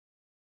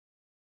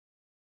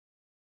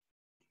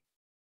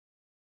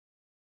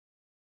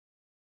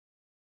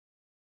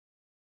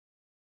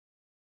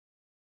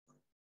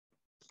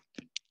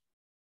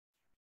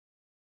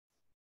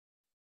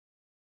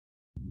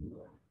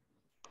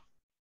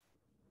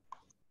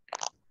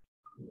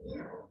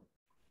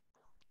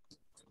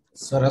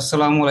Sir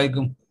আসসালামু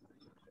আলাইকুম।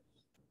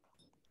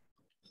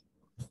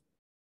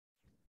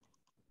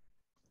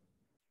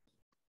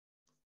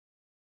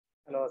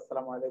 Hello,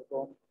 আসসালামু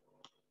আলাইকুম।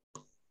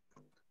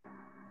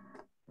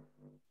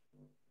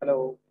 হ্যালো।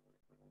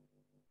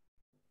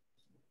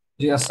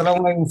 জি আসসালামু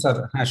আলাইকুম স্যার,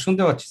 হ্যাঁ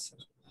শুনতে পাচ্ছি স্যার।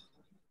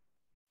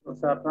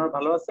 স্যার, আপনারা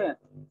ভালো আছেন?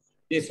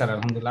 জি স্যার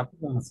আলহামদুলিল্লাহ, আপনি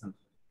কেমন আছেন?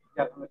 জি,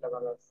 আলহামদুলিল্লাহ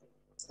ভালো আছি।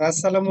 স্যার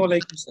আসসালামু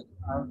আলাইকুম স্যার।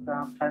 আর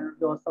ফাইনাল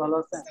অবস্থা ভালো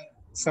আছে?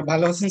 স্যার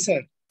ভালো আছেন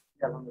স্যার?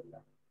 জি,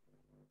 আলহামদুলিল্লাহ।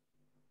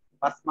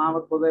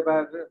 মাহমুদ বোধহয়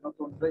এবার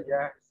নতুন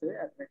হয়েছে,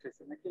 অ্যাডমিট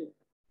হয়েছে নাকি?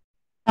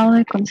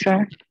 ওয়ালাইকুম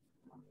স্যার।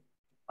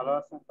 ভালো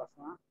আছেন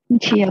বাসমা?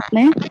 জি,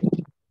 আপনি?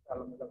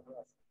 আলহামদুলিল্লাহ ভালো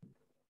আছি।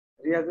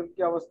 রিয়াজুল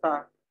কি অবস্থা?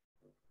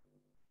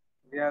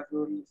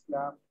 রিয়াজুল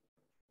ইসলাম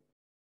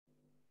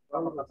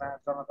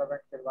জনতা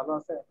ব্যাংকের ভালো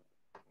আছে?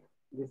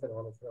 জি স্যার,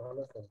 ভালো স্যার,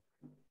 ভালো স্যার।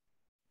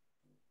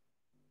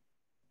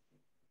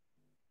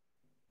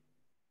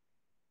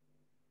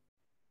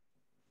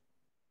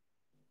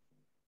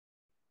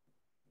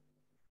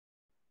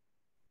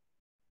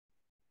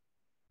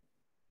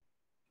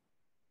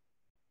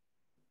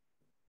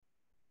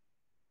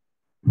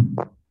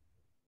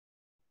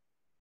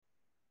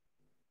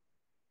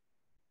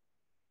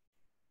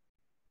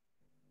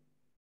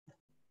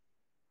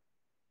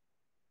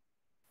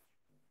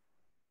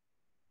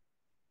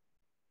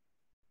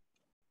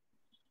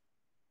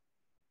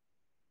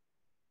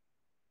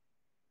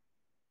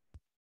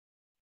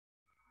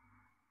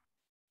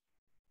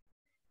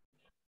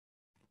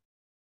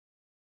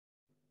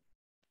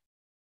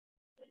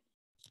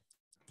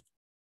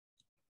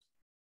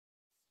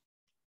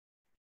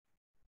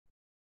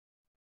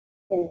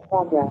 In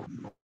progress.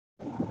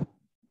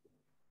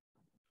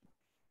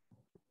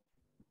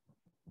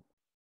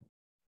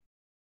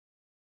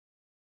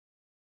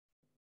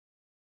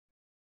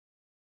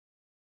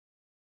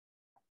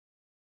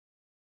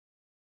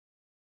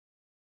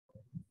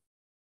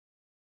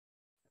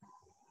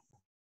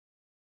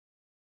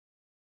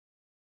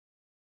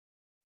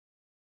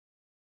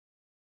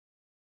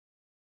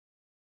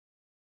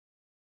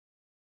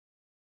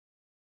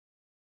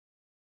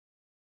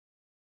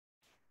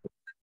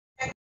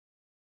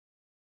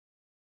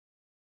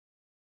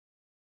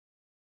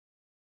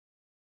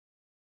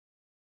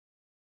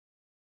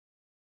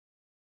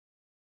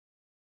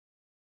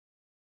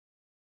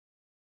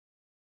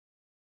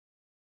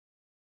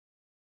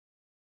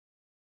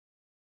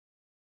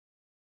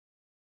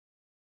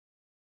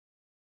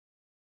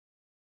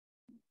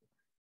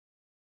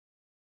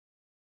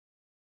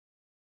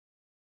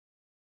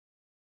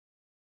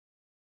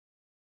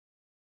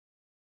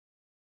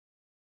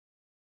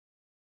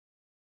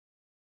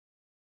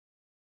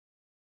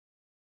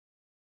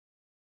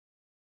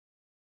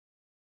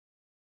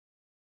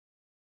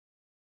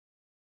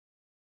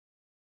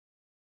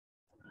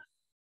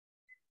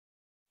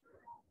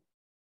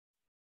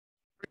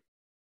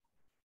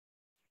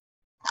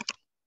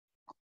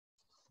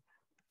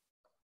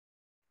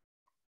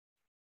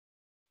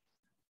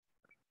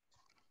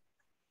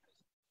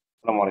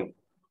 আসসালামু আলাইকুম।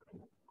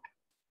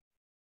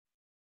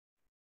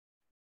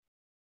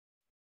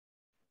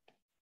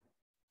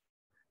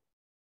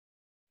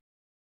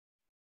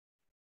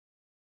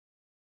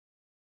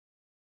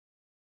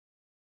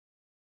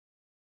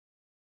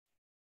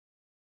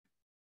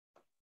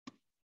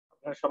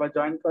 আপনারা সবাই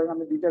জয়েন করেন,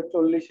 আমি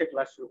 2:40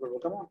 ক্লাস শুরু করবো,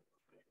 কেমন?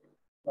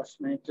 10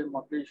 মিনিটের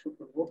মধ্যেই শুরু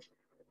করবো।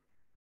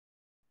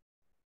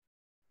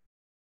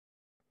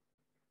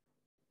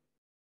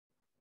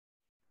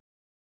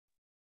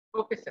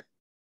 Okay sir.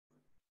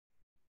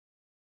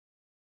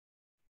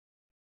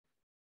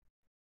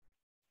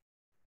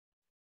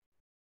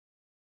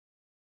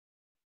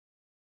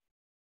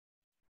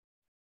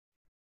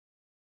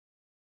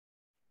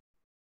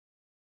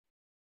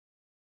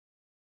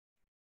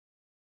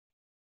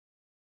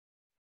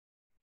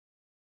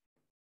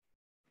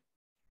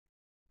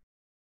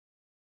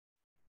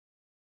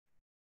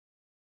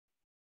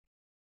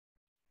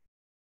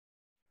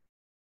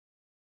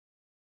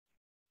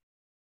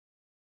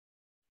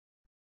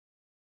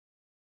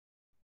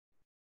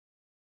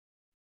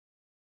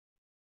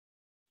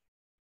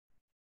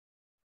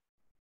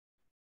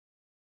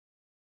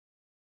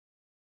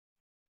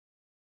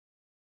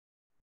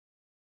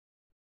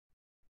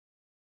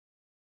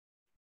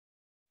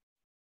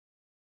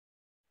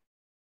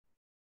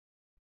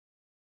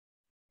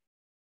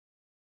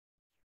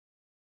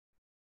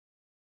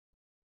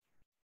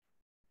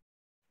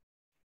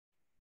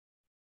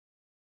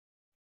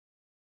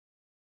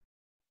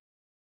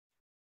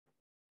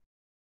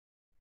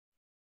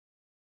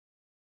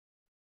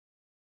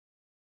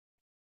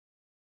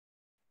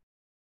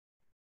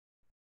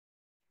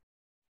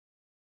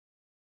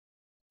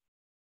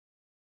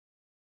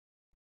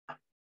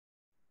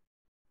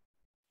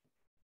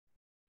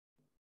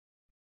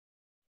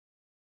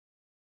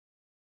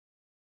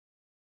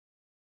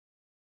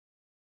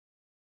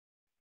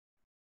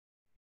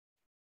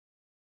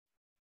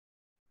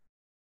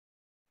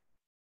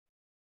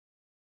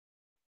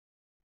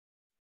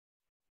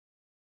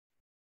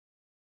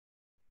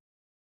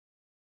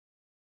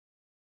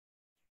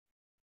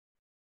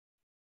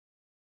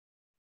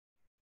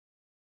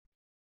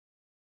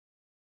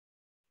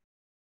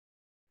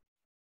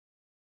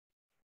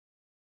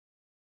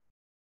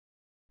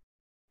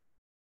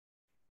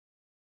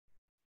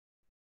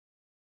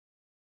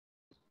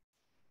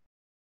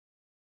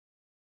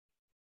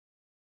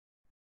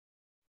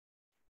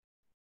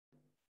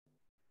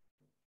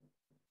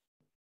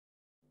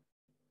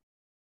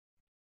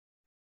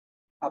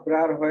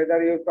 Abrar,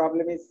 whether your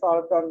problem is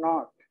solved or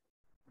not.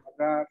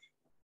 Abrar.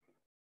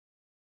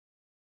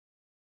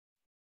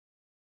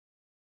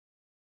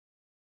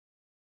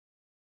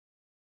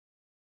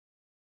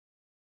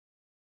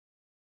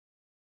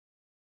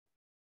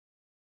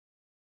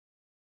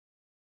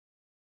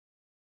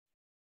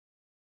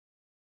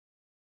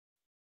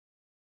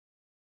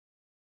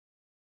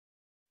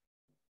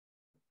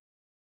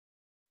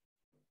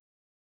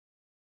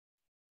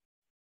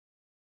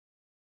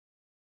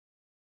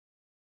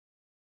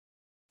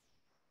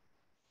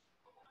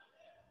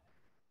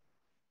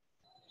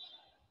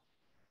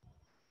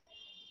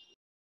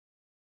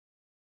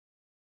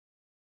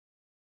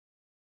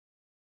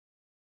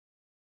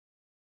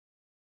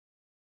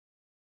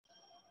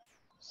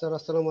 Sir,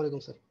 assalamu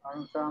alaikum, sir.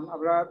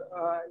 Abrar,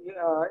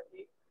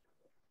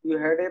 you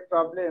had a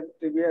problem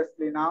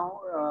previously.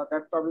 Now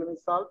that problem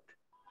is solved.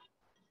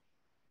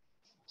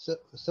 Sir,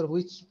 sir?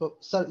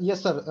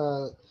 Yes,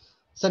 sir.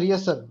 Sir,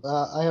 yes, sir.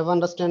 I have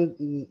understand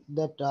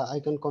that I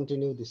can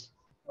continue this.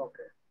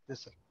 Okay.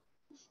 Yes, sir.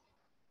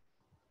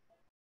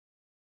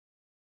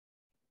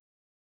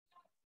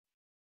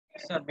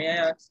 Sir, may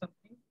I ask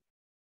something?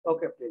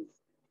 Okay, please.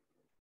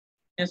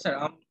 Yes, sir.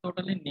 I'm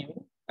totally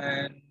new,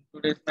 and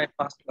today is my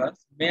first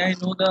class. May I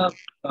know the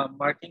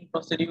marking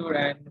procedure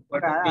and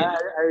what would be?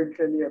 I will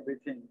tell you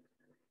everything.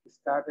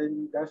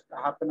 Starting just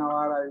half an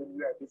hour, I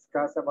will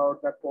discuss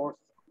about the course,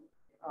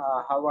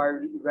 how I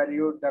will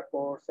evaluate the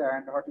course,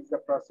 and what is the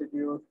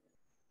procedure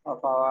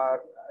of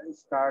our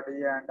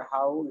study, and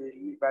how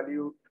we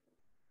evaluate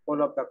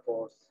all of the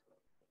course.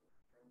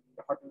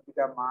 And what will be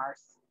the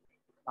marks,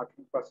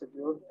 marking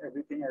procedure,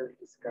 everything I will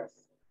discuss.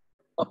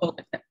 Oh,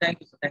 okay. Thank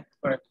you, sir. Thank you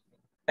for it.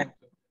 Thank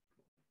you.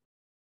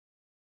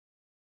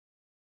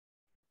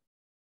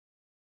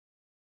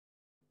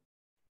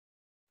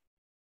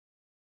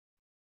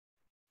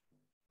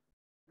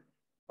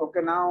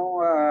 Okay,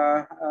 now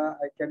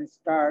I can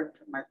start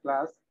my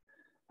class.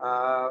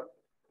 Our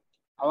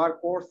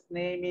course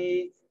name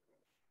is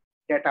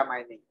data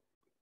mining,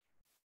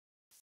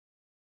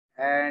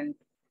 and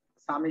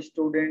some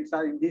students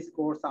are in this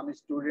course. Some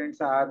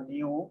students are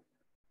new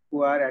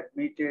who are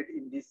admitted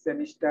in this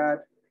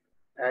semester,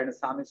 and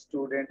some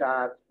students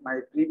are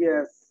my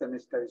previous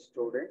semester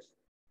students,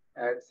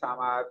 and some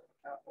are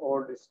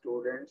old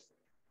students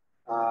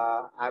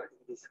are in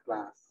this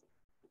class.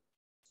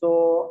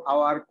 So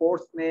our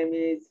course name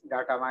is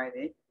data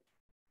mining,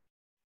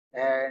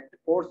 and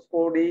course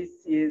code is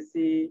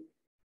CAC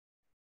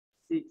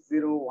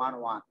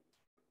 6011.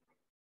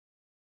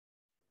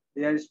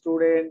 Dear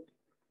student,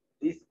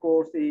 this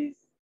course is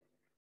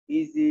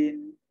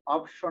in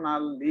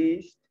optional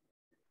list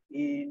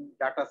in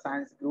data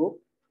science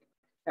group,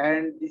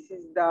 and this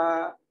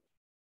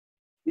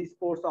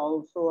course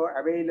also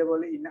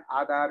available in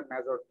other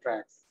major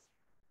tracks.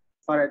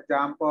 For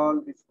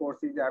example, this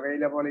course is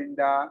available in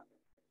the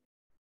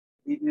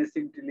business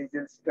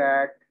intelligence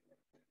track,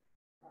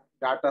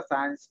 data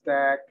science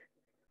track,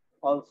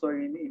 also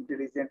in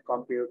intelligent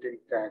computing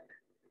track.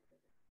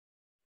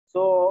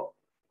 So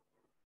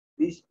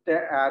this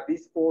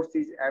course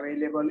is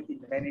available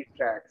in many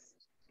tracks.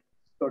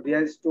 So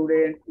dear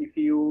student, if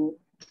you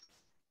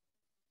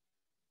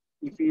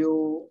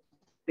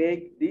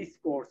take this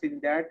course, in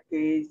that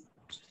case,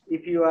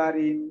 if you are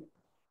in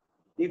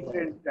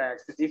different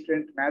tracks,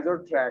 different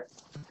major tracks,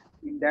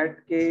 in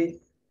that case,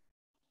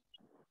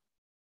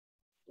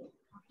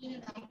 dear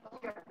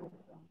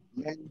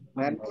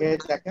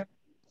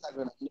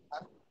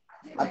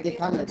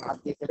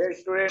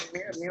student,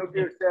 mute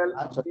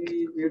yourself,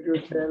 please mute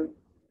yourself.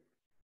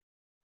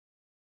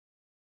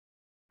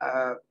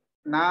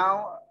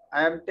 Now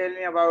I am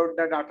telling about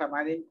the data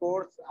mining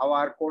course.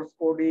 Our course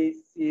code is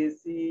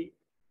CAC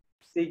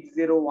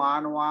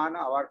 6011.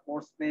 Our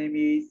course name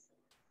is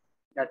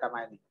data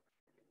mining.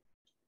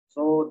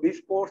 So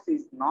this course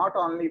is not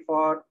only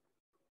for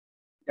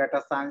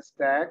data science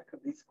track.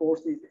 This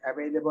course is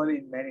available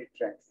in many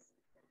tracks.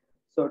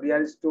 So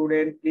dear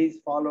student, please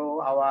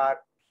follow our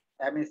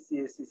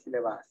MSc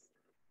syllabus.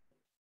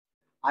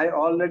 I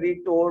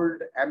already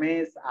told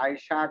MS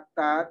Aisha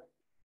Akhtar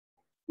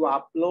to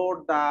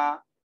upload the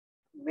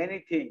many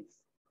things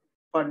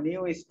for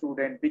new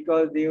student,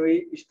 because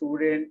new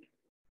student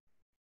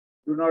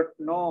do not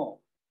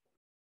know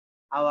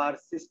our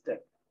system.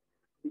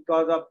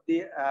 Because of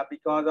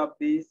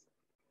this,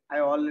 I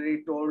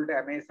already told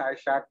MS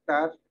Aisha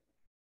Akhtar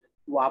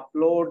to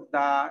upload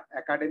the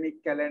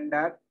academic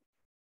calendar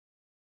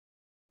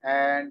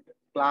and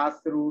class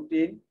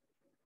routine,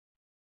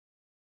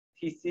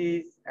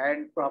 thesis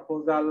and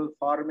proposal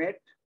format,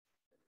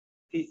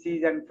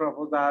 thesis and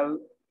proposal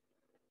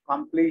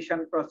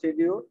completion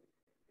procedure,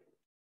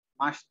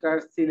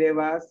 master's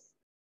syllabus,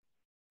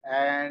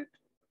 and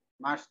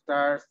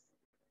master's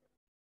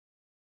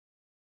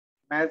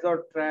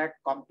major track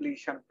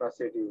completion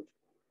procedure.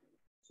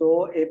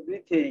 So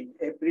everything,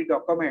 every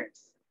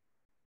documents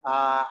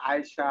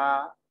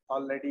Aisha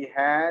already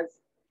has,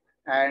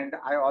 and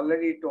I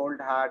already told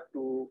her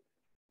to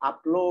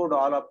upload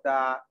all of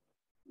the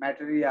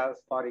materials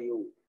for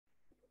you.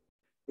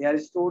 Dear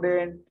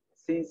student,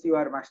 since you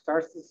are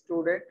master's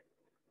student,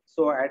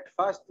 so at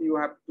first you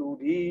have to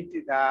read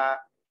the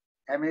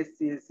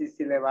MSc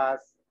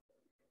syllabus,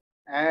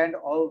 and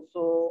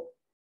also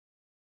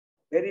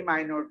very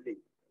minorly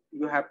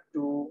you have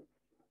to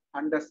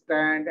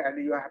understand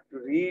and you have to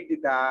read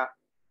the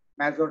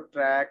major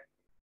track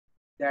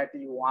that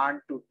you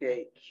want to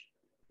take,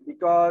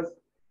 because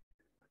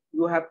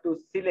you have to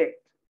select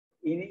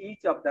in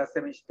each of the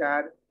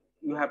semester,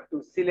 you have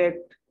to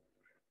select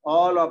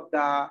all of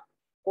the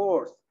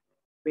course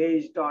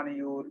based on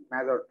your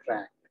major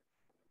track.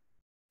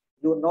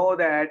 You know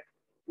that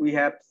we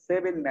have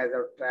 7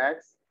 major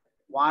tracks.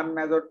 One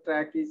major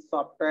track is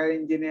software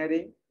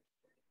engineering.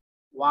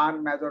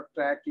 One major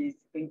track is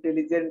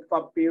intelligent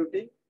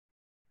computing.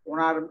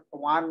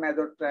 One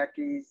major track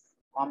is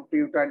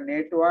computer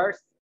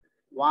networks.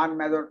 One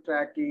major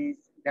track is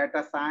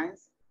data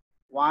science.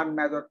 One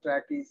major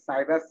track is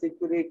cyber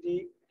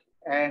security,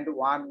 and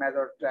one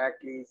major track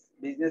is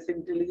business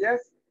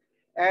intelligence.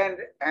 And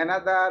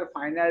another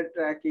final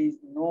track is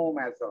no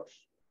major.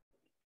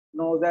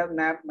 No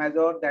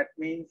major, that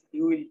means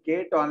you will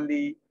get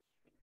only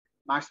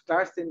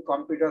master's in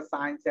computer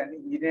science and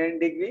engineering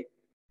degree,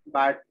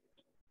 but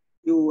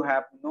you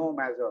have no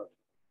major.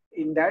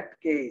 In that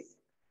case,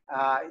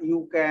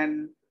 you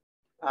can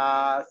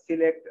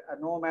select a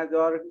no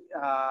major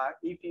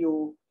if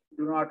you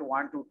do not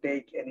want to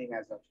take any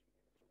major.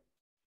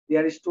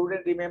 Dear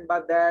student,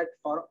 remember that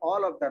for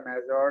all of the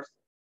measures,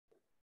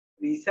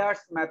 research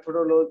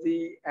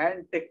methodology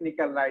and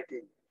technical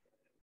writing,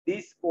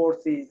 this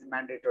course is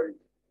mandatory.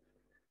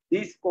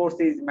 This course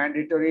is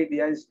mandatory,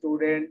 dear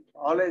student.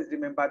 Always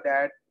remember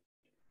that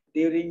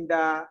during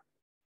the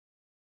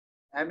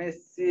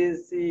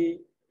MSc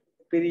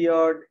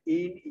period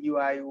in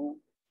UIU,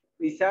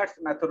 research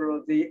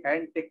methodology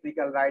and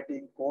technical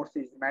writing course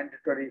is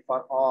mandatory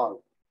for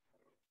all.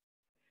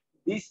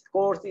 This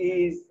course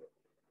is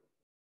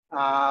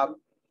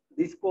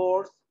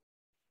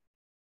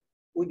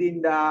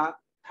within the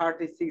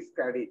 36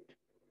 credit.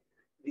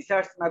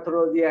 Research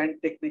methodology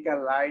and technical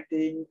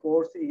writing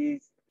course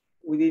is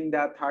within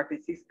the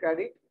 36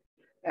 credit,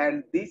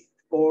 and this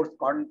course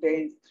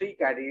contains 3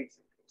 credits.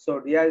 So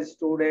dear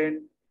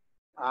student,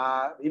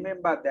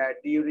 remember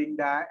that during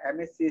the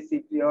MSc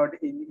period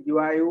in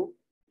UIU,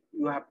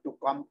 you have to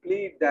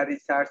complete the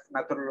research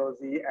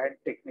methodology and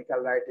technical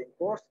writing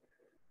course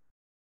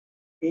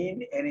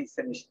in any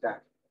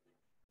semester.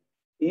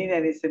 In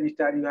any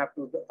semester, you have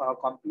to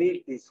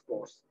complete this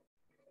course.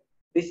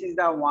 This is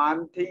the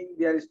one thing,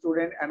 dear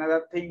student.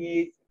 Another thing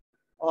is,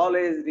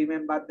 always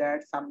remember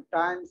that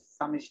sometimes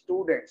some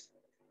students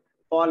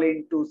fall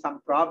into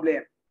some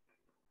problem.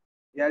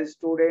 Dear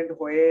student,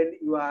 when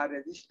you are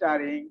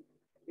registering,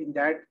 in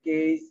that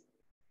case,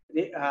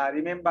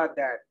 remember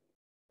that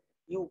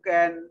you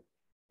can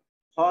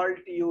halt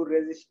your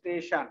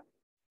registration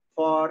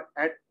for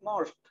at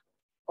most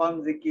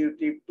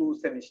consecutive 2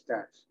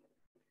 semesters,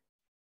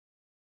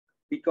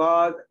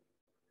 because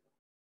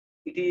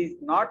it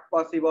is not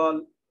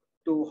possible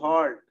to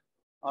halt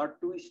or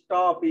to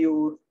stop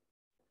your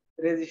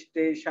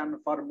registration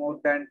for more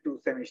than 2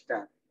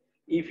 semesters.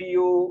 If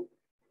you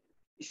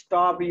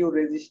stop your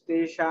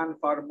registration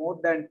for more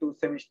than 2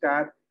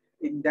 semesters,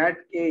 in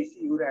that case,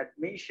 your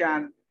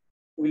admission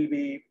will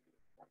be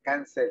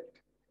cancelled.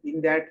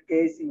 In that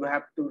case, you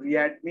have to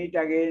readmit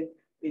again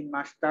in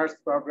master's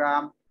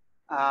program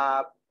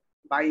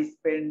by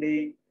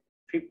spending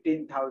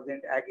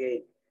 15,000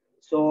 again.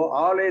 So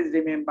always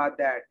remember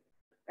that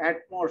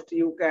at most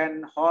you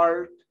can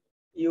halt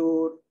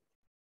your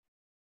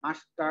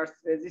master's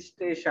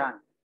registration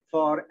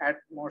for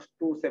at most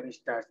 2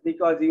 semesters,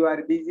 because you are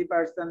a busy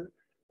person.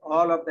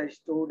 All of the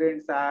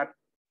students are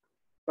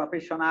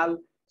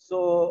professional.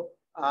 So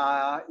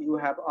you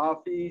have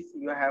office,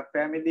 you have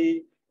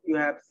family, you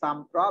have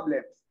some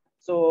problems.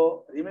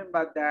 So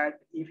remember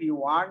that if you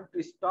want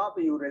to stop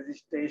your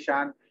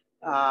registration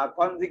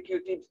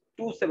consecutive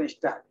 2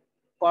 semester,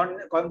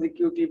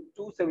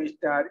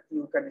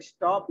 you can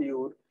stop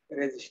your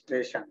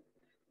registration.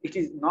 It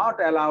is not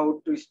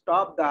allowed to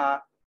stop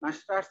the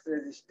master's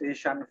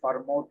registration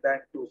for more than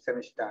 2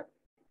 semesters.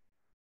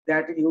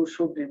 That you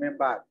should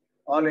remember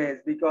always,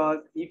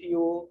 because if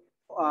you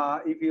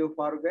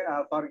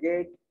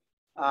forget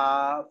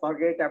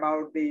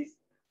about this,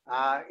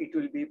 it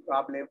will be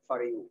problem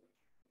for you.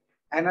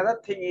 Another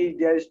thing is,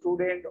 dear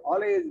student,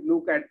 always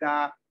look at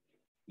the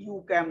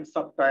UCAM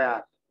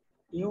software.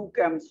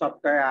 UCAM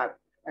software.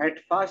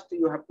 At first,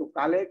 you have to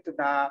collect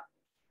the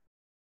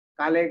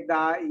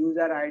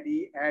user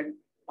ID and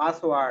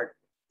password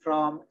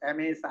from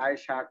MS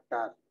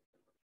iShaktar,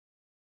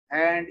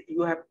 and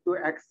you have to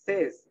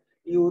access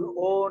your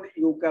own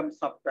UCAM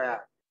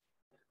software,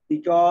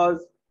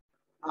 because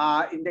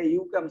in the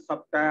UCAM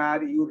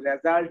software, your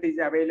result is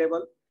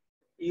available,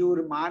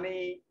 your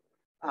money,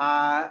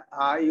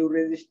 your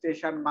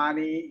registration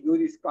money,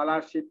 your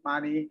scholarship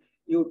money,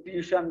 your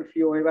tuition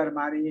fee waiver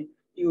money,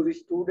 your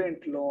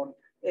student loan,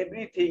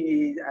 everything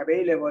is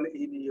available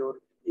in your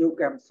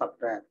UCAM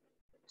software.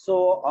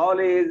 So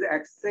always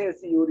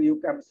access your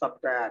UCAM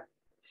software.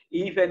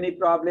 If any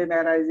problem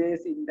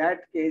arises, in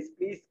that case,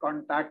 please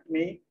contact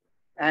me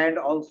and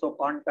also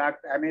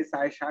contact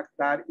MSI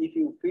Shakhtar if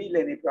you feel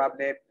any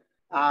problem.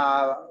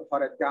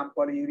 For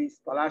example, your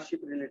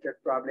scholarship related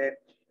problem,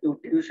 your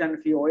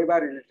tuition fee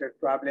waiver related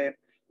problem,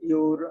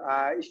 your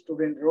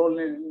student roll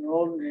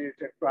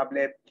related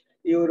problem,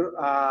 your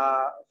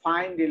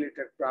fine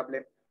related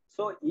problem.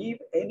 So if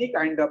any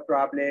kind of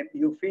problem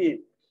you feel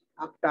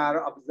after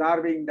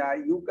observing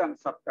the UCAM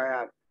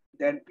software,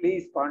 then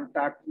please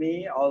contact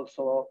me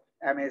also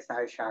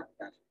MSI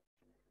Shakhtar.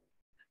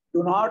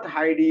 Do not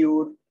hide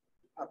your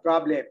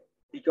problem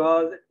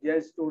because,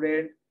 dear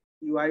student,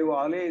 UIU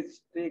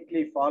always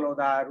strictly follow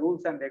the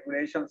rules and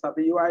regulations of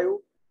UIU.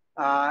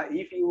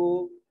 If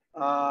you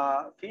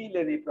feel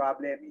any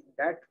problem, in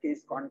that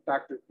case,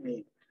 contact with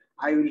me.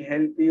 I will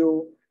help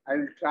you. I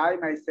will try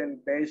myself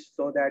best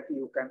so that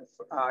you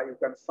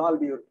can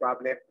solve your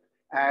problem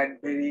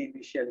at very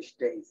initial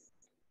stage.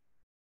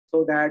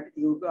 So that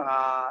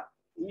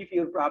if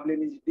your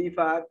problem is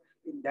differ,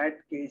 in that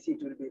case it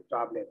will be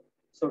problem.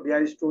 So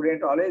dear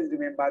student, always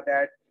remember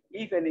that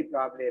if any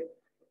problem,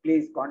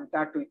 please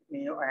contact with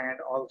me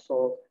and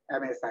also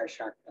MSI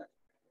Shakhtar.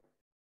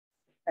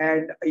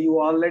 And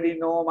you already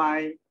know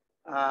my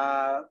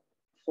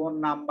phone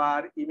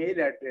number, email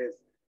address.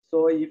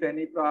 So if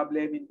any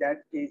problem, in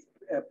that case,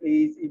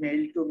 please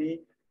email to me,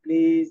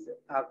 please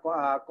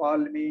call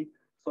me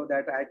so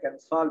that I can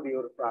solve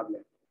your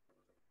problem.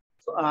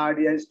 So,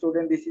 dear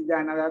student, this is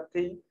another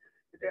thing.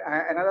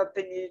 Another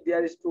thing is,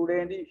 dear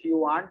student, if you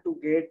want to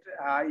get,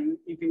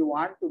 if you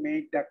want to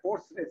make the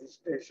course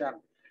registration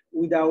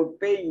without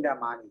paying the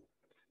money,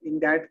 in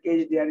that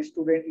case, dear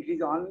student, it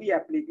is only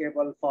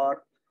applicable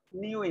for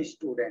new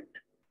student.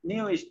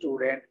 New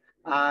student,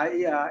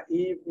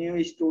 if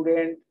new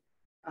student,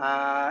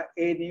 a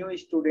new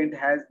student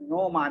has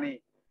no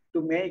money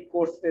to make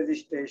course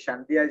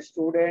registration, dear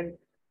student,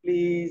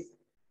 please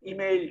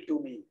email to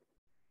me,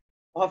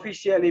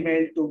 official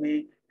email to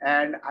me,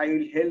 and I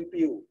will help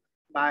you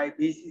by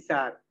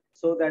BCSR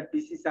so that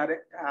BCSR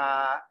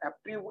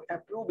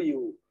approve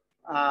you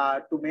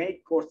to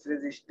make course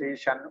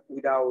registration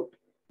without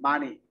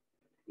money.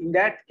 In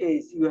that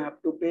case, you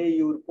have to pay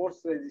your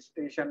course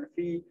registration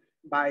fee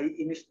by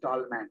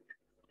installment.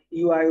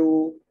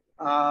 UIU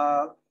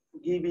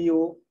give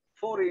you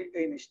 4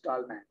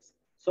 installments,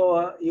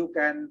 so you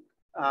can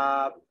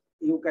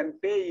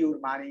pay your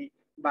money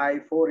by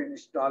 4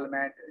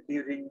 installment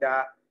during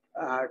the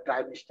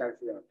trimester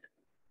period.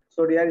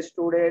 So dear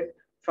student,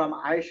 from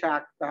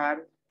Aisha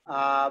Akhtar,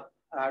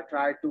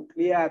 try to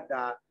clear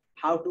the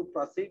how to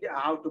proceed,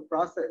 how to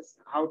process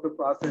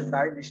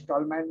the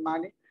installment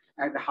money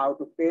and how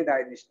to pay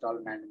the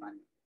installment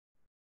money.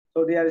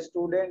 So dear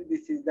student,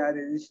 this is the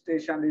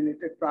registration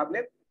related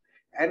problem.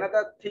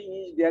 Another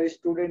thing is, dear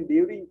student,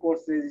 during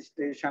course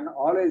registration,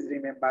 always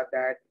remember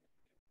that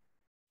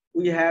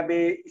we have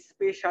a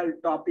special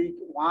topic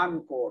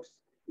 1 course,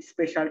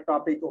 special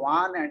topic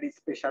 1 and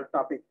special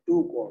topic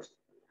 2 course.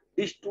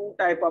 These two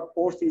type of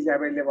course is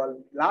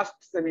available. Last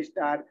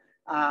semester,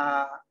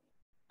 I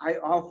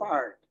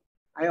offered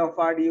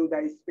you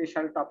the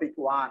special topic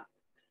 1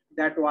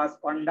 that was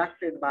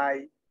conducted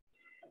by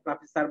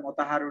Professor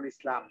Motaharul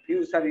Islam,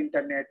 Future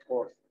Internet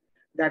course.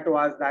 That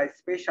was the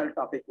special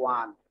topic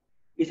 1.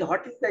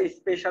 What is the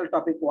special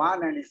topic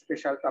 1 and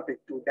special topic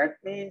 2? That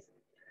means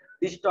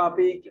this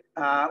topic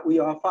we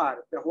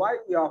offer. Why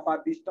we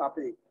offer this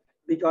topic?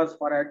 Because,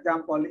 for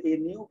example, a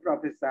new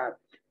professor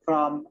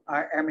from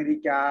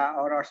America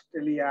or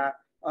Australia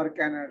or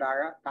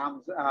Canada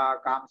comes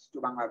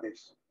to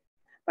Bangladesh.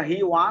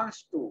 He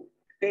wants to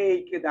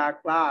take the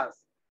class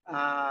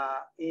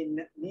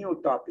in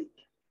new topic.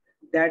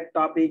 That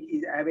topic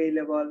is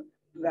available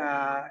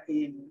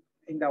in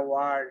the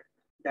world.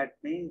 That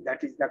means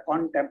that is the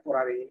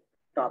contemporary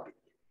topic.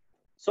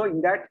 So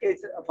in that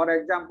case, for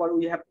example,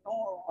 we have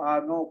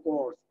no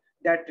course,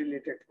 that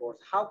related course.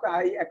 How can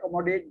I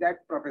accommodate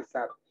that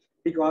professor?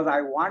 Because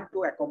I want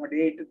to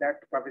accommodate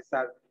that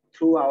professor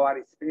through our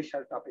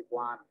special topic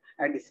 1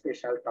 and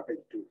special topic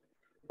 2.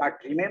 But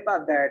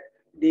remember that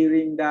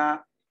during the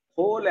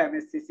whole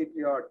MSCC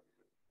period,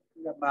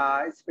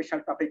 special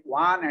topic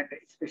 1 and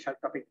special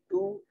topic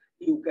 2,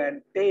 you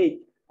can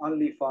take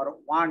only for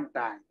one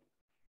time.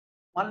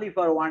 Only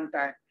for one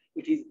time.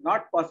 It is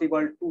not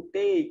possible to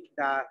take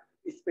the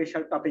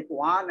special topic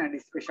 1 and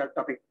special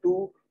topic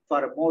 2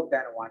 for more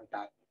than one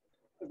time.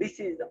 This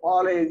is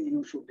always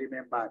you should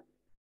remember.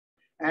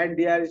 And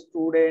dear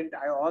student,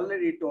 I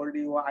already told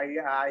you,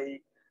 I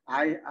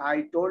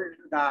told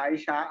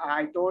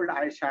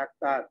Aisha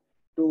Akhtar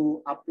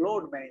to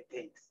upload many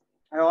things.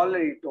 I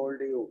already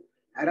told you.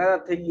 Another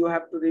thing you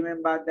have to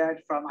remember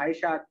that from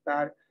Aisha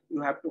Akhtar,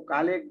 you have to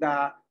collect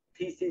the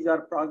thesis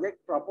or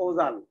project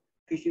proposal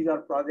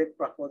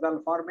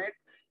format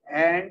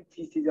and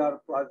thesis or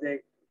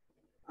project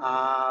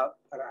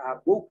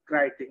book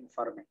writing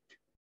format.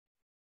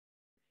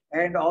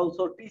 And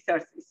also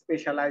teacher's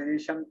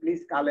specialization,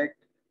 please collect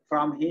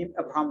from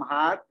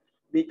her,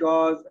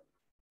 because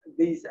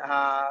these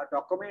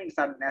documents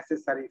are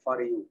necessary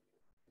for you.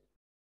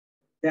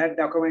 that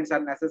documents are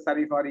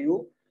necessary for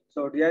you.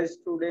 So dear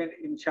student,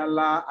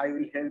 inshallah, I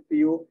will help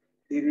you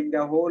during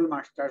the whole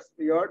master's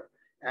period,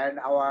 and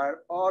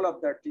our all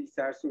of the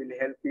teachers will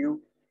help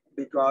you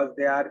because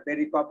they are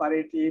very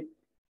cooperative.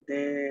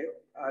 They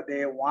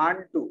they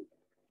want to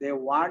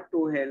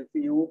help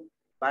you,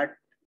 but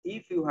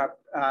if you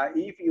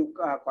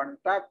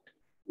contact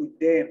with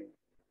them,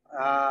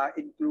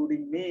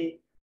 including me,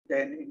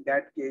 then in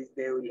that case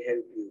they will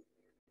help you.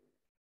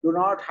 Do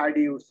not hide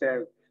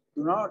yourself.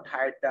 Do not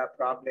hide the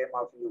problem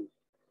of you.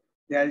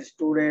 Dear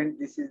student,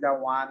 this is the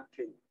one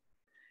thing.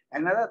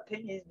 Another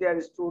thing is, dear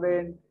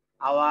student,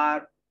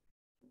 our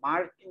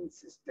marking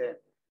system.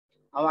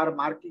 Our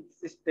marking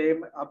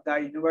system of the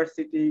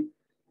university,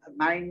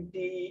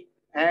 90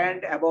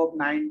 and above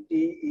 90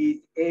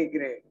 is A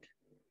grade.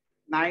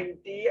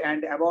 90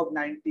 and above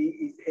 90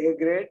 is A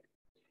grade.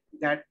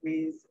 That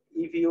means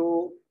if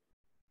you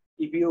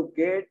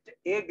get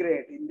A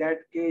grade, in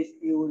that case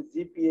your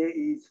GPA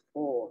is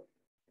 4.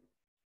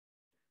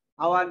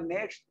 Our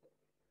next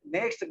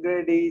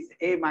grade is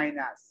A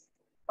minus.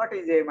 What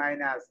is A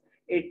minus?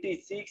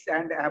 86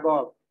 and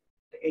above.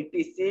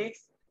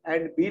 86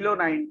 and below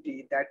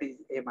 90, that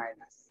is A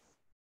minus.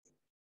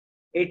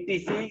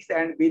 86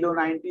 and below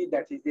 90,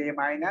 that is A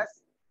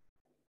minus.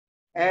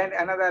 And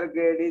another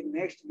grade is,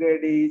 next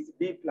grade is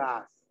B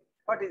plus.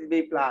 What is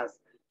B plus?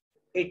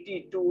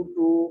 82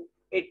 to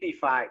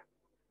 85.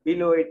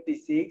 Below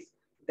 86,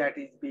 that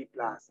is B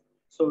plus.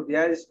 So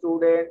dear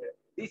student,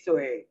 this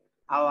way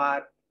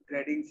our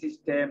grading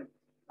system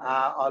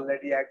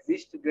already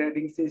exists,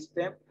 grading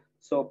system.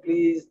 So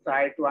please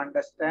try to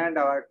understand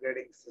our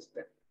grading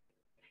system.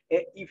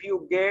 If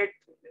you get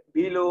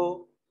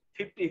below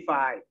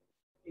 55,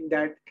 in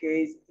that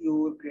case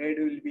your grade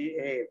will be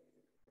A.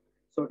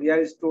 So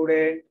dear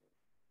student,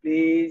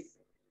 please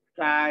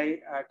try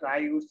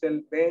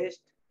yourself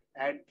best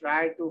and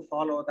try to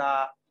follow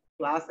the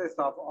classes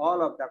of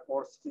all of the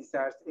course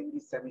teachers in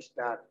this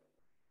semester,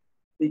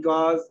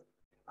 because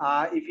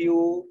if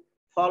you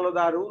follow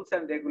the rules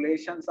and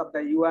regulations of the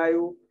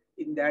UIU,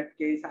 in that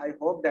case I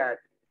hope that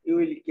you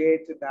will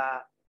get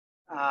the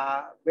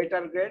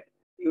better grade.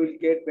 You will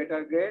get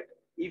better grade.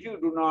 If you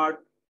do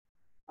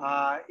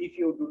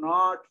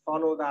not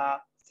follow the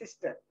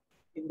system,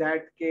 in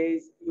that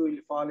case you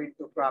will fall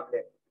into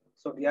problem.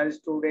 So dear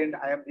student,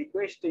 I am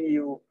requesting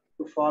you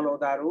to follow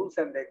the rules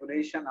and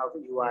regulation of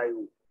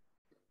UIU.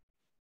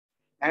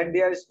 And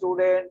dear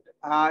student,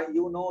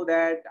 you know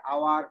that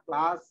our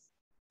class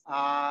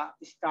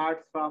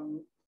starts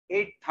from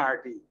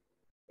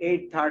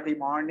 8:30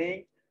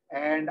 morning,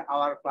 and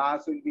our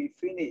class will be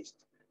finished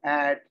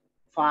at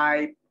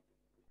 5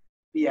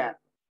 p.m.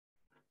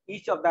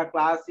 Each of the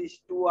class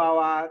is 2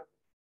 hours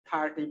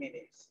 30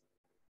 minutes.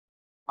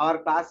 Our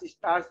class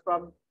starts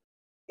from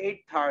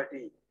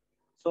 8:30.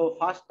 So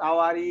first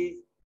hour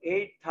is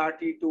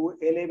 8:30 to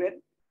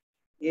 11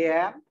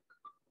 a.m.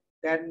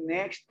 Then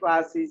next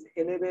class is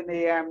 11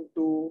 a.m.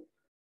 to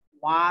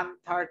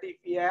 1:30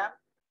 p.m.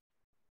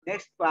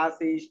 Next class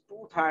is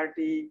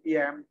 2:30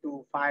 p.m.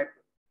 to 5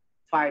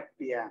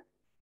 p.m.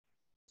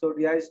 So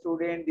dear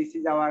student, this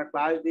is our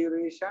class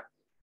duration.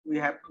 We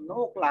have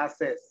no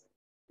classes.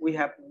 We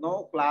have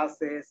no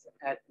classes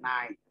at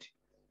night.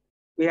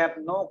 We have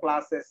no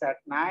classes at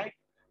night.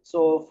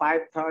 So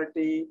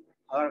 5:30,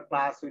 our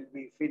class will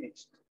be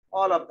finished.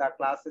 All of the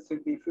classes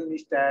will be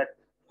finished at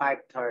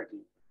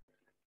 5:30.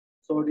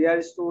 So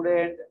dear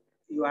student,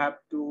 you have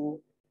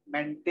to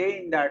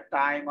maintain the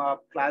time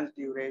of class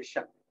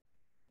duration.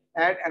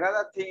 And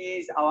another thing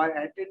is, our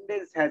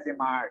attendance has a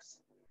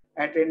marks.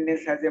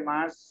 Attendance has a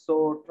marks.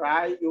 So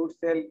try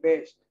yourself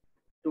best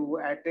to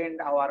attend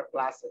our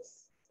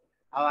classes.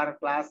 Our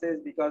classes,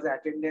 because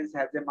attendance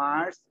has a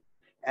marks,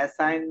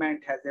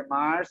 assignment has a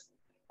marks,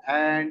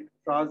 and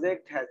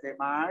project has a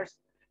marks,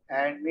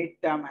 and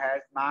midterm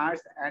has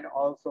marks, and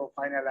also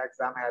final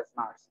exam has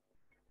marks.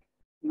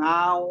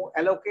 Now,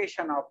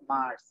 allocation of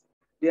marks.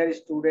 Dear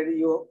student,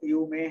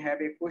 you may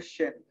have a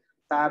question.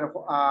 Sir,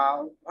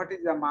 what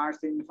is the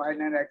marks in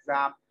final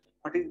exam?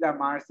 What is the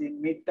marks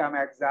in midterm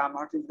exam?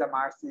 What is the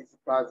marks in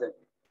project?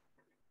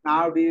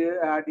 Now,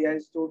 dear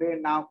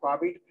student, now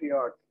COVID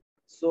period.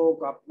 So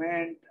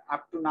government,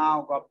 up to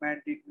now,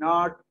 government did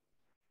not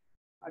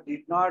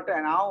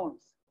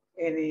announce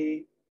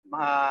any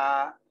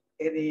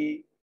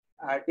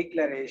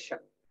declaration.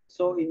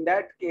 So in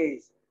that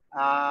case,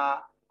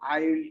 I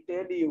will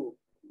tell you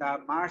the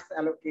marks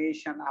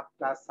allocation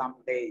after some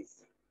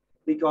days,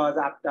 because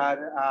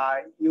after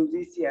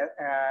UGC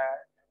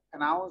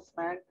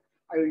announcement,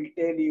 I will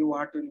tell you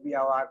what will be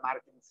our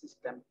marking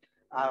system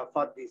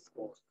for this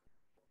course.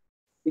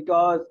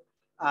 Because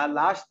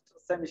last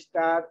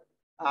semester,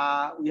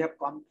 we have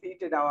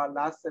completed our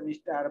last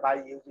semester by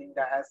using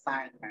the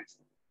assignments.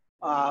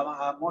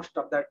 Most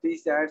of the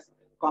teachers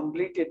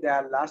completed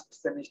their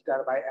last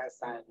semester by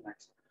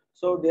assignments.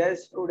 So dear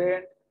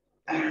student,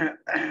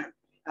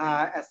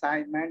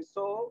 assignment.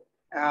 So,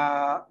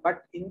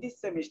 but in this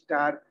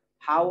semester,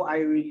 how I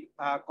will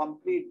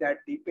complete that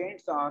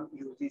depends on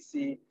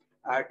UGC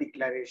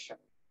declaration.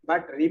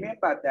 But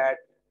remember that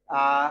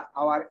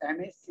our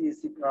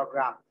MSCC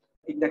program.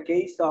 In the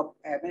case of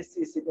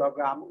MSCC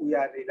program, we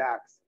are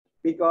relaxed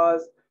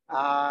because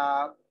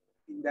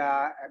in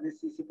the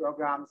MSCC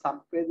program,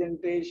 some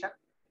presentation,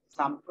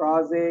 some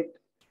project,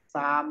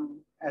 some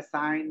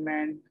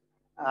assignment,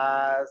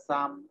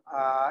 some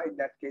in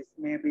that case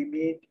maybe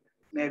meet,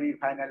 maybe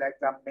final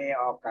exam may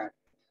occur.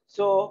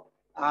 So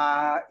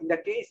in the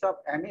case of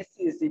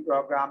MSCC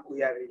program,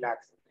 we are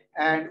relaxed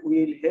and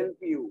we will help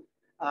you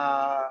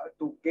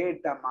to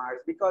get the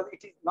marks because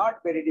it is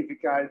not very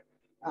difficult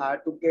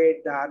to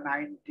get the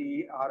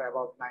 90 or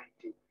above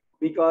 90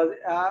 because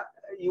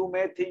you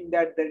may think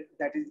that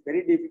that is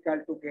very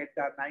difficult to get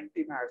the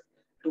 90 marks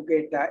to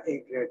get the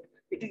A grade.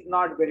 It is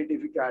not very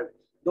difficult.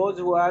 Those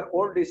who are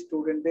old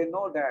students, they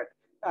know that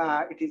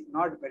it is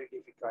not very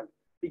difficult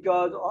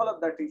because all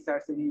of the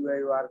teachers in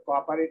UAU are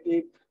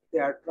cooperative. They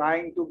are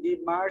trying to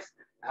give marks,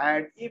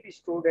 and if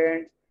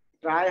students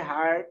try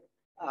hard,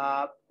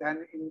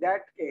 then in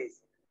that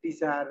case,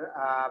 teacher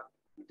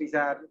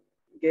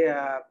give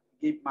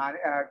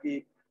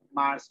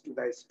marks to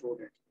the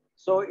student.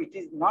 So it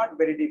is not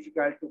very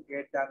difficult to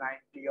get the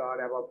 90 or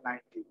above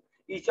 90.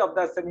 Each of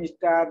the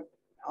semester,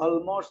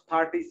 almost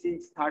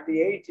 36,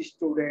 38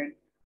 students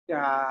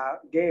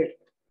get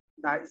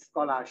the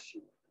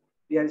scholarship.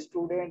 Dear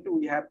student,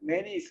 we have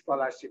many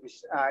scholarship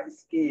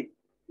scheme.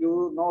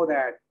 You know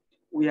that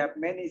we have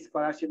many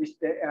scholarship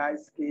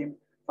scheme.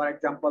 For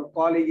example,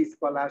 colleague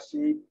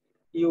scholarship,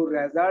 your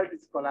result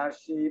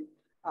scholarship,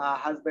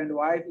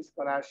 husband-wife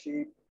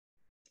scholarship,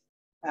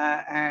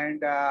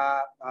 and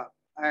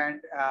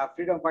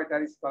freedom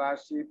fighter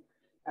scholarship,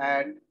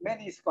 and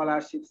many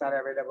scholarships are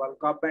available.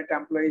 Government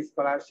employee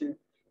scholarship.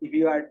 If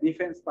you are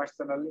defense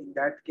personnel, in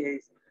that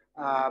case,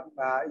 you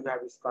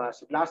have a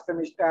scholarship. Last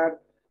semester,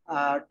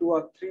 2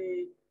 or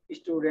 3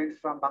 students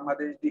from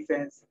Bangladesh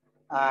Defense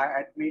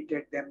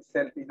admitted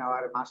themselves in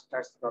our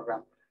master's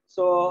program.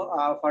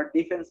 So for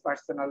defense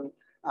personnel,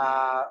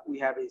 we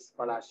have a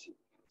scholarship.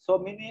 So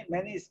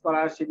many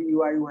scholarship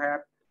you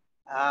have.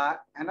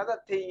 Another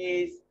thing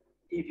is,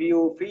 if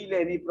you feel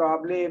any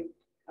problem,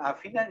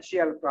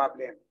 financial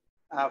problem,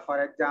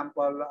 for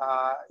example,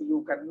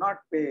 you cannot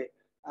pay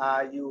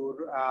your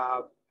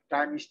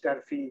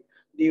trimester fee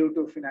due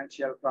to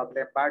financial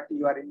problem, but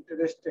you are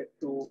interested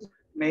to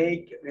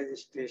make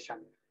registration.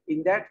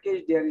 In that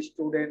case, dear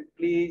student,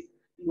 please,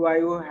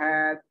 UIU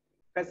has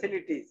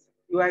facilities.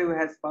 UIU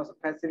has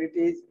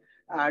facilities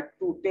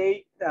to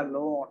take the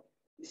loan,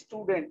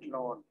 student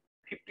loan,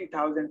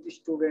 50,000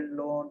 student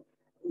loan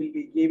will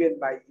be given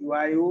by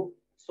UIU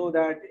so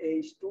that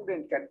a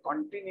student can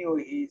continue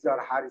his or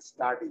her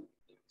study.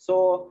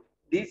 So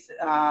this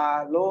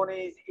loan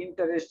is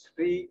interest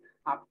free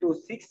up to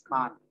 6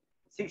 months.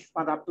 6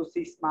 months up to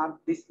 6 months,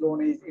 this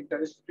loan is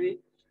interest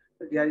free.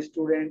 Dear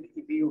student,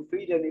 if you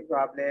feel any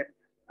problem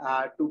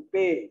to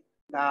pay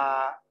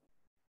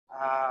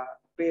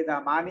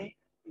the money,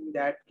 in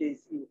that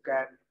case you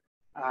can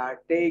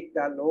take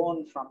the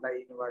loan from the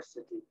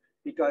university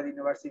because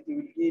university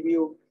will give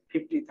you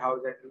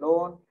 50,000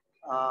 loan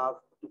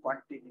to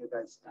continue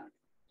the study.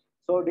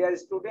 So dear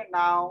student,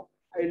 now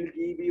I will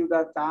give you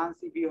the chance.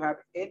 If you have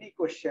any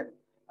question,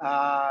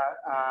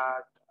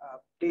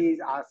 please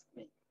ask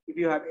me. If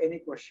you have any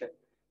question,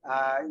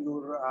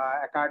 your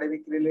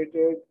academic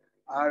related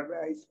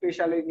or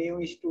especially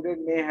new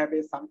student may have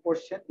some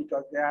question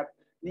because they are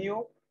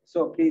new.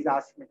 So please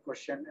ask me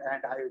question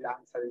and I will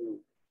answer you.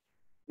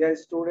 Dear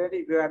student,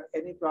 if you have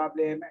any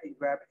problem, if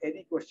you have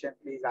any question,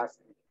 please ask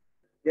me.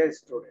 Dear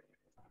student.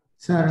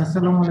 Sir,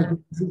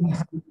 Assalamualaikum.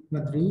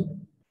 Badri.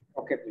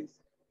 Okay,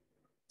 please.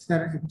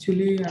 Sir,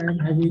 actually, I am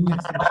having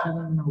a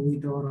session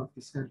with our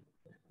officer,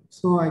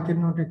 so I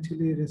cannot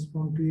actually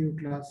respond to your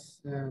class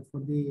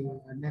for the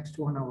next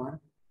 1 hour.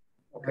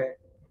 Okay.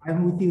 I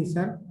am with you,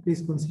 sir.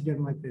 Please consider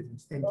my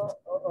presence. Thank you.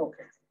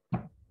 Okay.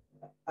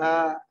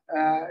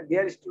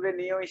 Dear student,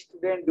 new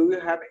student, do you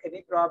have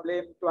any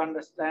problem to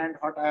understand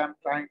what I am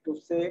trying to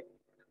say?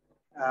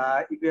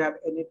 If you have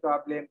any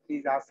problem,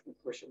 please ask me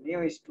question.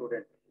 New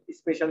student,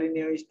 especially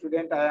new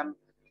student, I am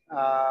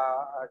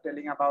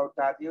telling about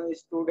the new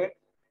student,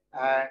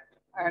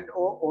 and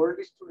old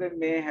student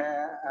may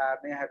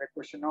have a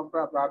question, no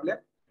problem.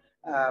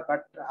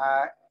 But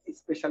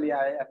especially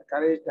I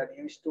encourage the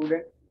new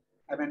student.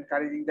 I'm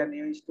encouraging the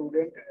new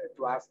student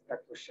to ask the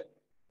question.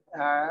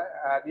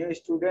 New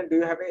student, do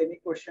you have any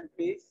question,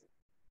 please?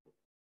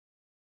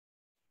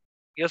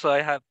 Yes,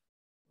 I have.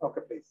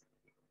 Okay, please.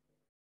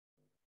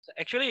 So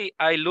actually,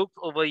 I looked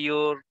over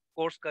your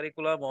course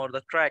curriculum or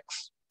the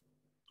tracks.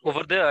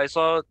 Over there, I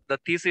saw the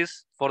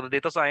thesis for the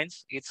data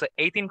science. It's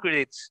 18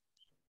 credits.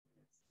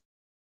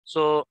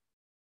 So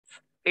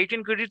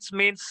 18 credits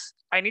means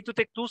I need to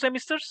take 2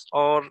 semesters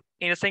or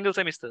in a single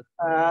semester?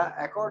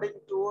 According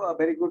to a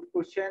very good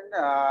question,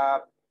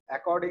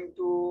 according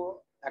to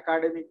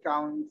academic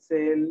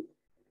council,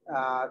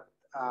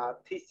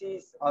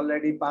 thesis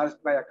already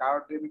passed by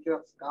academic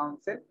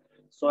council.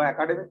 So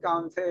academic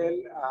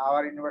council,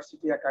 our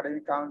university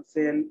academic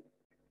council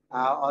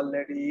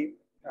already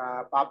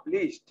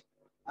published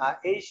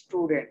a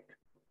student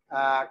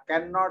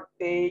cannot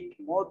take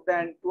more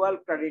than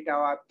 12 credit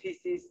hour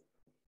thesis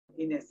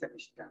in a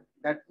semester.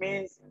 That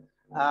means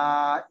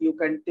you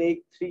can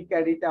take 3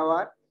 credit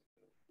hour,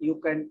 you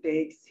can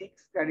take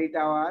 6 credit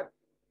hour,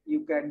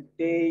 you can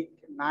take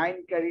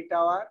 9 credit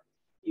hour,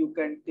 you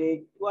can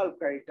take 12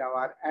 credit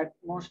hour at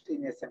most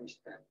in a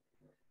semester.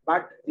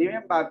 But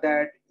remember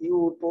that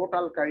you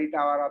total credit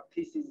hour of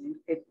thesis is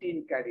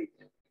 18 credit.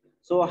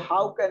 So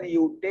how can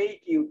you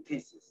take your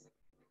thesis?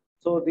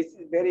 So this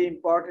is very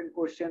important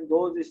question.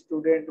 Those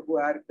students who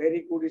are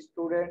very good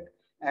student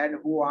and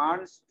who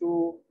wants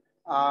to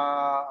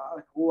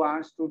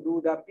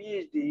do the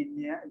PhD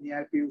in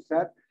near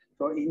future.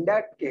 So in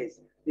that case,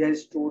 their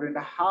student,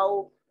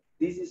 how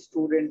this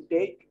student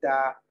take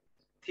the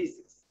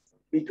thesis,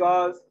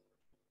 because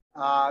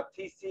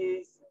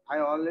thesis I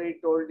already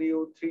told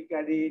you 3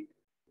 credit,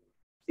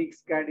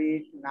 6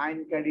 credit,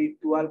 9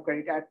 credit, 12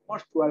 credit, at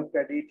most 12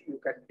 credit you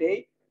can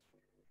take.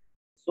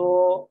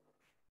 So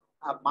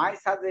my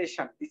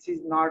suggestion, this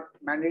is not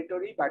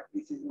mandatory, but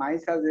this is my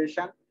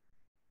suggestion.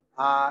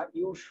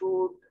 You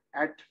should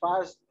at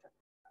first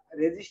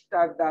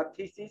register the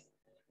thesis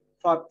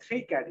for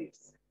 3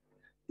 credits.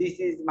 This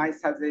is my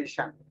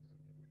suggestion.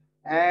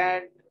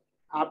 And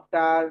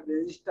after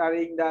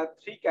registering the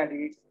 3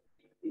 credits,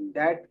 in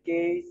that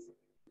case,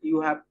 you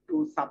have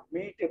to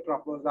submit a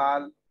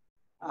proposal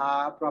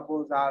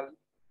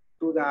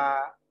to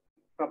the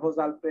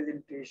proposal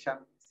presentation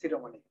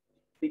ceremony,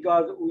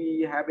 because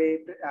we have a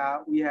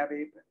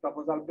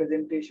proposal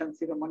presentation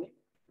ceremony,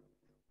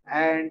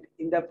 and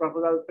in the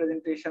proposal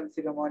presentation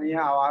ceremony,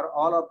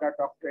 all of the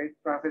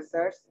doctorate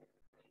professors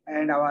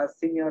and our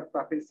senior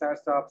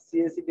professors of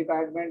CSE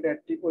department and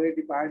Tripoli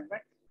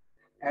department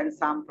and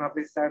some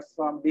professors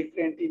from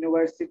different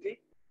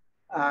university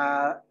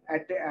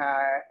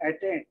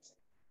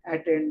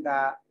attend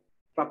the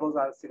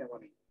proposal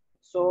ceremony.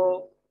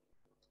 So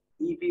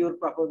if your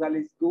proposal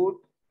is good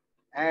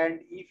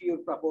and if your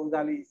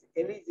proposal is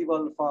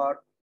eligible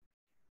for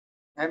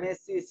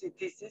MSc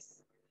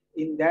thesis,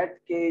 in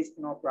that case,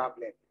 no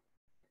problem.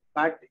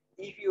 But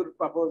if your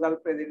proposal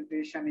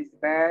presentation is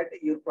bad,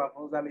 your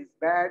proposal is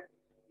bad,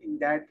 in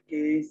that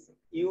case,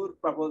 your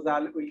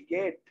proposal will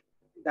get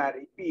the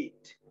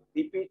repeat.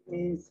 Repeat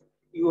means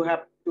you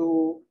have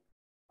to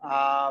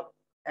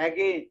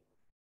again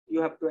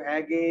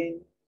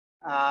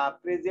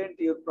present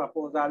your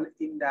proposal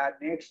in the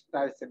next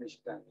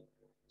semester.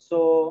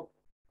 So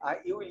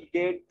you will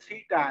get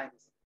 3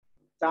 times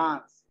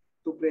chance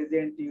to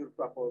present your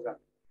proposal.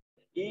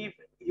 If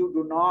you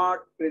do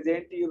not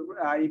present your,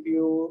 if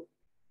you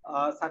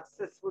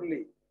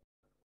successfully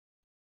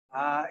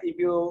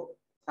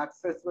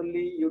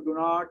you do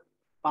not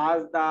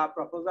pass the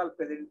proposal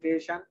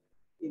presentation,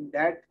 in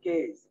that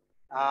case,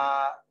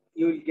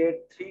 you will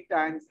get 3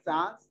 times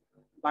chance,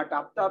 but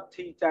after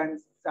 3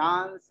 times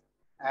chance,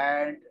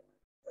 and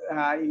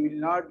you will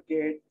not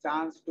get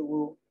chance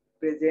to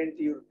present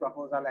your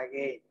proposal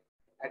again.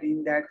 And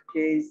in that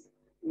case,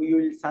 we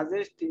will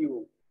suggest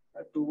you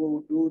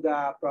to do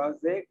the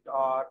project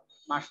or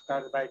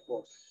master's by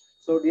course.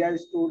 So dear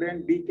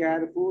student, be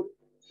careful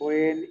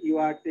when you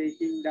are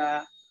taking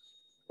the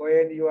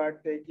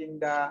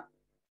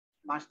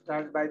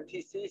master's by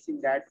thesis.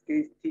 In that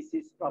case,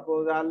 thesis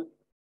proposal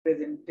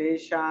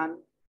presentation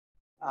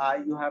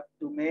you have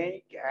to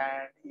make,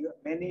 and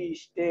many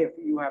steps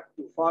you have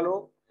to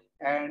follow.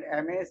 And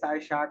MS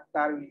Aisha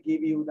Akhtar will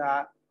give you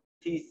the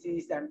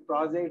thesis and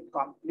project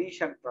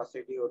completion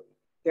procedure.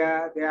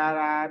 There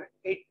are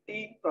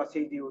 18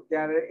 procedures. There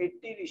are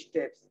 18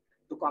 steps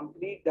to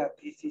complete the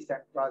thesis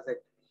and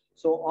project.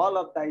 So all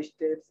of the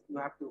steps you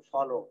have to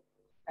follow.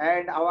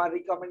 And our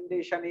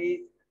recommendation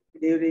is,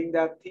 during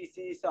the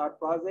thesis or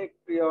project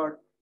period,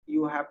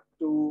 you have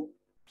to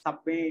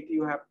submit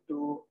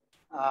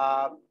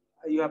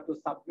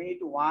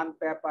one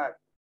paper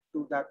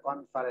to the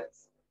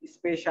conference,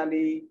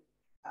 especially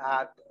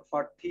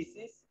for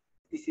thesis.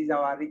 This is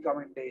our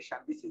recommendation.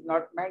 This is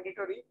not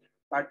mandatory,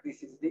 but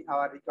this is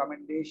our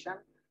recommendation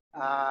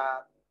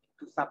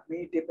to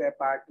submit a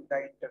paper to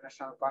the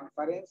international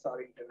conference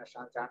or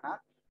international journal,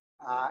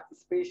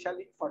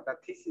 especially for the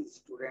thesis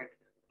student.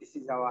 This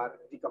is our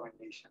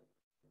recommendation.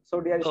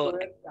 So dear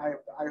student,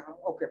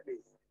 okay,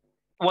 please.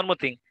 One more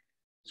thing.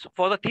 So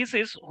for the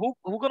thesis,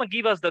 who gonna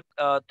give us the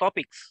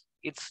topics?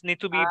 It's need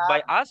to be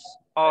by us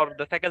or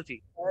the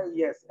faculty?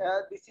 Yes,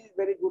 this is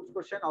very good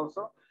question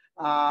also.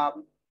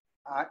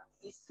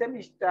 Each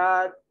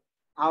semester,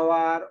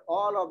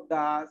 all of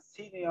the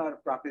senior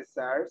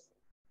professors,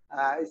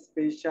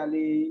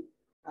 especially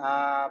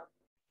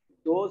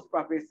those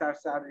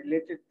professors are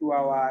related to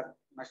our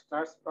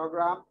master's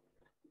program,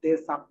 they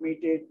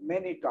submitted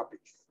many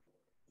topics.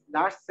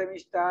 Last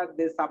semester,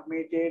 they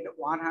submitted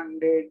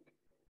 100,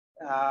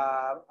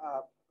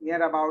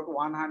 near about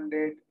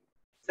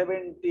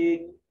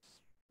 117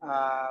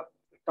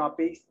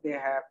 topics they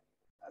have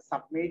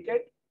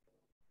submitted,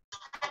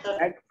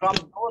 and from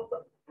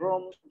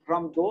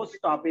those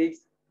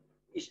topics,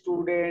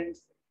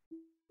 students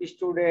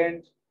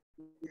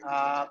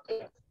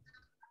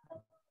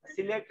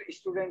select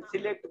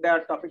their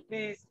topic.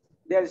 Please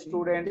Dear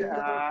student,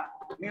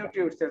 mute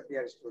yourself,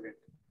 dear student.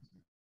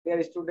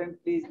 Dear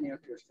student, please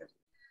mute yourself.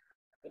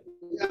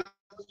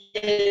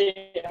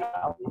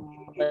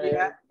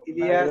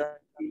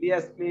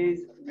 Ilyas,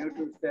 please mute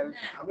yourself.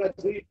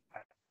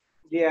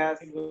 Ilyas.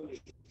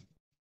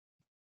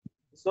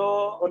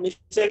 So,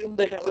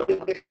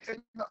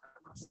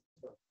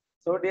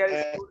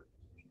 dear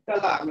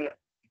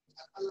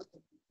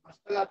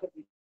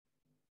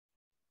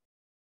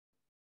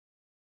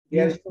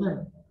Yes,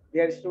 sir.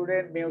 dear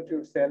student, mute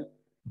yourself.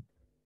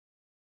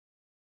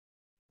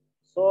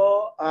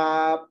 So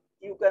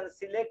you can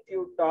select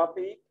your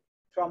topic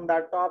from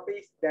the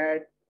topics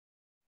that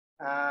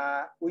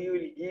we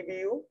will give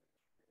you.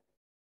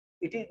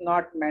 It is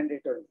not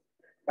mandatory,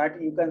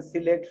 but you can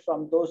select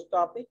from those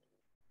topics.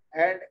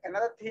 And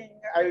another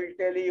thing I will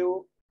tell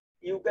you,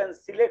 you can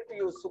select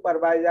your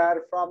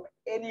supervisor from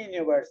any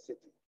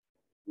university.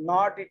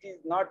 It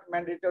is not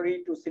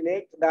mandatory to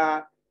select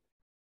the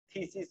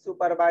thesis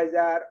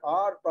supervisor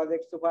or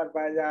project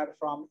supervisor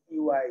from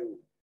UIU.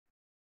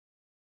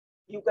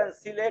 You can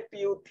select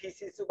your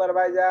thesis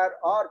supervisor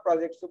or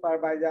project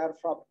supervisor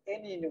from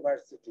any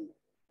university.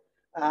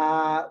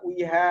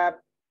 We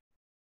have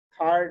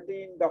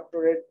 13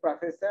 doctorate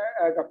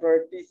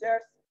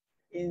teachers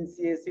in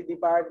CSC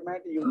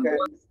department.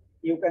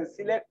 You can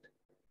select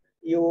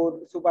your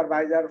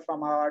supervisor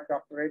from our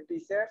doctorate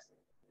teachers,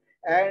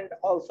 and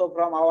also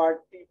from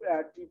our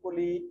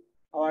Tripoli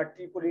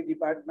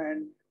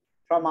department.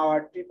 From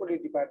our Tripoli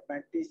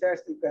department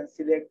teachers, you can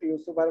select your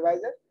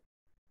supervisor.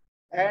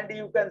 And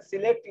you can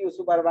select your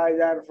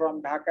supervisor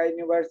from Dhaka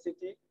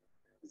University,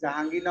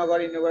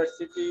 Jahangirnagar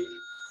University,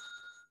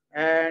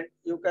 and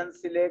you can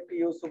select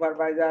your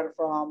supervisor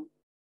from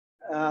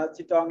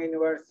Chittagong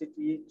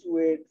University,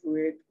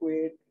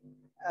 Kuwait,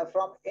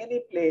 from any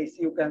place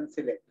you can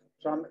select,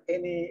 from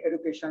any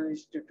educational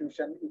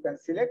institution you can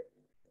select.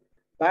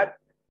 But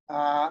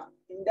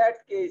in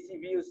that case,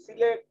 if you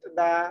select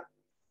the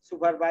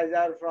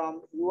supervisor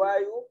from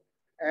UIU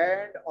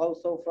and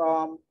also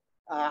from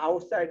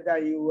outside the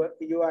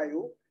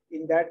UIU,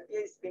 in that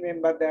case,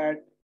 remember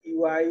that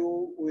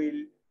UIU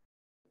will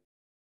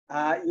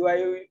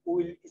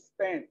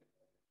spend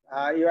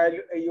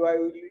UIU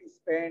will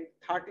spend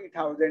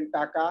 30,000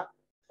 taka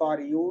for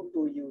you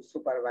to use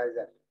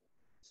supervisor.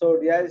 So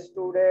dear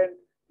student,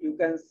 you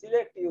can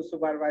select your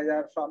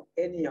supervisor from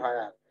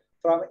anywhere,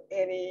 from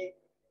any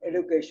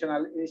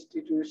educational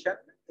institution.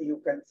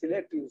 You can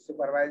select your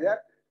supervisor.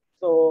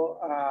 So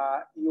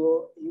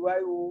your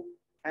UIU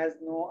has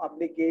no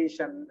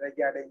obligation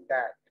regarding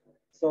that.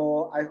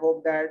 So I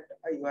hope that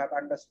you have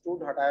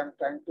understood what I am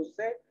trying to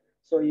say.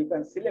 So you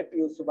can select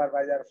your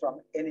supervisor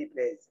from any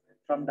place,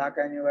 from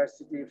Dhaka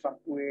University, from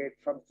Kuwait,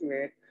 from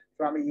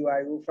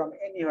UIU, from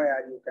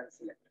anywhere you can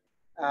select.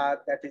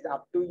 That is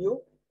up to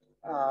you.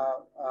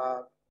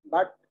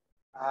 But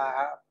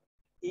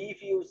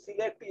if you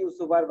select your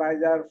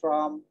supervisor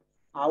from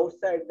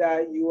outside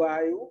the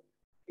UIU,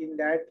 in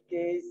that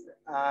case,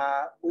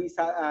 I will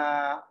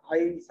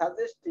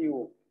suggest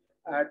you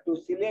to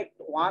select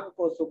one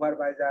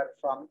co-supervisor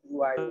from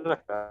UIU.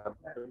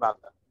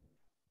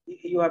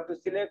 You have to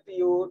select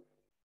your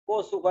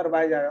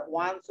co-supervisor,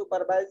 one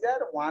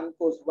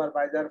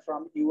co-supervisor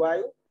from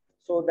UIU,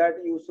 so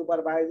that you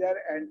supervisor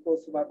and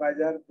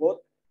co-supervisor, both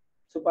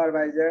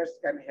supervisors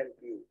can help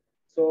you.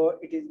 So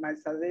it is my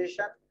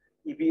suggestion,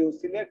 if you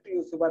select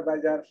your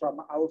supervisor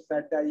from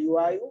outside the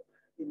UIU,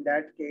 in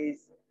that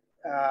case,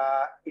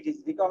 it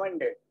is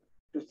recommended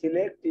to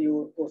select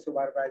your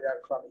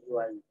co-supervisor from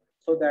UIU,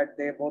 so that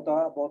they both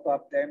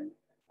of them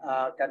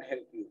can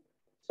help you.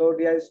 So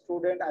dear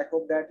student, I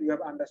hope that you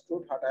have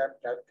understood what I am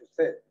trying to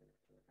say.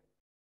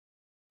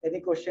 Any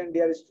question,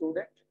 dear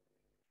student?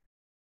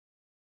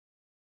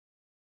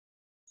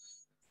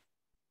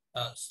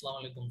 Assalamu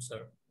alaikum,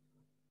 sir.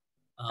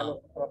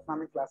 Hello,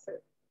 I'm in class.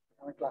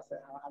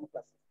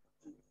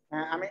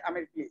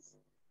 Amir, please.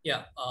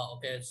 Yeah.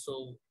 Okay.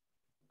 So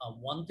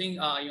one thing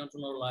I want to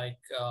know, like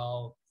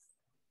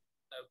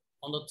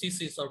on the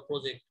thesis or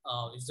project,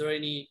 is there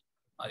any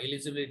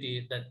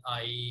eligibility that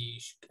I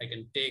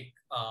can take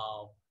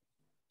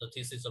the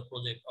thesis or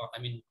project, or I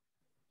mean,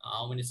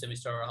 how many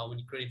semester or how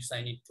many credits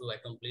I need to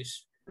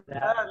accomplish?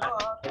 No,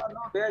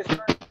 there is this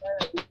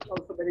is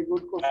also very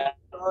good question,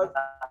 because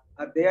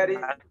there is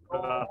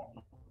no.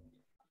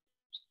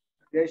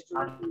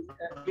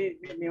 Please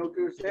mute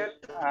yourself.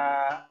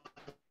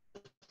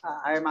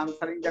 I am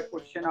answering the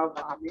question of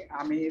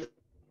Amir,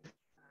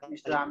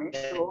 Mr. Amir.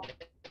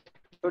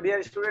 So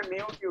dear student,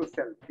 mute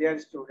yourself, dear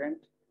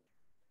student.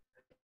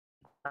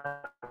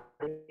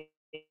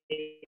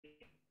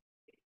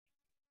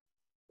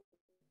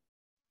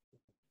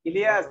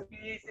 Ilyas,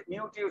 please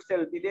mute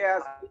yourself.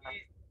 Ilyas,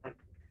 please.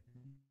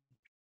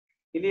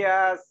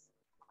 Ilyas.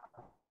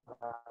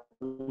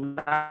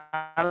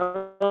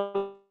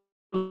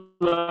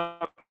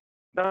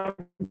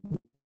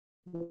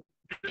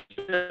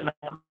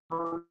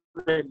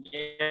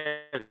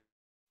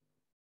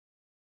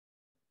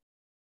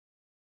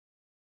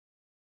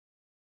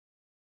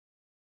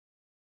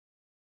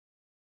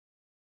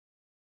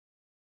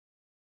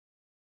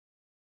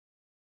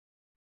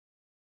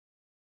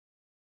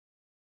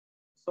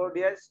 So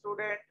dear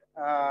student,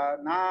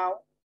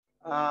 now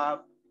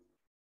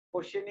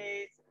question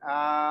is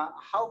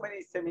how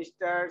many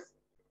semesters?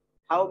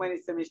 How many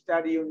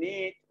semester you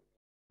need?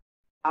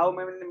 How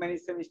many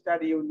semester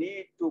you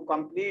need to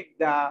complete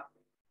the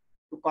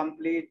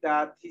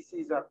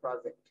thesis or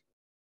project?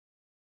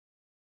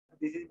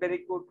 This is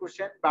very good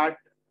question, but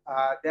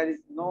there is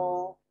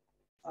no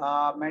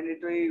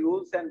mandatory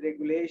rules and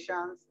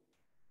regulations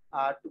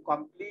to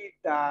complete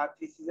the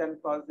thesis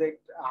and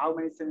project. How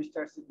many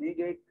semesters is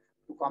needed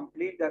to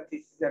complete the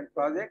thesis and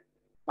project?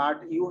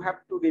 But you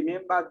have to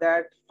remember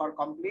that for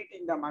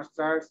completing the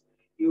masters,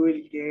 you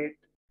will get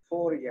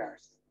 4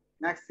 years,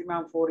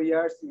 maximum 4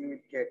 years you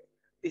will get.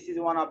 This is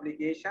one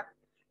obligation.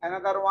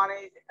 Another one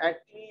is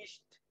at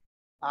least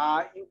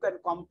you can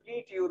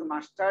complete your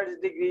master's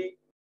degree.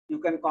 You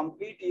can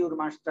complete your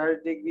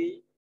master's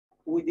degree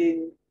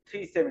within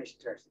 3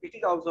 semesters. It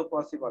is also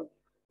possible.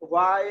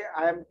 Why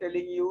I am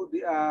telling you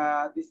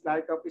this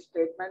like of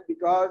statement?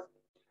 Because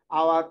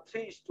our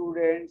 3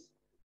 students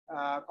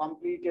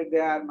completed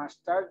their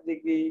master's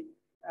degree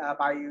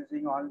by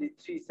using only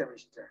 3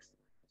 semesters.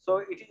 So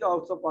it is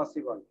also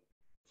possible.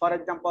 For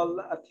example,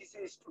 a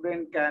thesis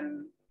student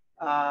can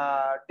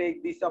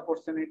take this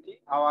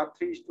opportunity. Our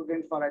 3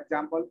 students, for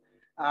example,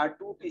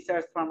 2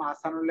 teachers from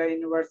Asanullah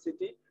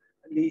University,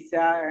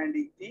 Lisa and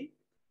Iti,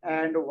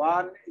 and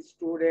 1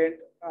 student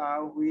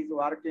who is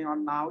working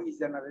on now is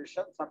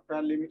Generation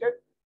Software Limited,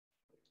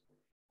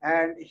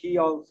 and he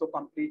also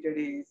completed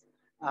his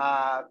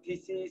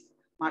thesis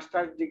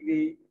master's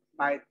degree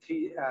by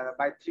 3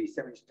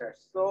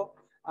 semesters. So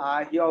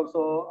he was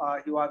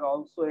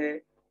also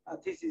a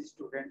thesis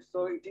student.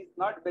 So it is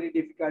not very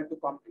difficult to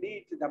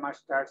complete the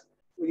masters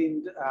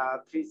within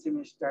 3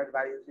 semesters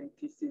by using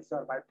thesis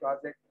or by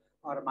project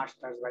or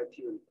masters by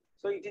theory.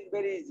 So it is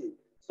very easy.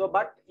 So,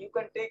 but you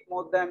can take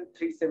more than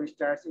 3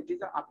 semesters. It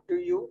is up to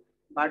you.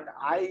 But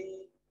I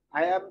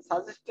am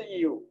suggesting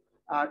you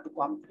to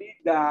complete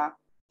the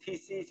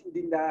thesis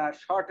within the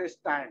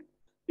shortest time,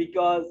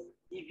 because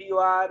if you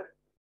are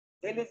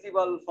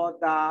eligible for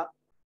the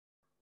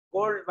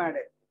gold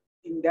medal,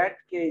 in that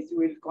case you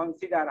will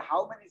consider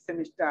how many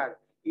semesters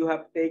you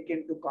have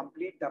taken to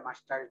complete the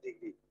master's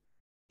degree.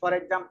 For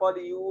example,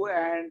 you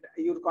and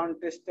your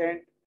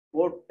contestant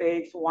both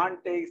one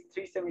takes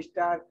 3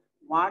 semesters,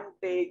 one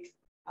takes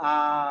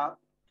 4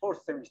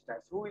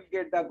 semesters. Who will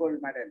get the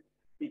gold medal?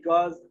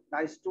 Because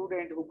the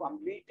student who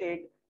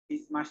completed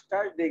his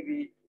master's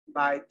degree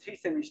by 3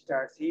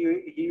 semesters, he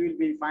will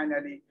be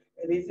finally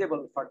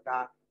eligible for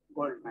the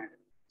gold medal.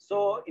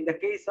 So in the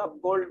case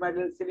of gold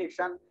medal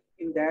selection,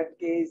 in that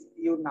case,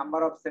 your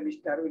number of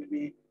semester will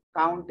be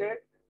counted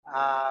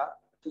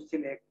to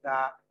select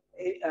the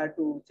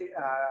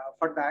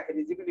for the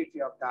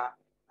eligibility of the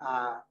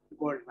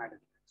gold medal.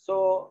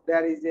 So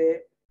there is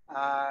a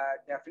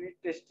definite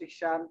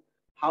restriction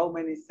how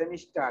many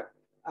semester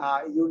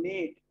you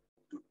need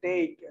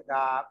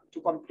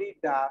to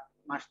complete the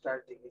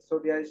master's degree. So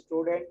dear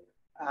student,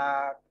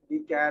 be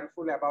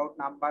careful about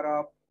number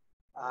of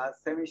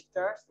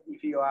semesters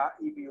if you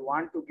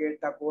want to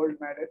get the gold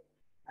medal,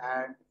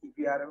 and if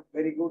you are a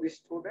very good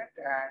student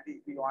and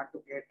if you want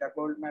to get the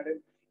gold medal,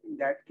 in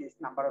that case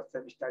number of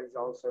semesters is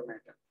also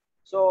matter.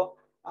 So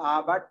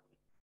but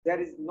there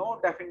is no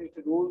definite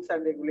rules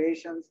and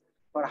regulations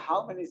for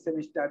how many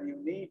semesters you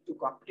need to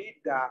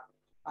complete the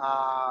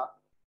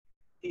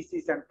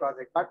thesis and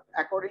project. But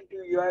according to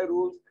UI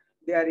rules,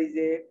 there is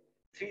a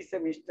 3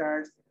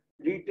 semesters,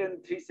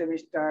 written 3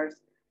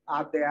 semesters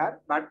are there,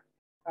 but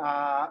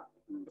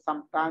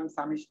sometimes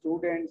some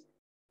students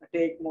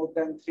take more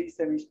than 3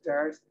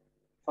 semesters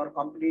for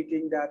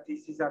completing the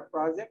thesis or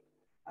project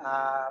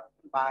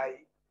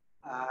by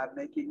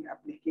making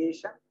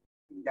application.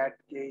 In that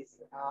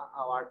case,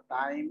 our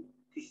time,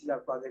 thesis or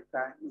project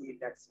time will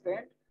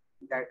extend.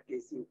 In that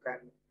case, you can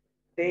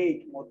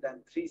take more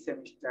than 3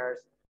 semesters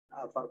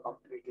for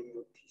completing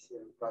your thesis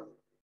and project.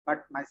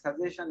 But my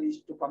suggestion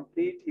is to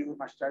complete your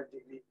master's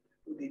degree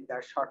within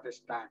the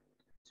shortest time,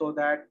 so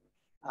that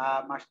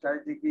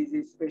master's degree is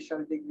a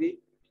special degree,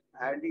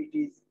 and it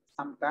is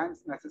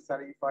sometimes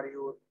necessary for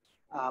your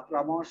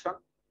promotion,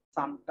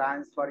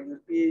 sometimes for your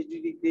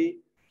PhD degree,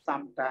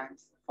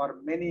 sometimes for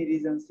many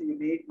reasons you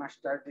need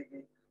master's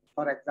degree.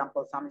 For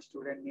example, some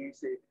student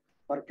needs it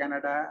for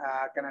Canada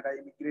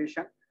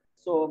immigration.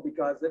 So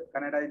because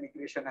Canada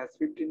immigration has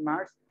 15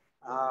 marks,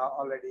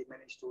 already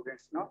many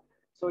students know.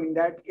 So in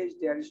that case,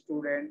 dear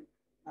student,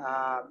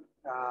 I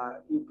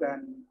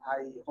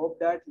hope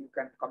that you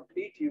can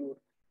complete your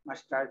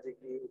master's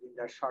degree within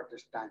the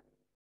shortest time.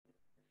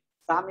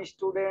 Some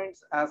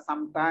students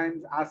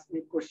sometimes ask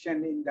me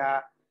question in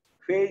the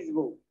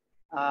Facebook,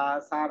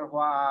 sir,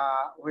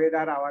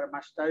 whether our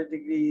master's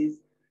degree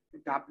is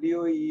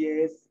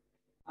WES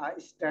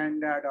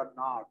standard or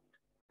not.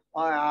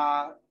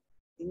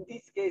 In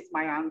this case,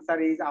 my answer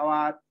is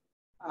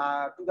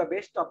to the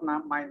best of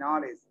my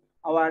knowledge,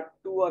 our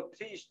 2 or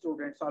 3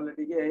 students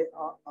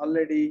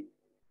already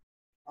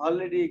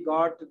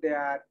got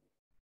their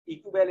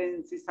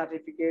equivalency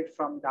certificate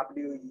from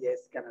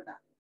WES Canada.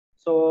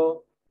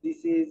 So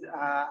this is,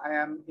 I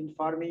am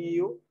informing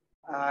you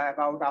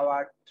about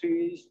our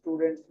 3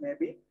 students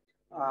maybe.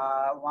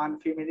 One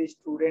female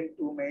student,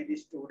 2 male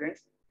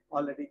students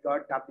already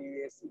got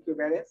WS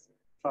equivalence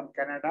from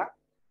Canada.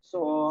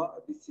 So uh,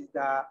 this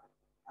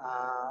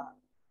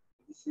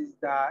is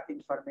the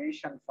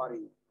information for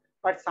you.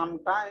 But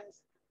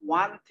sometimes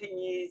one thing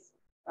is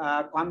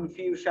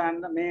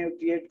confusion, may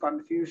create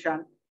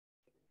confusion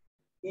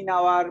in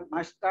our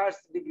master's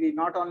degree,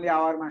 not only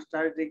our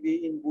master's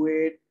degree in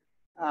Buet,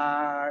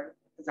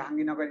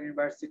 Jahangirnagar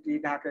University,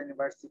 Dhaka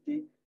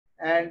University,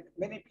 and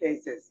many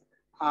places.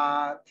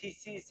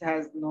 Thesis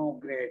has no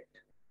grade.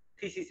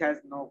 Thesis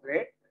has no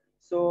grade.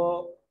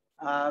 So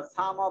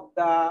some of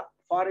the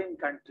foreign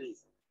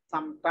countries,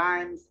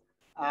 sometimes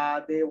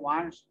they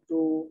want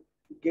to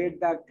get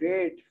the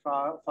grade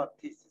for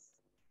thesis.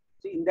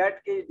 So in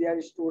that case,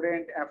 their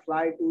student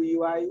apply to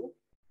UIU.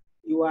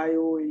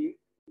 UIU will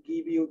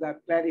give you the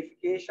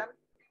clarification.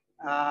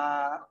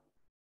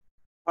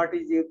 What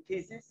is your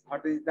thesis?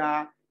 What is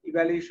the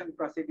evaluation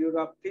procedure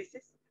of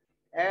thesis?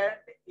 And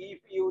if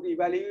your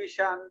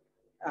evaluation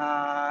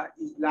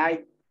is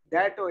like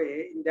that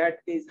way, in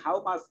that case,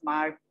 how much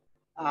mark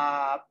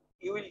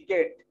you will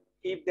get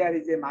if there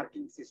is a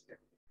marking system.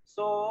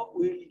 So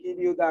we will give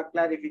you the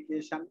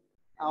clarification.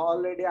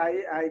 Already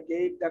I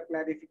gave the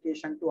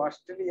clarification to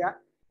Australia,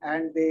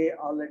 and they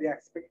already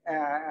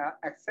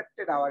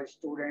accepted our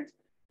students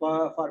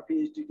for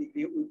PhD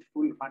degree with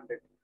full funded.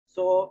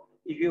 So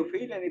if you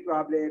feel any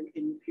problem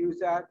in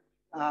future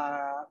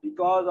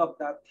because of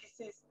the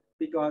thesis,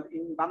 because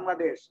in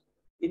Bangladesh,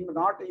 in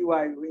not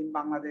UIU, in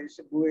Bangladesh,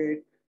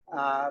 Buet,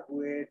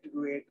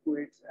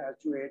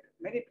 Chuet,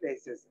 many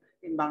places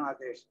in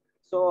Bangladesh.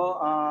 So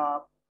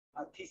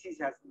thesis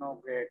has no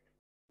grade,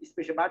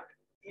 especially. But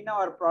in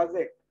our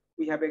project,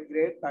 we have a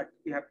grade, but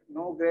we have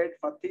no grade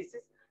for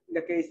thesis. In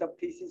the case of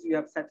thesis, we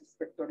have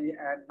satisfactory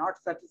and not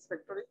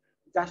satisfactory,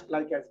 just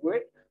like as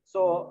Buet.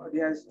 So,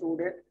 dear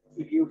student,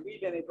 if you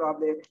feel any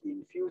problem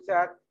in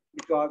future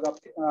because of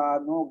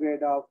no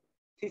grade of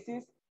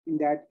thesis, in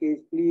that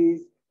case,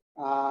 please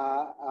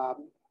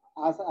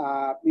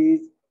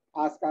please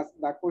ask us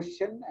the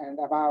question and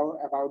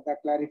about the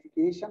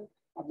clarification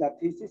of the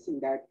thesis. In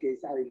that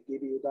case, I will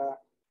give you the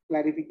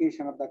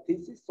clarification of the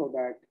thesis so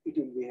that it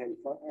will be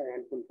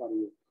helpful for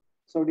you.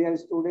 So, dear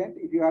student,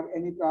 if you have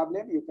any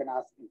problem, you can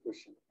ask me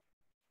question.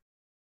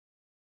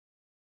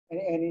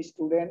 Any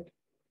student?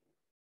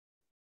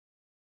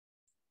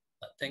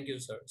 Thank you,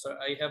 sir. Sir,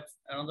 I have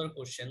another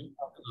question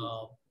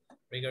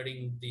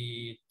regarding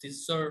the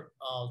teacher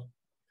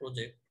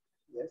project.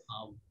 Yes.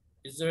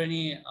 Is there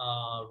any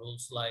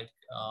rules like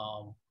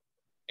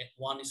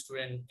one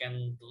student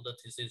can do the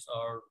thesis,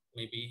 or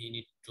maybe he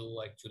need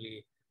to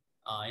actually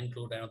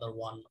include another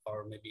one,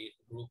 or maybe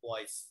group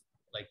wise,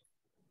 like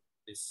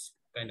this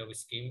kind of a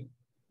scheme?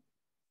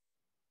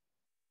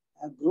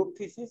 A group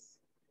thesis?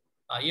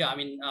 Yeah, I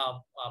mean,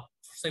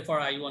 say for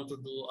I want to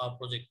do a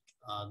project,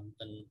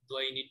 then do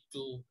I need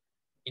to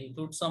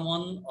include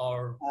someone,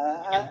 or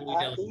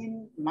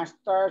in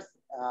masters,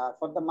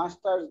 for the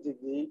master's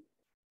degree,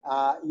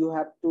 you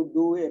have to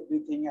do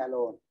everything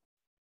alone.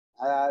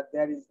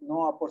 There is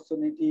no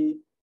opportunity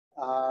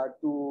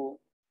to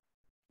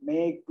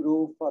make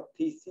group for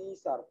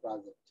thesis or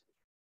project.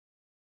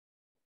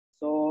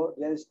 So,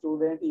 dear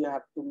student, you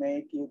have to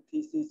make your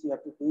thesis, you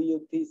have to do your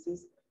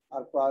thesis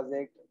or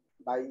project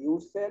by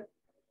yourself.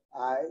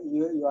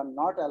 You are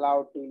not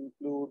allowed to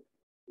include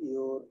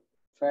your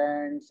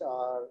friends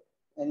or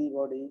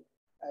anybody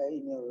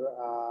in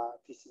your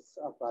thesis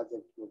or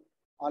project group.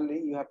 Only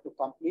you have to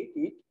complete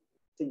it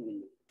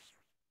singly.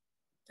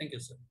 Thank you,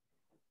 sir.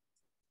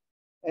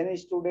 Any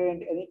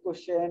student, any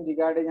question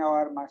regarding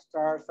our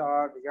masters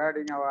or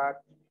regarding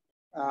our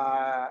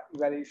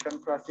evaluation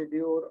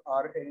procedure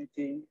or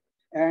anything?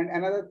 And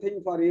another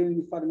thing for your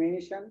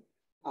information,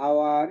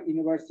 our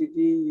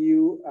university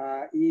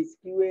is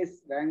QS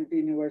ranked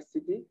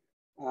university.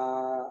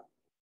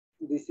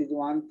 This is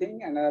one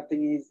thing. Another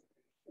thing is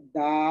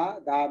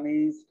the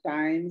means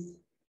times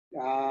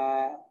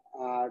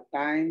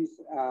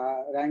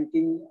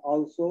ranking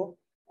also.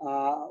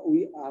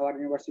 Our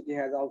university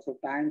has also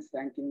times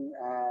ranking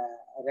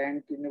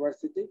ranked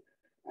university,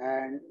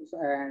 and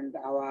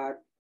our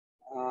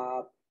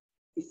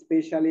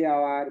especially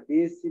our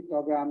BSc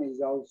program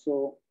is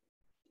also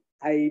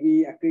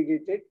IB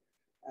accredited.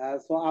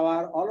 So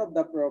all of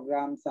the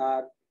programs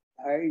are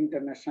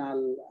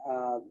international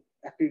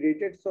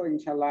accredited. So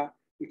inshallah,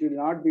 it will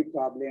not be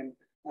problem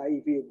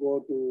if you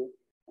go to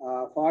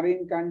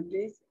foreign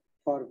countries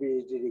for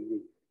PhD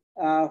degree.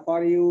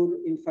 For your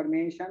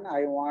information,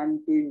 I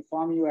want to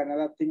inform you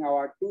another thing.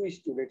 Our two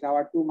students,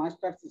 our two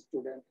master's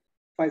students,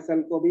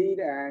 Faisal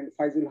Kabir and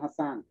Faizul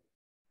Hassan.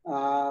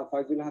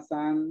 Faizul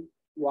Hassan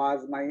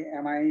was my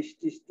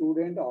MIST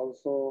student,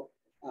 also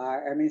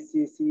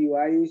MSc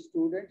CUIU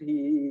student.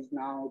 He is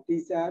now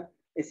teacher,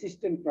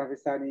 assistant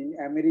professor in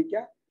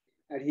America,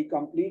 and he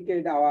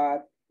completed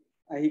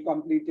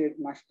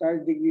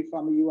master's degree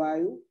from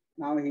UIU.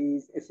 Now he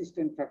is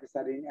assistant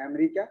professor in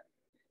America.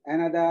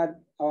 Another,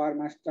 our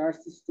master's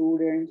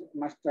student,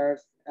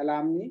 master's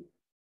alumni,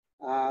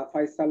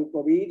 Faisal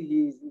Kabir.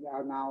 He is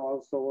now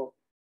also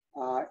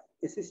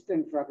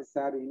assistant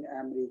professor in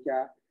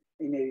America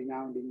in a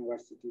renowned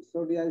university.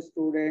 So dear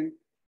student,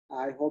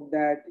 I hope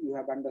that you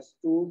have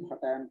understood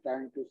what I am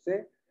trying to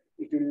say.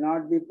 It will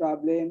not be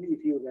problem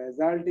if your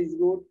result is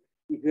good,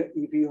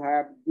 if you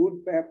have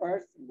good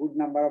papers, good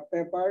number of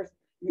papers,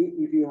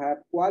 if you have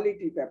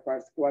quality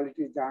papers,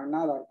 quality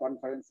journal or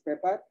conference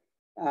paper,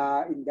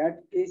 in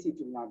that case, it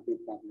will not be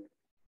problem.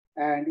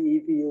 And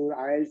if your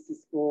IELTS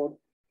score,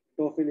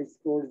 TOEFL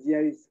score,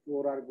 GRE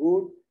score are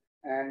good,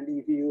 and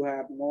if you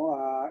have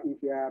more,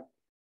 if you have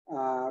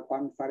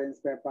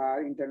conference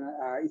paper, internal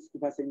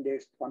Scopus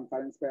indexed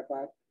conference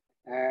paper,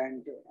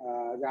 and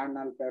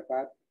journal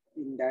paper,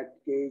 in that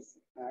case,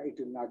 it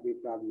will not be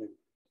problem.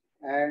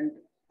 And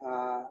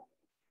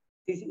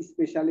this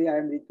especially, I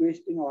am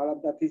requesting all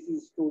of the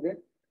thesis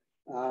students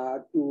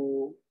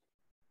to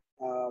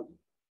uh,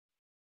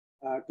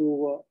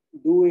 do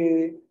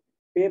a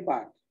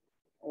paper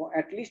or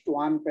at least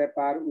one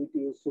paper with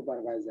your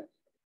supervisor,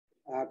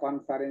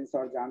 conference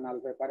or journal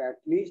paper. At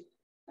least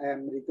I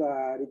am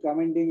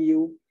recommending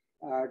you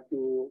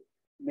to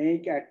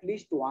make at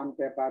least one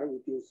paper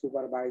with your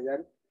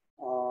supervisor,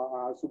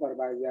 or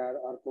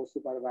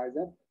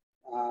co-supervisor,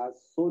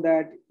 so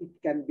that it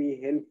can be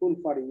helpful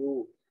for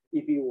you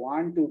if you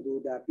want to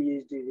do the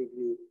PhD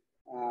degree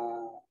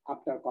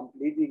after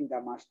completing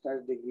the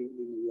master's degree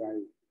in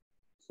UI.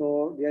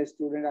 So, dear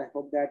student, I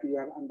hope that you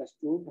have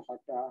understood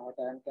what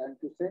I am trying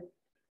to say.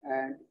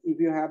 And if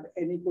you have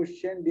any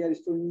question, dear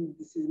student,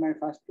 this is my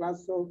first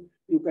class, so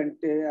you can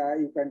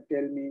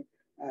tell me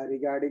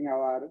regarding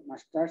our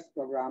master's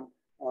program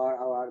or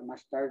our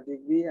master's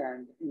degree,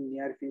 and in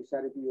near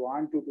future, if you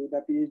want to do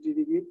the PhD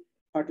degree,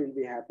 what will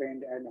be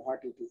happened and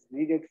what it is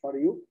needed for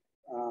you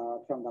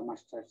from the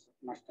master's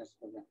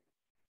program.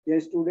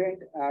 Dear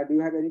student, do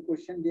you have any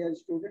question, dear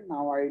student?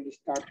 Now I will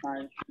start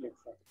my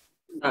lecture.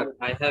 Sir,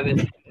 I have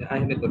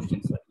a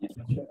question, sir.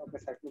 Okay,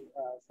 sir.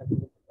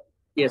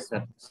 Yes,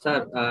 sir.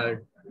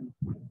 Sir,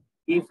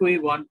 if we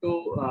want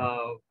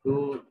to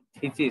do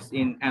thesis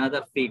in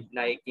another field,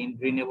 like in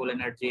renewable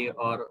energy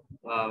or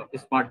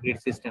smart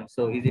grid system,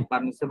 so is it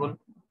permissible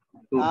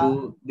to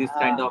do this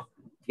kind of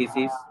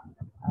thesis?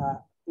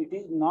 It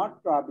is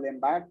not problem,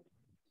 but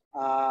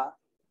our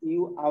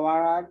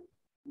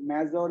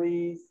measure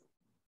is,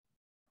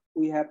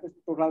 we have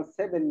total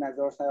 7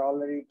 measures, I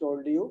already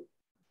told you.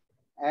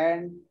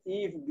 And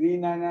if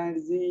green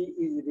energy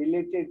is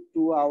related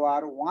to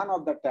our one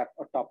of the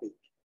topic,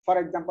 for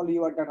example,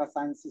 you are data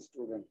science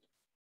student,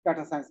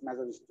 data science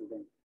major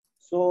student.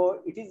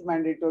 So it is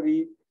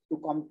mandatory to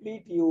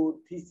complete your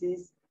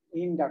thesis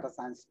in data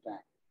science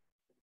track.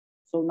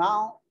 So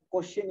now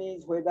question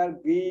is whether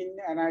green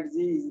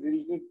energy is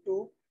related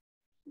to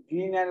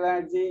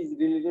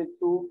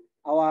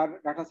our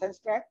data science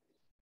track.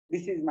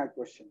 This is my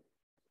question.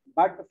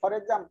 But for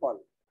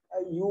example,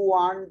 you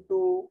want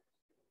to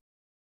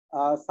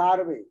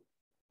survey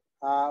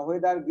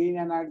whether green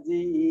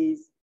energy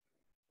is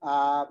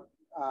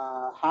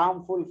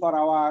harmful for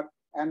our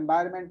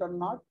environment or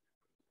not.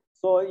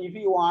 So if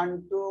you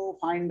want to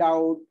find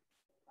out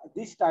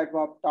this type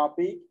of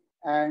topic,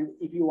 and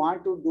if you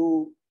want to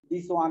do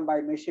this one by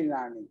machine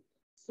learning,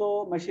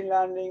 so machine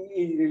learning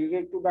is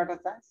related to data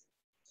science.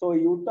 So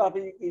your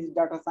topic is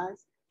data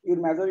science, your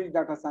major is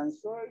data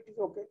science, so it is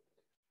okay.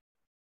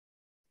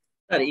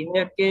 Sir, in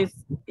that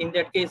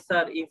case,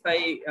 sir, if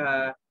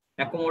I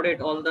accommodate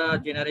all the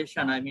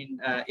generation, I mean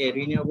a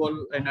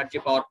renewable energy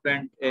power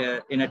plant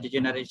energy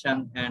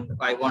generation, and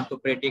I want to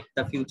predict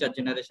the future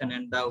generation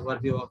and the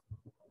overview of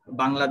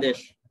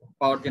Bangladesh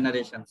power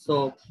generation.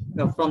 So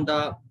from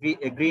the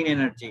green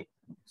energy,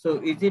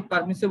 so is it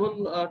permissible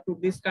to do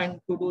this kind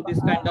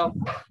of?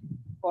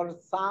 For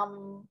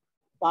some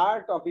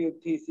part of your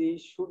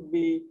thesis should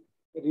be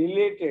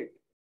related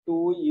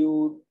to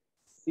your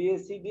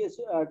CSC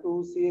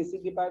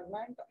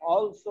department,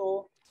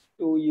 also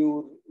to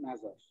your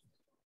measures.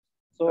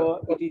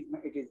 So it is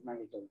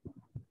mandatory.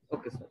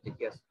 Okay, sir.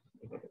 Yes.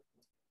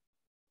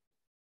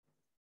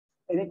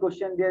 Any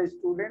question, dear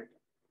student?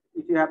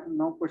 If you have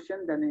no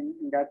question, then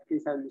in that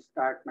case, I will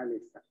start my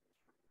lecture.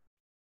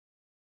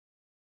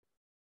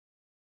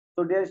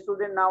 So, dear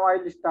student, now I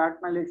will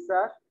start my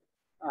lecture.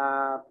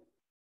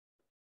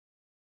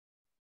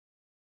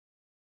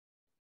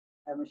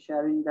 I'm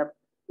sharing the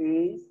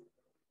page.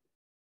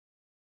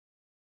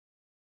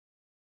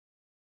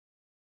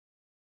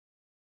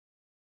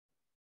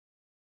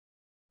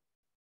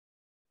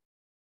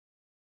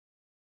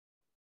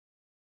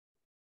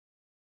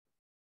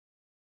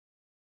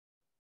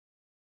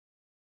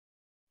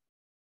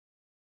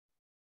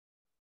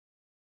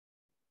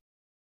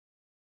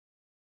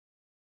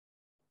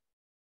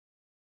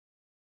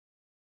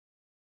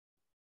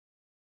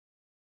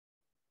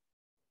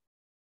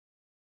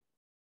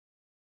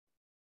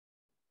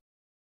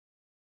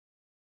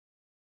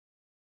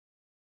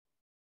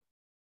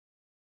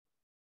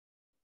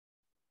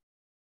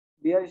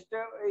 Dear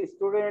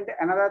student,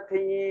 another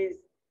thing is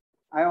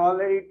I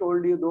already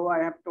told you, though I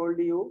have told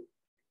you,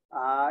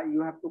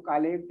 you have to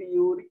collect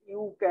your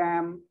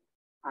UCAM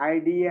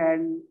ID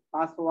and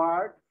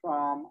password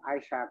from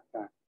Aisha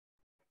Akhtar.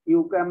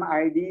 UCAM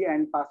ID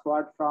and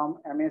password from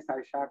MS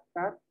Aisha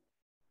Akhtar,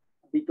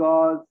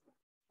 because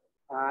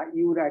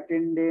your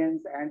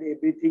attendance and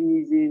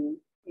everything is in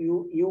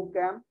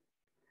UCAM,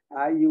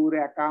 your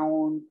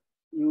account,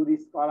 your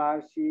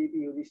scholarship,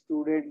 your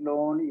student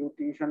loan, your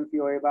tuition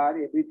fee waiver,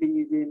 everything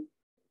is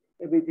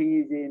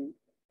in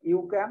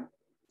UCAM.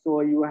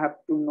 So you have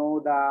to know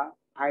the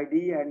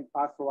ID and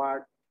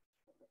password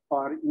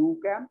for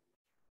UCAM.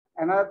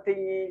 Another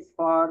thing is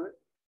for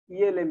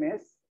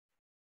ELMS,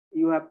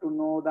 you have to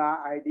know the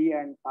ID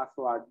and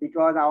password,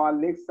 because our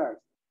lectures,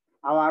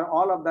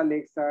 all of the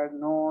lecture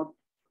note,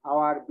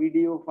 our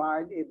video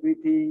file,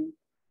 everything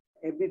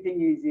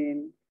is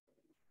in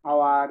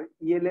our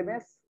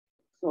ELMS.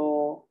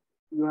 So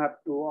you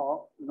have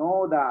to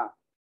know the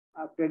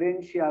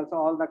credentials,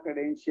 all the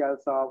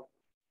credentials of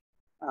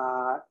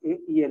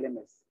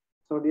ELMS.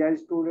 So dear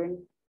student,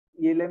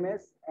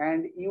 ELMS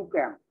and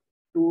UCAM,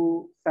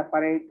 two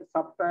separate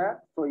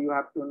software. So you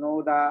have to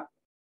know the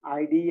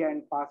ID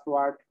and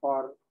password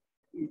for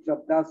each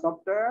of the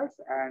softwares,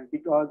 and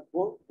because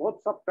both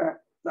softwares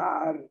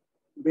are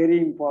very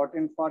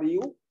important for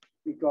you,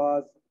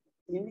 because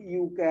in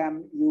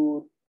UCAM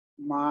your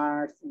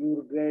marks,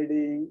 your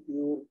grading,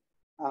 your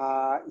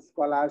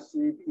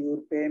scholarship, your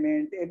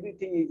payment,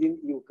 everything is in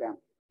UCAM.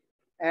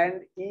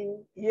 And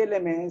in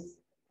ELMS,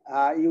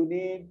 you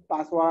need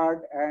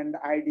password and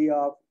ID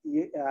of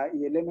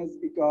ELMS,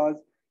 because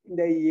in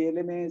the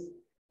ELMS,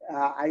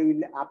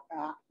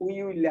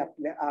 we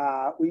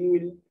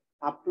will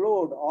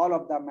upload all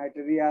of the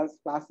materials,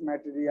 class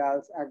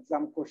materials,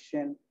 exam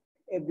question,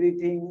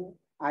 everything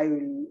I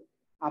will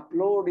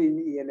upload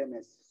in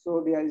ELMS.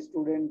 So dear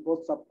student,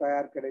 both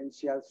software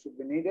credentials should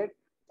be needed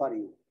for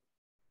you.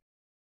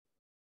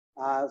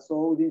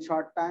 So within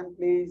short time,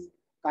 please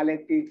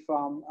collect it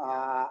from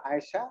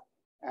Aisha,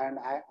 and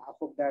I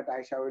hope that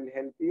Aisha will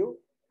help you.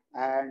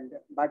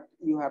 But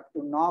you have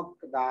to knock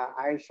the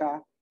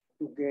Aisha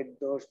to get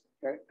those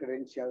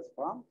credentials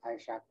from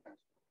Aisha.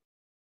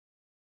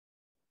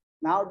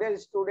 Now, dear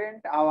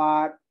student,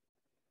 our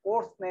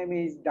course name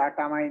is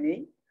data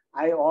mining.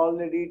 I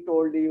already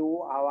told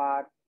you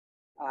our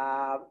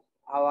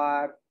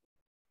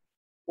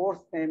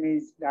course name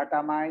is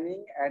data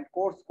mining, and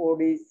course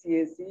code is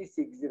CSE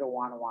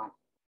 6011.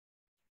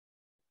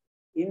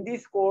 In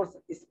this course,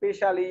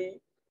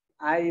 especially,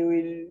 I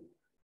will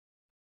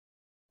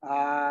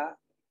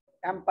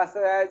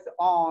emphasize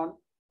on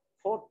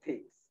 4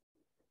 things.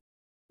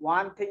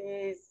 One thing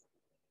is,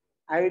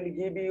 I will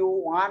give you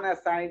one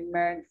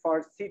assignment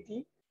for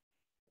city.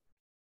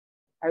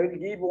 I will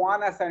give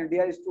one assignment,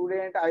 dear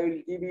student, I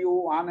will give you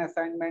one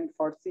assignment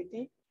for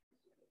city.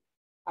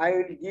 I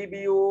will give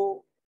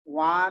you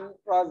one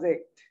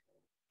project.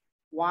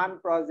 I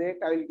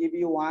will give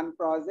you one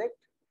project.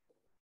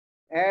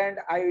 And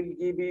I will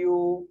give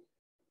you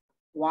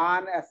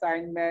one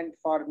assignment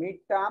for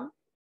midterm.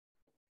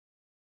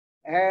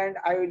 And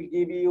I will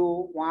give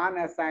you one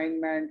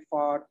assignment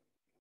for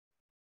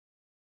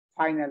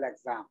final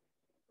exam.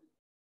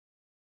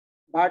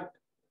 But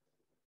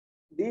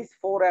these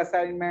 4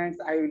 assignments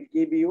I will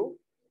give you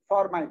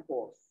for my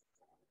course.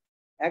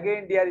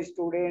 Again, dear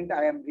student,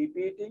 I am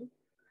repeating,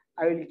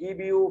 I will give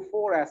you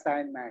 4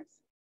 assignments.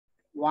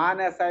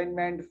 One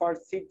assignment for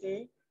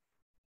city,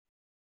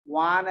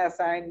 one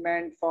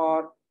assignment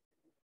for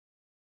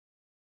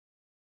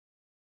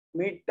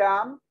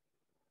midterm,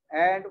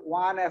 and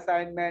one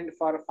assignment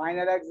for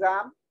final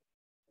exam,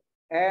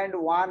 and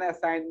one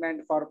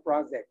assignment for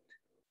project.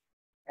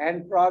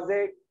 And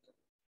project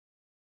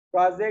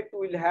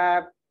will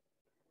have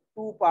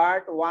 2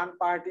 parts. One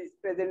part is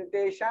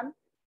presentation,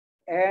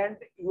 and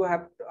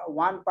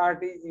one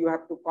part is you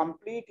have to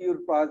complete your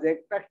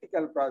project,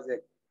 practical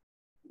project,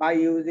 by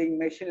using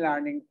machine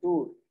learning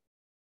tool.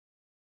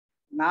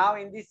 Now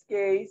in this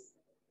case,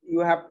 you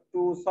have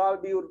to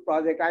solve your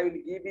project. I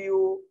will give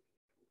you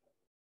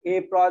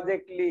a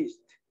project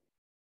list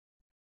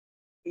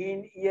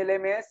in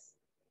ELMS,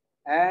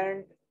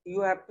 and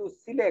you have to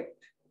select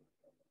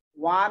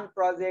one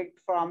project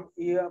from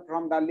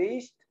the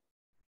list.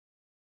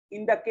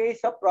 In the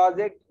case of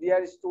project,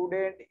 dear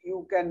student,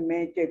 you can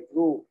make a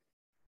group.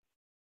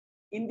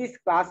 In this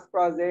class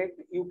project,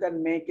 you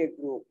can make a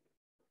group,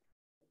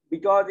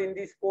 because in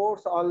this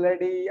course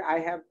already I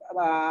have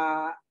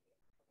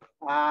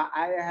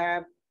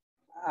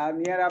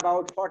near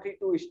about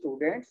 42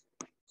 students.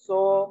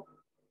 So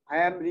I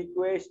am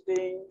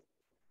requesting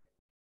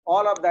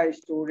all of the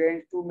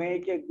students to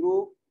make a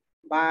group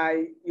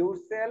by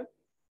yourself,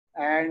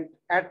 and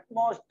at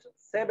most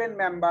 7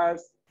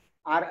 members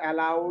are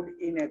allowed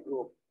in a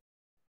group.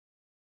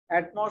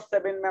 At most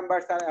 7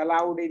 members are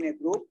allowed in a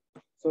group.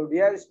 So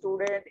dear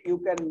student, you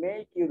can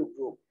make your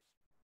group.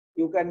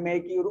 You can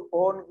make your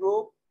own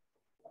group,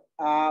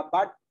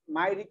 but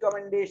my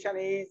recommendation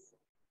is,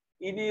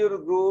 in your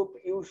group,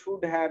 you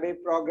should have a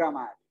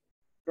programmer.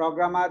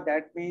 Programmer,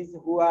 that means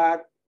who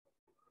are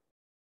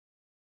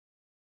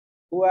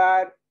who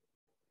are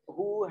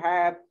who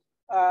have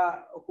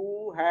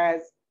who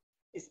has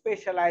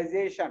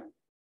specialization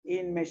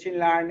in machine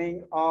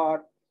learning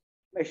or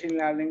machine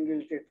learning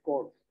related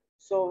code,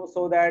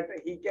 so that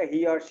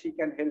he or she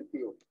can help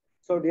you.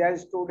 So dear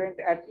student,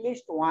 at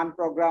least one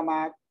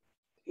programmer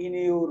in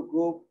your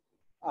group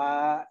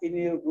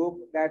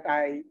that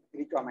I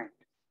recommend.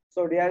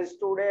 So dear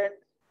student,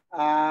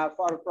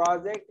 for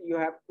project you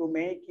have to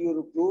make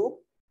your group,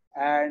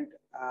 and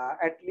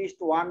at least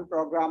one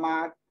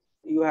programmer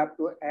you have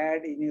to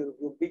add in your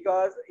group,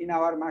 because in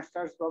our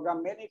master's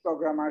program many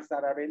programmers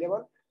are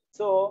available.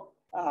 So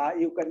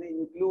you can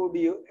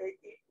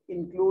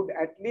include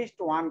at least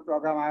one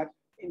programmer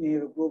in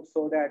your group,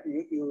 so that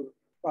your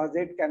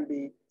project can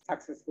be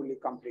successfully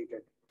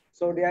completed.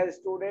 So dear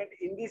student,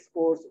 in this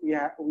course we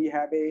have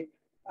a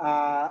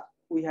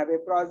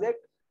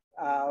project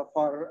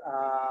for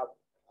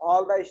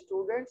all the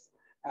students,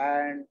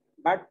 and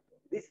but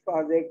this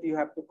project you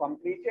have to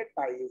complete it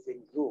by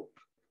using group.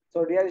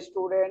 So dear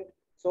student,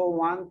 so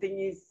one thing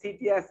is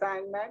city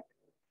assignment,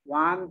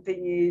 one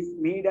thing is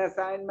mid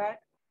assignment,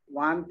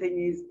 one thing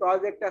is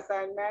project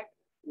assignment,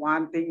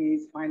 one thing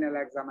is final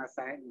exam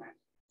assignment.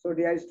 So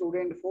dear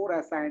student, 4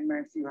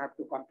 assignments you have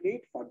to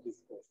complete for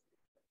this course.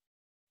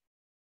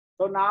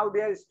 So now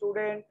dear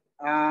student,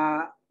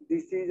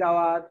 this is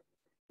our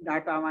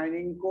data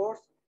mining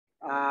course.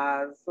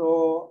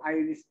 So I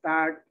will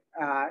start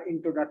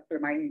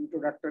my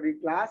introductory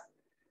class.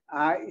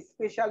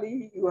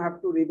 Especially you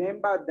have to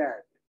remember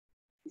that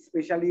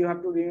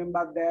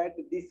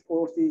this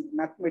course is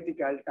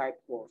mathematical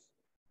type course,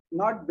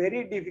 not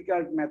very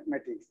difficult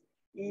mathematics,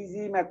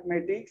 easy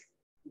mathematics,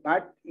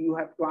 but you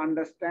have to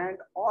understand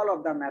all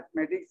of the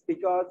mathematics,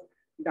 because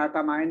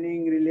data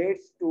mining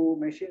relates to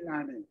machine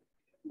learning.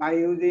 By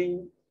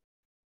using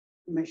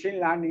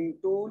machine learning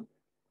tool,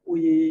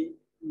 we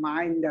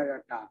mine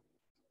the data.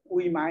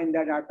 We mine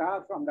the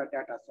data from the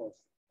data source.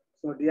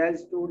 So dear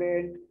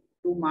student,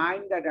 to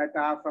mine the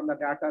data from the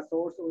data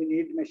source, we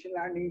need machine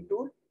learning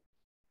tool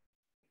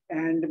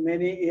and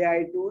many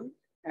AI tools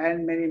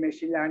and many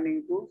machine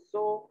learning tools.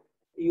 So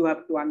you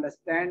have to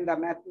understand the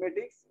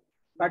mathematics,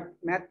 but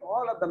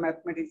all of the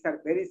mathematics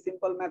are very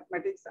simple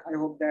mathematics. I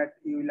hope that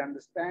you will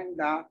understand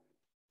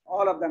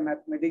all of the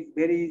mathematics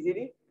very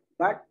easily,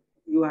 but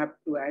you have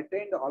to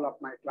attend all of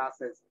my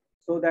classes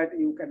so that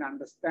you can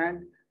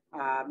understand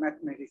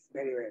mathematics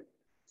very well.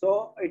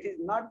 So it is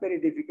not very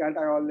difficult.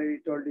 I already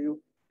told you.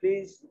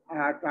 Please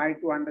try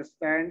to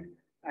understand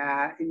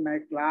in my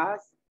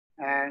class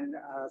and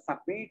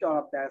submit all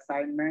of the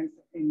assignments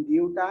in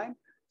due time.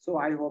 So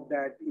I hope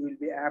that you will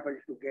be able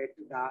to get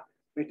the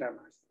better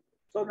marks.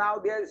 So now,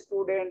 dear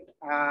student,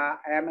 I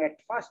am at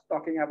first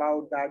talking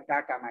about the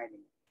data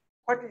mining.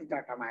 What is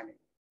data mining?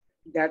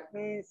 That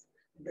means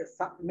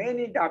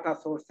many data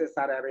sources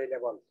are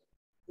available.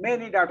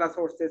 Many data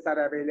sources are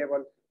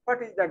available.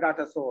 What is the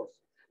data source?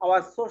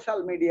 Our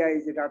social media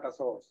is a data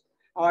source.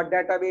 Our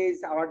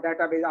office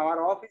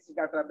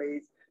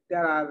database,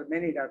 there are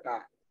many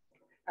data.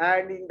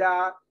 And in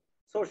the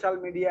social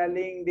media,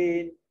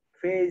 LinkedIn,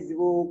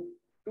 Facebook,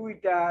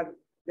 Twitter,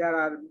 there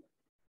are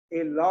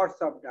a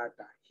lots of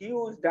data,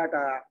 huge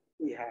data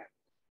we have.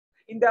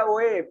 In the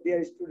web,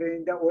 dear student,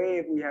 in the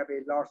web, we have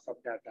a lots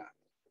of data.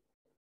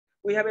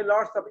 We have a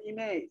lots of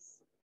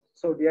images.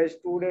 So dear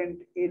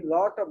student, a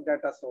lot of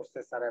data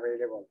sources are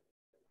available.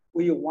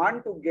 We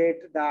want to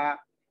get the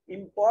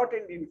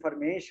important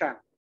information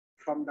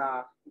from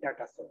the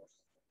data source.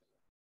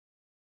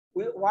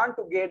 We want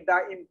to get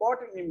the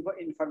important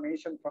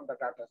information from the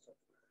data source.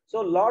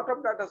 So a lot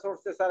of data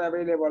sources are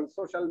available.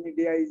 Social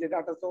media is a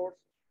data source.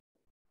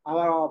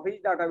 Our office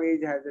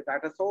database has a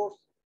data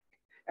source.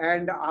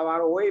 And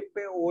our web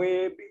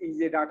is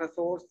a data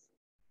source.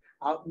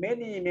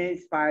 Many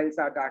image files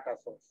are data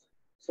source.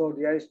 So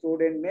dear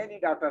student, many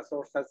data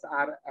sources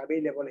are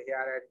available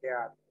here and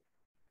there.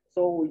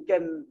 So we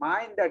can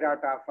mine the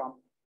data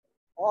from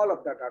all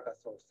of the data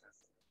sources.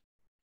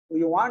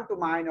 We want to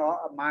mine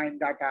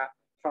data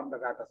from the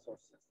data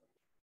sources.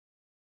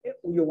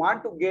 We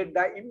want to get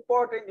the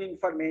important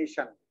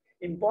information,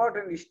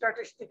 important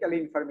statistical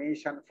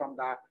information from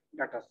the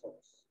data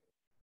source.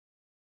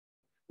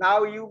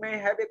 Now you may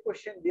have a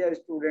question, dear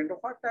student,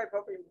 what type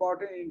of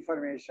important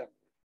information?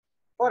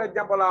 For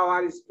example,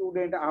 our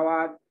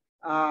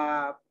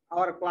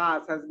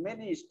class has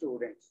many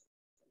students,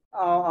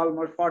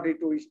 almost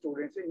 42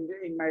 students.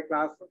 In my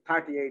class,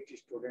 38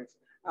 students,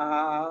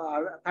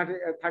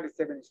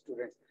 37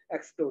 students,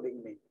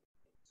 excluding me.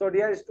 So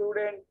dear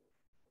student,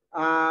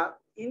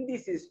 in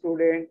this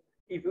student,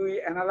 if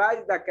we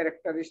analyze the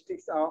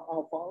characteristics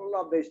of all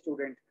of the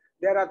students,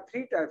 there are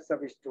 3 types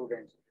of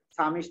students.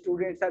 Some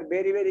students are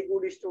very, very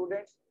good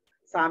students.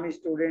 Some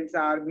students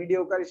are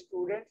mediocre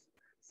students.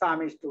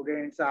 Some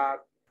students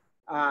are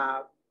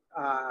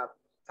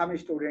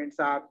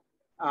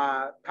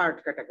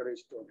third category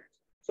students.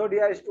 So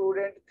dear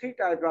student, 3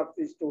 types of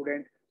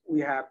students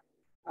we have.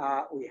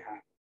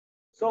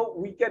 So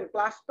we can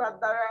cluster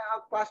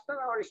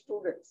our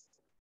students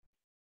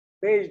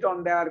based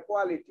on their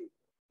quality.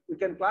 We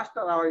can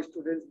cluster our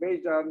students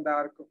based on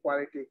their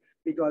quality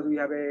because we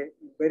have a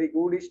very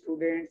good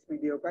students,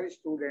 mediocre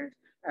students,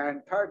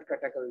 and third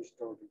category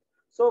students.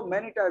 So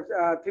many types,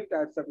 three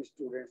types of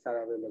students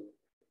are available.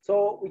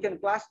 So we can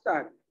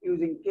cluster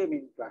using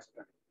K-mean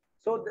cluster.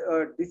 So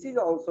this is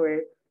also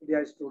a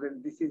dear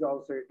student. This is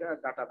also a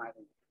data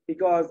mining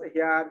because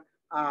here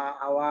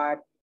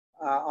our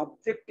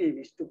objective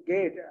is to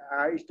get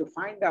is to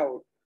find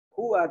out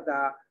who are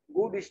the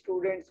good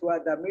students, who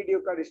are the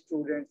mediocre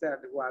students, and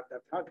who are the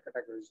third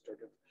category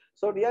students.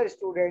 So dear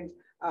students,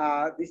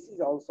 this is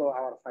also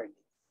our finding.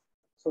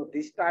 So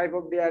this type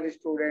of dear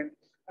student,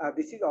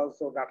 this is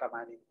also data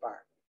mining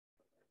part.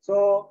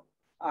 So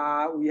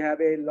we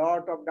have a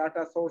lot of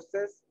data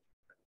sources.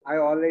 I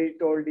already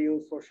told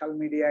you social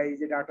media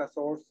is a data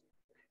source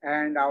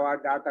and our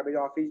database,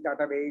 office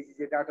database is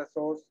a data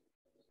source.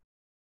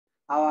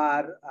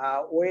 Our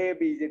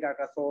web is a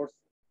data source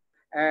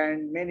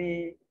and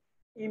many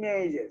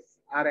images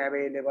are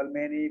available.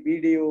 Many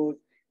videos,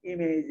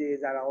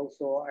 images are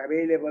also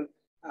available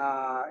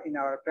in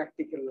our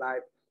practical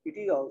life. It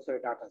is also a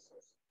data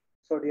source.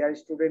 So dear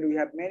student, we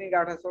have many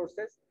data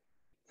sources.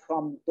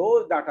 From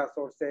those data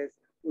sources,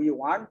 we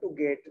want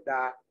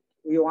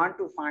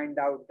to find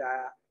out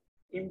the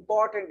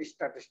important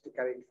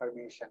statistical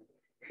information,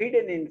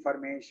 hidden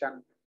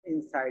information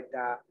inside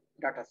the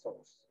data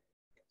source.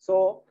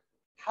 So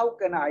how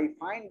can I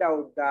find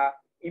out the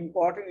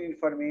important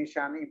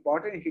information,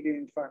 important hidden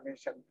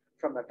information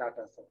from the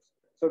data source?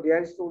 So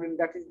dear student,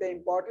 that is the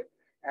important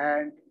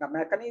and the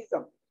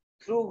mechanism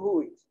through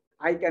which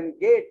I can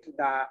get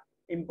the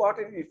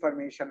important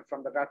information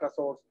from the data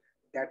source,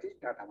 that is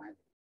data mining.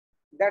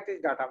 That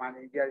is data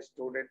mining, dear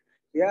student.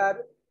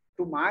 Here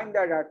to mine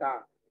the data,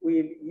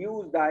 we'll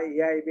use the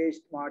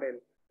AI-based model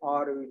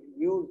or we'll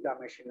use the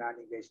machine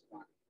learning-based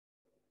model.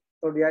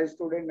 So dear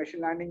student,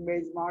 machine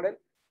learning-based model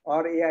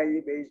or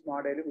AI-based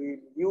model we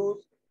will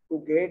use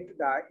to get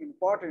the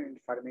important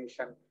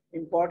information,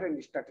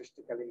 important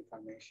statistical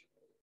information.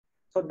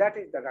 So that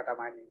is the data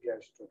mining, dear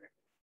student.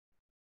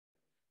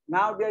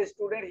 Now, dear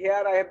student,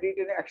 here I have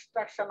written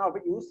extraction of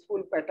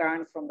useful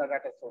patterns from the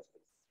data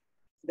sources.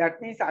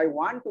 That means I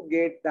want to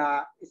get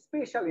the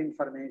special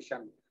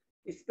information,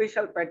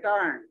 special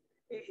pattern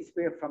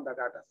from the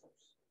data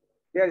source.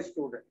 Dear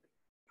student,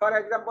 for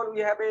example, we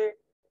have a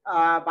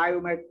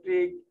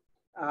biometric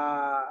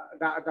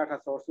data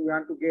source. We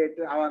want to get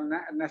our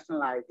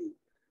national ID.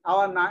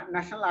 Our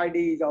national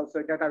ID is also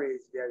a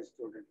database, dear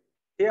student.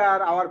 Here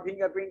our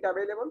fingerprint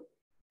available.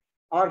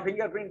 Our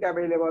fingerprint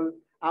available.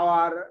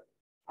 Our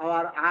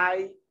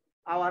eye,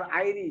 our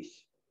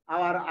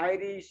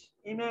iris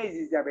image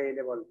is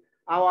available.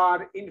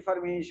 Our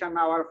information,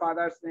 our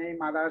father's name,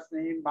 mother's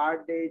name,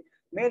 birth date,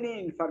 many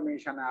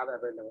information are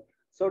available.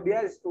 So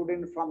dear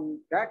student,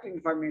 from that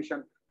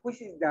information,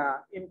 which is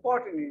the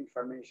important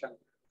information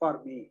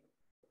for me?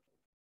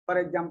 For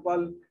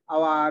example,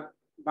 our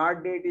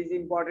birth date is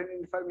important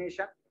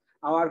information.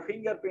 Our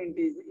fingerprint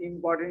is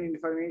important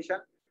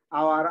information.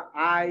 Our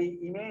eye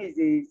image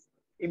is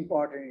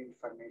important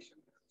information.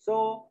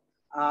 So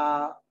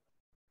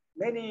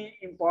many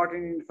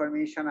important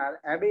information are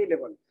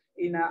available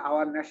in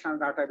our national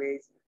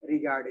database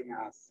regarding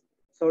us.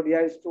 So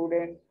dear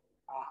student,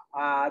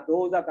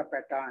 those are the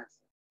patterns.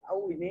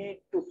 We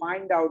need to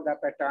find out the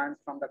patterns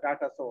from the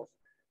data source.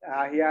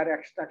 Here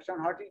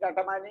extraction, what is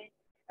data mining?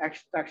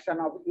 Extraction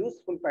of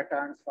useful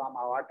patterns from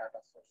our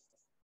data sources.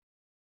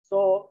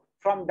 So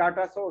from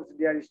data source,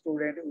 dear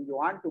student, we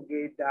want to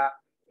get the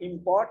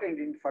important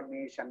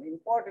information,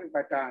 important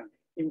pattern,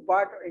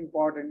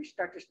 important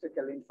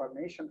statistical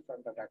information from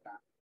the data.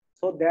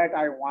 So that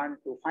I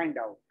want to find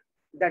out.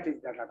 That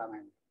is the data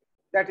mining.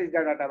 That is the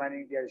data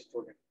mining, dear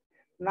student.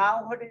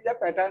 Now, what is the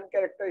pattern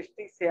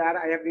characteristics? Here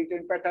I have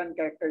written pattern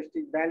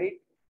characteristics: valid,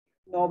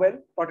 novel,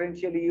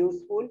 potentially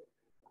useful,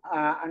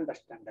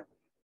 understandable.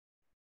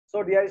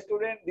 So dear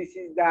student, this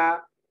is the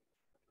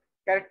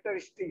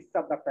characteristics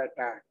of the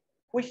pattern.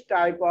 Which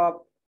type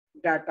of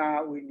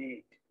data we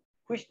need?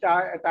 Which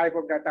type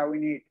of data we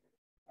need?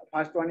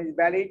 First one is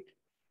valid.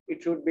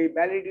 It should be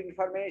valid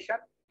information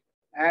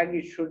and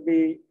it should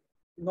be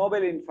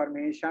novel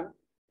information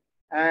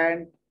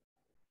and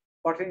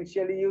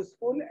potentially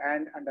useful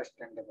and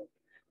understandable.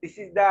 This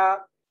is the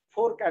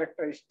 4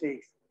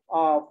 characteristics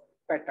of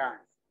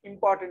patterns,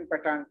 important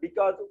pattern,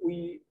 because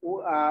we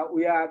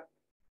are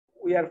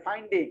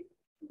finding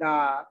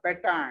the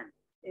pattern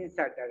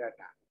inside the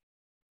data.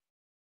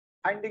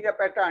 Finding a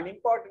pattern,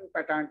 important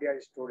pattern, dear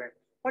student.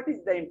 What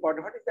is the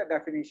important? What is the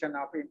definition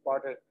of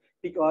important?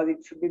 Because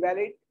it should be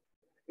valid,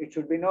 it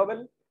should be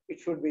novel, it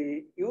should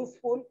be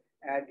useful,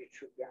 and it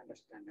should be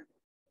understandable.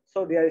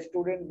 So dear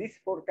student, these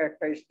 4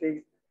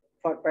 characteristics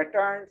for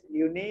patterns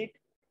you need,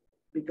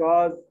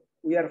 because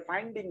we are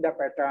finding the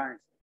patterns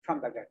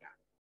from the data.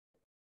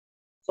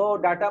 So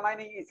data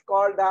mining is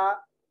called the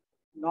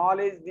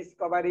knowledge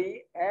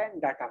discovery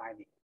and data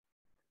mining.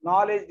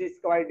 Knowledge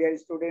discovery, dear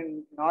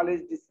student,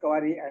 knowledge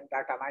discovery and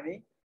data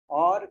mining,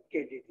 or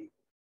KDD.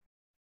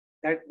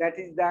 That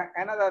is the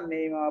another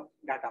name of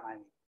data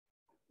mining.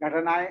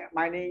 Data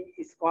mining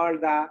is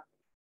called the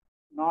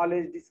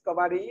knowledge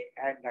discovery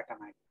and data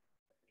mining.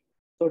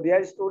 So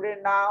dear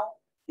student, now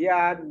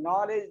here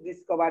knowledge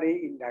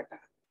discovery in data.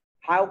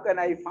 How can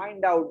I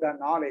find out the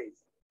knowledge?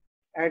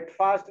 At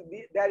first,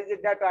 there is a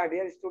data,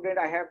 dear student,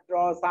 I have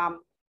drawn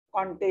some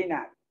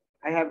container.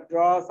 I have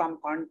drawn some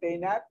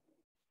container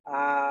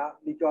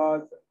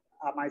because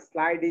my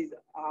slide is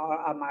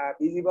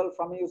visible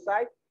from your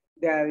side.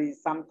 There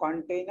is some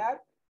container.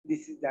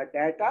 This is the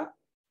data.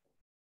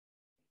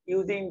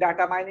 Using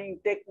data mining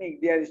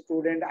technique, dear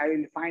student, I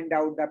will find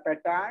out the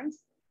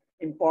patterns,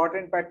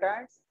 important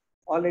patterns.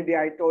 Already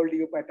I told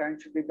you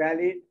patterns should be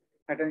valid,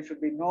 patterns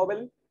should be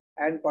novel,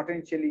 and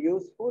potentially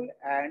useful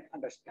and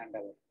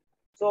understandable.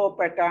 So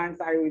patterns,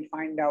 I will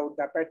find out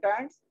the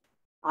patterns.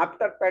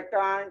 After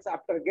patterns,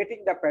 after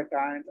getting the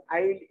patterns,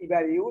 I will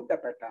evaluate the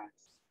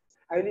patterns.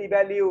 I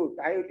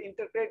will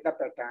interpret the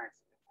patterns,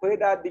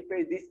 whether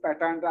these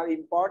patterns are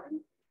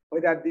important,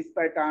 whether these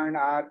patterns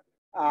are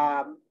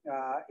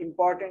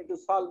important to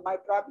solve my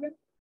problem.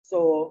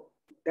 So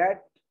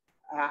that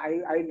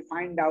I will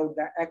find out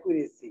the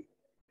accuracy.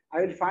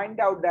 I will find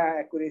out the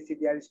accuracy,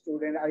 dear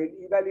student. I will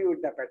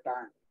evaluate the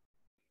pattern.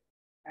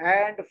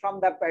 And from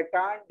the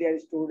pattern, dear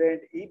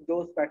student, if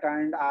those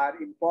patterns are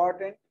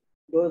important,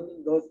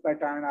 those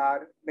patterns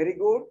are very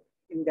good,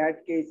 in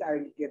that case, I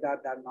will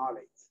gather the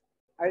knowledge.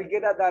 I will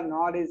gather the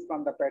knowledge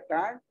from the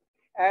pattern,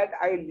 and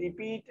I will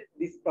repeat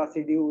this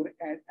procedure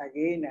and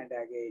again and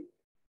again.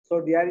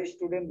 So dear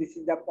student, this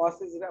is the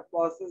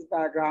process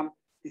diagram.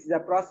 This is the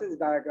process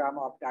diagram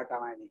of data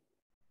mining.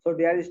 So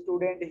dear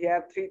student,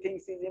 here three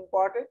things is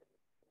important.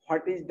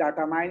 What is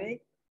data mining?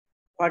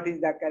 What is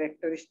the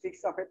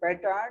characteristics of a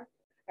pattern?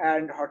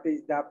 And what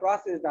is the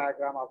process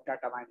diagram of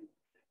data mining?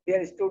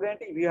 Dear student,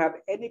 if you have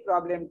any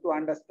problem to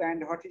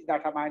understand what is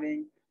data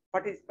mining,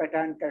 what is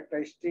pattern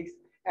characteristics,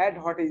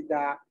 and what is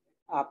the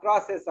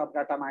process of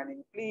data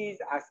mining, please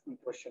ask me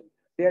question.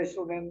 Dear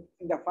student,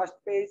 in the first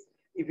page,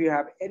 if you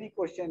have any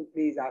question,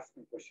 please ask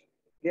me question.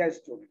 Dear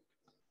student.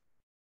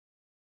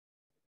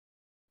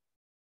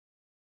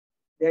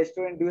 Dear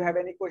student, do you have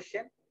any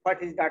question?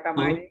 What is data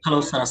mining?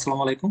 Hello, sir.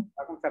 Assalamu alaikum.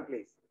 Sir,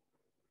 please.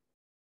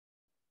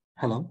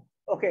 Hello.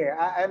 Okay,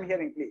 I am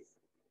hearing, please.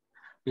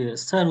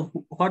 Yes, sir.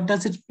 What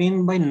does it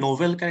mean by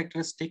novel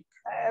characteristic?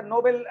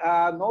 Novel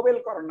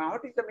corona.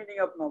 What is the meaning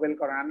of novel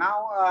corona?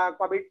 Now,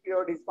 COVID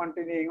period is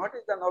continuing. What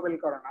is the novel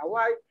corona?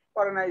 Why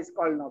corona is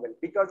called novel?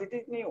 Because it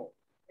is new.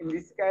 In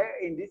this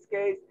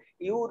case,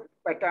 your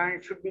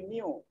pattern should be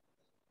new.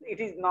 It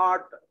is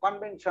not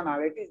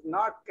conventional. It is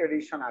not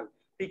traditional.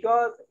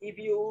 Because if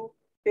you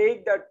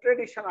take the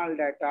traditional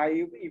data,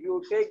 if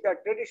you take the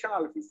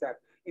traditional feature,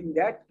 in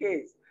that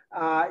case,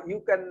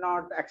 you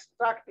cannot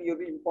extract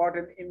your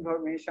important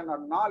information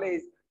or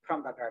knowledge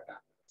from the data.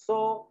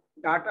 So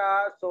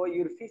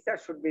your feature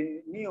should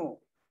be new.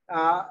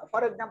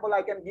 For example,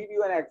 I can give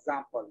you an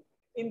example.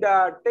 In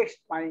the text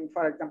mining,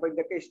 for example, in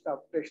the case of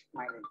text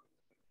mining,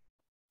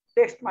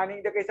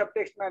 the case of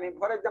text mining,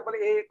 for example,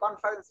 a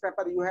conference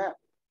paper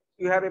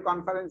you have a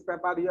conference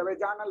paper, you have a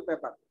journal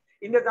paper.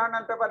 In the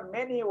journal paper,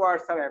 many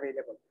words are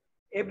available.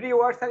 Every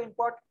words are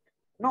important?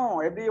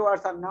 No, every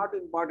words are not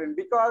important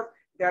because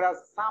there are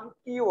some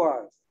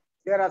keywords.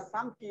 There are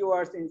some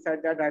keywords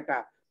inside the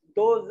data.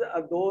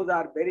 Those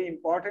are very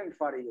important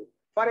for you.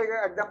 For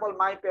example,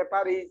 my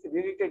paper is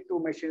related to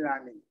machine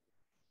learning.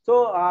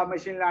 So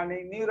machine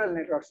learning, neural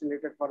networks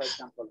related, for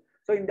example.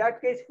 So in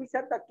that case, which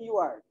are the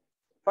keywords?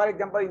 For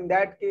example, in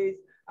that case,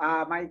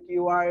 my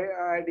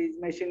keyword is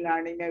machine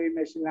learning, maybe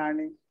machine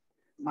learning.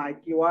 My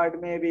keyword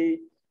may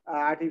be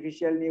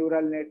artificial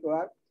neural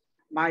network.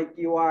 My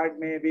keyword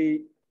may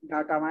be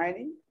data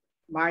mining.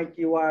 My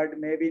keyword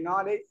may be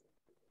knowledge.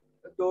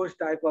 Those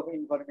type of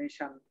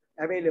information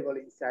available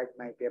inside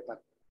my paper.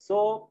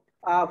 So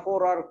 4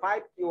 or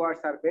 5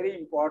 keywords are very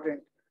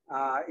important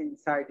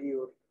inside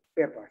your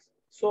papers.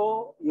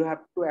 So you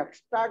have to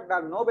extract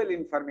the novel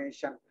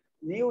information,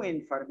 new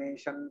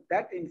information.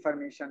 That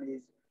information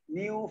is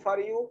new for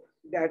you.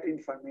 That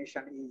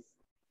information is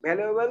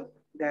valuable.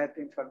 That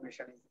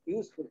information is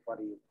useful for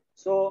you.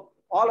 So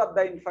all of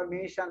the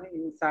information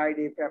inside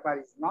a paper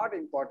is not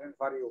important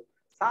for you.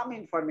 Some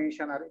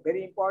information are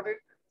very important.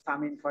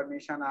 Some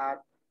information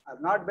are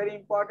not very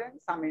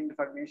important. Some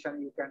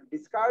information you can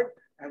discard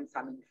and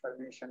some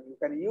information you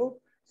can use.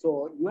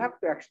 So you have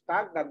to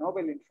extract the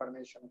novel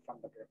information from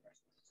the papers.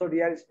 So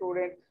dear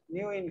student,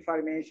 new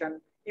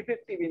information,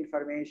 effective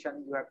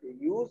information you have to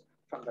use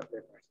from the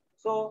papers.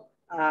 So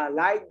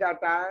like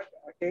data,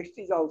 text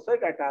is also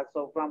data.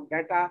 So from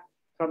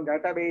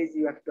database,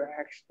 you have to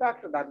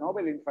extract the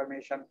novel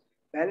information,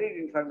 valid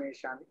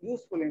information,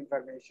 useful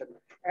information,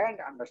 and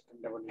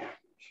understandable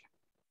information.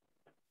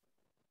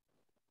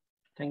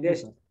 Thank you,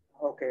 sir.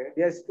 Okay.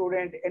 Dear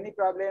student, any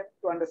problem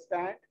to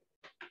understand?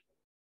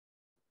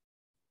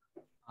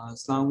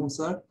 Assalamu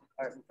sir.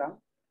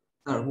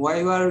 Sir,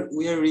 why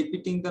we are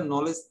repeating the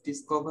knowledge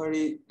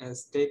discovery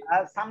step?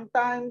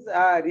 Sometimes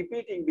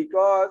repeating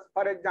because,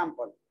 for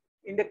example,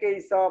 in the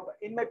case of,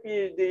 in my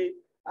PhD,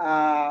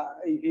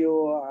 if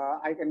you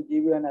I can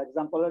give you an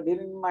example.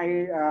 During my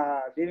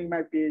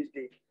PhD,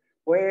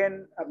 when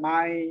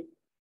my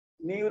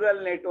neural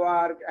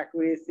network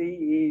accuracy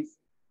is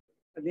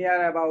near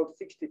about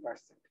 60%.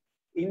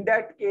 In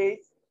that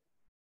case,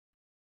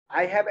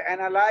 I have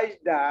analyzed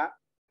the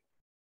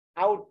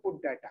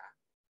output data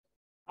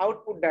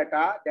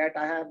that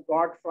I have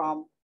got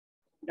from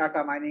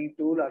data mining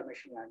tool or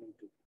machine learning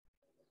tool.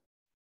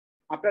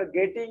 After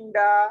getting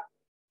the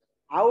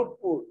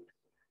output,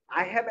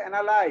 I have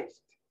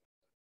analyzed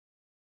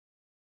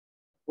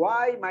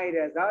why my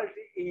result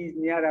is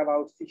near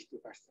about 60%.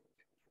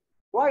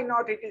 Why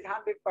not it is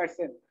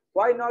 100%?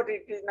 Why not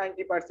it is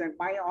 90%?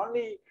 My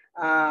only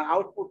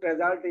output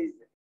result is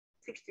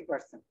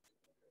 60%.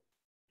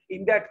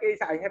 In that case,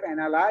 I have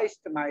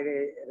analyzed my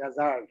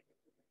result.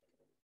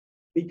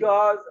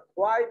 Because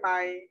why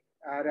my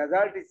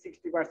result is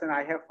 60%,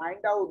 I have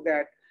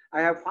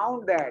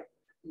found that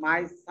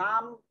my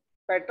some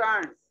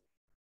patterns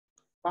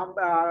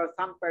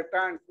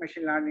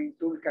machine learning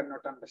tool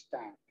cannot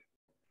understand.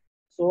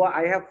 So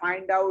I have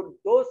find out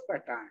those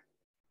patterns,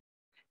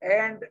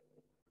 and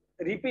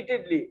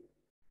repeatedly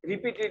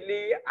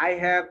I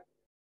have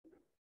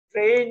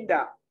trained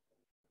the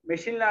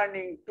machine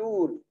learning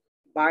tool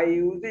by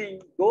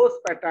using those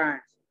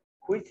patterns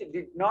which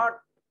did not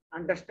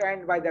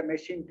understand by the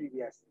machine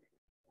previously.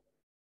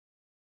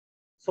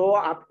 So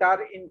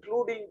after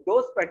including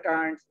those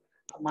patterns,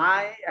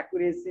 my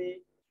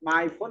accuracy,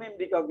 my phoneme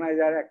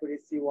recognizer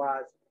accuracy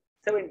was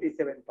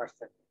 77%.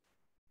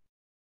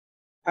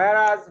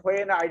 Whereas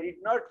when I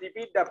did not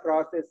repeat the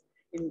process,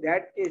 in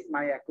that case,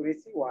 my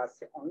accuracy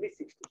was only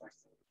 60%.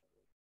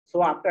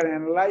 So after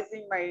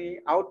analyzing my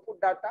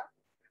output data,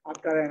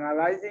 after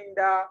analyzing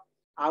the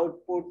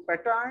output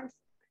patterns,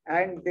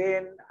 and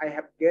then I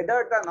have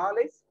gathered the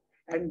knowledge,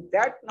 and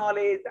that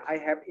knowledge I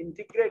have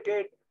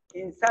integrated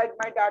inside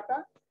my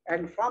data,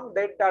 and from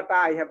that data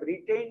I have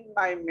retained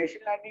my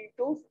machine learning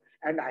tools,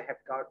 and I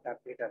have got the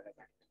better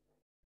result.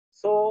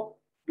 So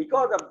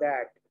because of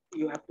that,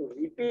 you have to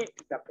repeat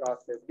the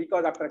process,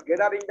 because after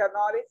gathering the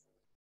knowledge,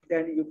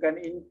 then you can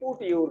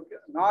input your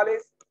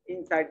knowledge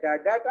inside the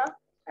data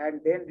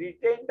and then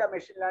retain the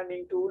machine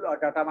learning tool or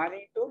data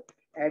mining tool,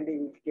 and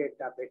you will get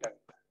the better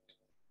result.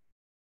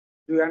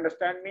 Do you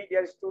understand me,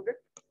 dear student?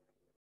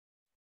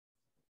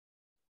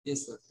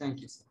 Yes, sir.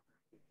 Thank you, sir.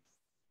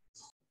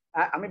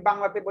 আমি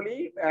বাংলাতে বলি,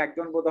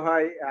 একজন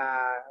বোধহয়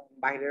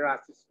বাইরের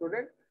আছে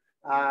student,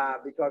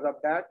 because of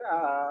that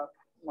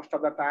most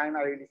of the time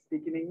I will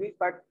speak in English,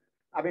 but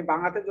আমি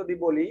বাংলাতে যদি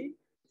বলি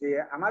যে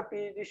আমার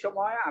পিএইচডি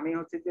সময় আমি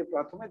হচ্ছে যে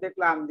প্রথমে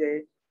দেখলাম যে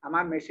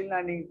আমার মেশিন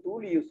লার্নিং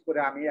টুল ইউজ করে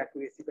আমি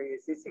অ্যাকুরেসি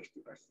পেয়েছি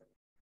 60%।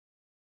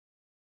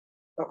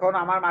 তখন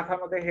আমার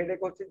মাথার মধ্যে হেডেক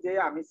হচ্ছে যে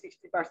আমি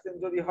 60%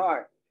 যদি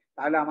হয়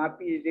তাহলে আমার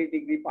পিএইচডি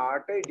ডিগ্রি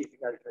পাওয়াটাই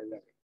ডিফিকাল্ট হয়ে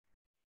যাবে।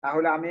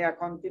 তাহলে আমি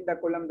এখন চিন্তা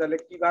করলাম তাহলে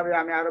কিভাবে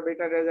আমি আরো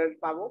বেটার রেজাল্ট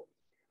পাবো।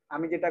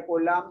 আমি যেটা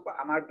করলাম,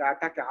 আমার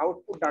ডাটাকে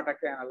আউটপুট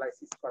ডাটাকে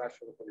অ্যানালাইসিস করা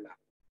শুরু করলাম।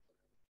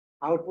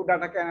 আউটপুট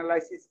ডাটাকে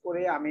অ্যানালাইসিস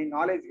করে আমি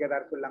নলেজ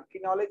গ্যাদার করলাম। কি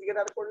নলেজ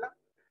গ্যাদার করলাম?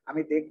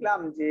 আমি দেখলাম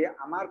যে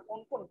আমার কোন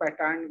কোন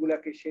প্যাটার্ন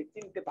গুলাকে সে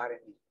চিনতে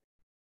পারেনি।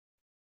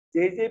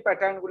 যে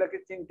প্যাটার্ন গুলাকে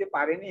চিনতে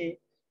পারেনি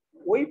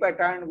ওই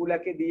প্যাটার্ন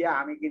গুলাকে দিয়ে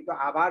আমি কিন্তু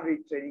আবার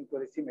রিট্রেনিং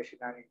করেছি মেশিন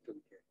লার্নিং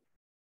টুলকে।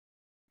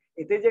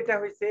 এতে যেটা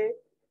হয়েছে,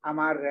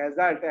 আমার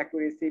রেজাল্ট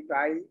অ্যাকুরেসি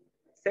প্রায়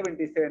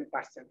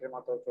 77% এর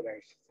মতো চলে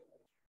এসেছে।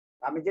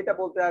 আমি যেটা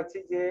বলতে চাচ্ছি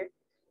যে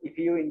if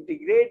you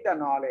integrate the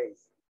knowledge,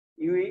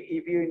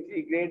 if you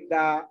integrate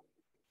the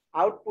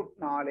output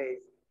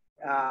knowledge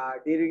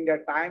during the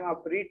time of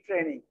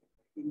retraining,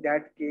 in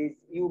that case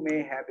you may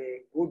have a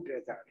good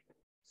result.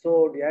 So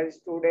dear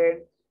student,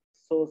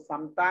 so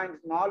sometimes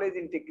knowledge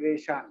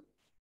integration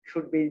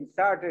should be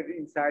inserted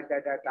inside the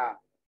data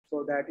so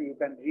that you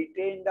can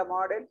retain the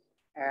model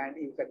and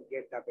you can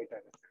get the better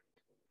result.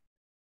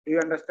 Do you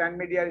understand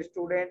me, dear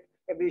student?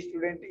 Every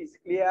student is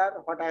clear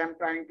what I am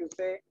trying to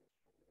say?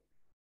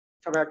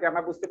 সবাইকে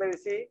আমরা বুঝতে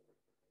পেরেছি?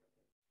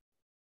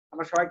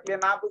 আমরা সবাই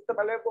clear? না বুঝতে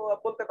পারলে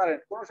বলতে পারেন,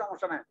 কোনো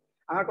সমস্যা নাই।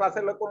 আমার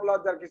ক্লাসের কোনো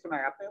লজ্জার কিছু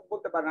নাই, আপনি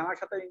বলতে পারেন। আমার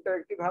সাথে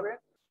ইন্টারেক্টিভ হবে,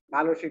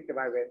 ভালো শিখতে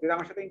পারবেন। যদি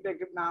আমার সাথে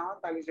ইন্টারেক্টিভ না হন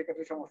তাহলে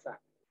সেক্ষেত্রে সমস্যা।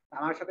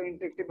 আমার সাথে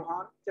ইন্টারেক্টিভ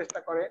হন, চেষ্টা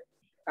করেন।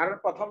 কারণ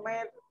প্রথমে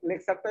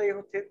লেকচারটাই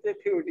হচ্ছে যে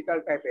থিওরিটিক্যাল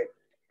টাইপের,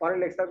 পরের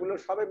লেকচারগুলো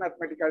সবই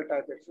ম্যাথমেটিক্যাল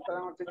টাইপের।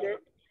 সুতরাং হচ্ছে যে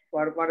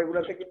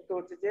পরেরগুলোতে কিন্তু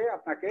হচ্ছে যে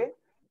আপনাকে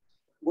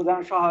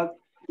বোঝানো সহজ,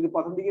 কিন্তু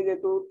প্রথম দিকে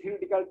যেহেতু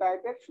থিওরিটিক্যাল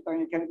টাইপের, সুতরাং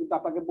এখানে কিন্তু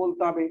আপনাকে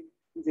বলতে হবে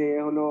যে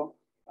হলো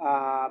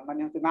মানে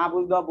হচ্ছে না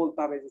বুঝলেও বলতে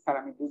হবে যে স্যার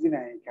আমি বুঝি না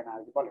এখানে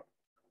আর কি বলে।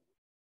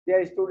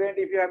 Dear student,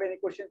 if you have any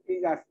question,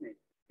 please ask me.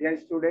 Dear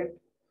student.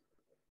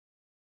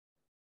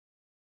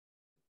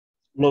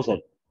 No, sir.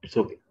 It's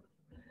okay.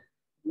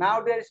 Now,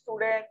 dear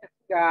student,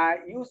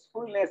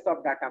 usefulness of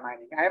data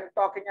mining. I am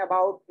talking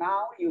about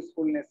now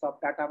usefulness of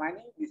data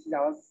mining. This is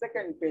our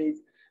second page.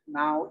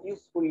 Now,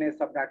 usefulness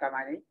of data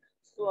mining.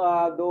 So,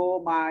 though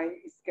my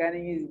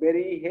scanning is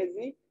very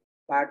hazy,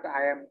 but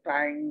I am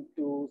trying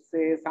to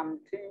say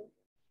something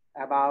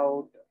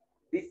about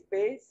this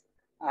page.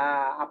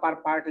 Upper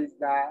part is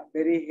the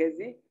very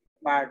hazy,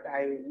 but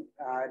I will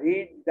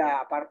read the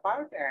upper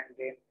part and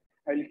then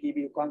I will give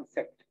you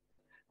concept.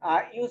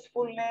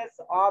 Usefulness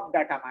of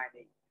data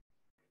mining.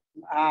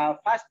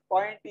 First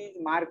point is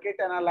market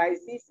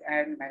analysis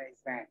and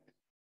management.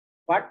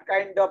 What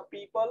kind of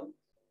people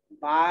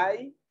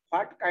buy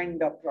what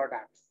kind of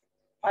products?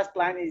 First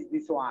line is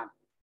this one.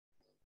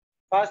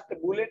 First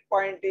bullet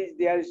point is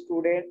dear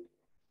student,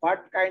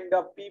 what kind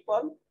of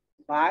people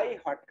buy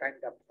what kind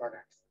of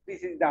products?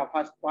 This is the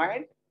first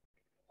point.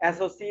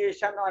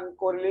 Association and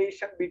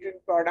correlation between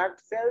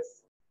product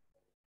sales,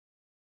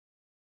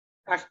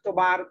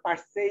 customer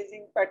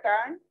purchasing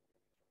pattern,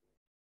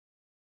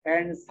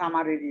 and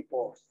summary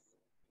reports.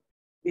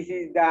 This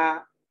is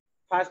the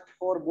first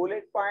 4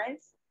 bullet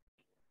points.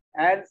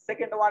 And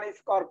second one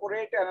is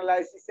corporate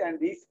analysis and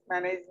risk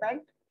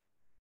management,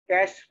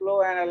 cash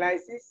flow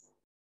analysis,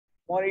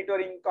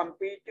 monitoring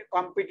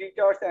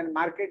competitors and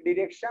market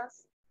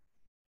directions.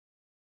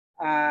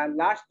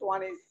 Last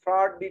one is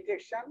fraud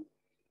detection,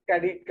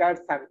 credit card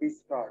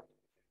service fraud.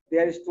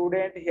 Dear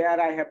student, here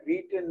I have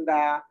written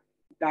the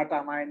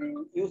data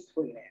mining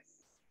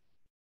usefulness.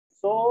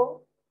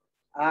 So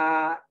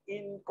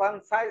in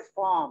concise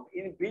form,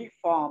 in brief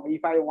form,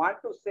 if I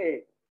want to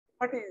say,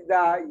 what is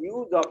the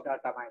use of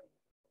data mining?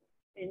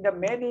 In the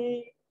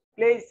many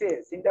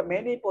places, in the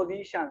many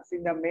positions,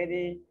 in the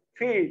many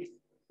fields,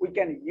 we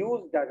can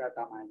use the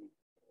data mining.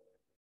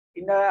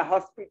 In the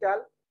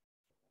hospital,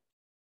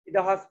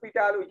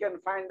 we can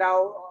find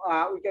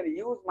out, we can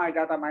use my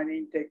data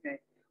mining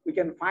technique. We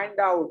can find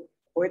out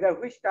whether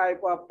which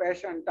type of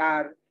patients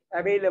are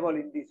available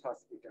in this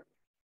hospital.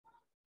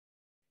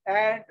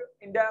 And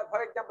in the,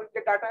 for example,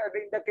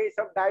 in the case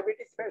of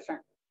diabetes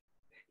patient,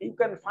 you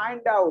can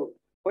find out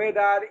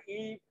whether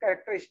if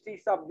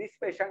characteristics of this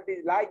patient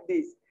is like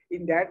this.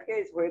 In that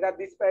case, whether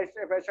this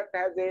patient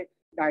has a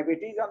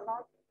diabetes or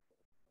not.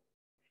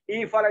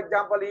 If, for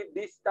example, if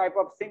this type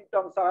of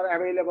symptoms are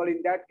available,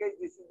 in that case,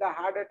 this is the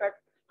heart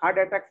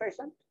attack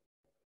patient,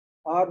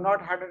 or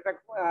not heart attack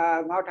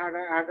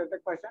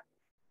patient.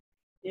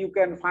 You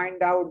can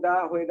find out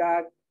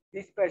whether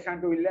this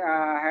patient will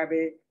have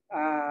a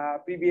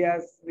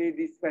previously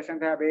this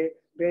patient have a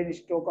brain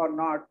stroke or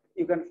not.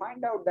 You can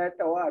find out that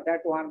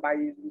one by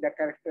using the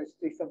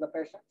characteristics of the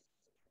patient.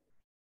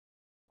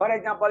 For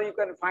example, you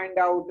can find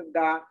out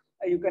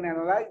you can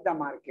analyze the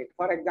market.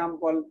 For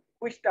example,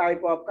 which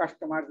type of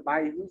customers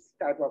buy which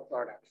type of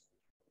products.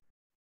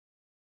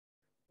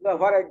 So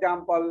for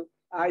example,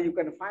 you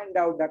can find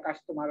out the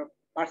customer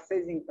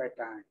purchasing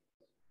pattern.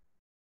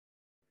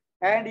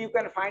 And you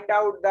can find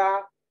out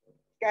the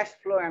cash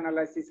flow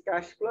analysis.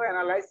 Cash flow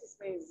analysis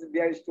means,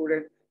 dear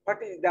student,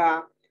 what is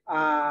the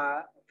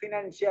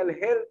financial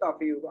health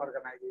of your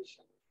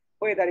organization,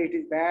 whether it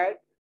is bad,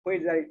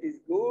 whether it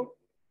is good,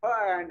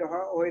 and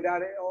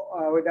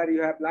whether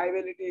you have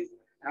liabilities,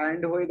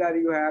 and whether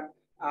you have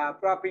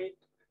profit,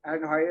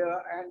 and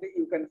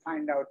you can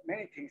find out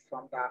many things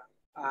from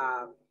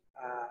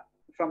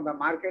the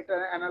market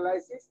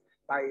analysis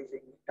by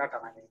using data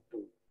mining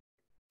tool.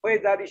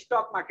 Whether the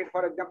stock market,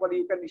 for example,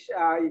 you can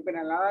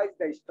analyze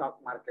the stock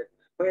market,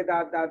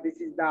 whether this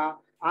is the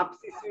up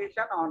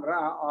situation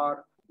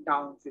or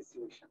down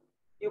situation.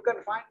 You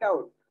can find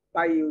out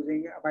by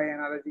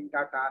analyzing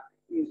data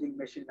using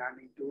machine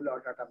learning tool or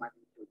data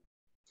mining tool.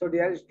 So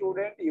dear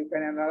student, you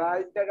can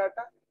analyze the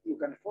data, you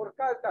can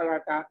forecast the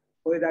data,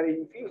 whether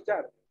in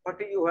future what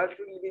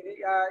will be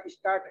the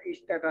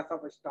status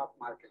of a stock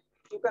market.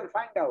 You can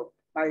find out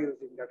by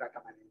using the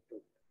data mining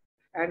tool.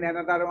 And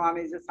another one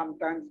is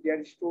sometimes,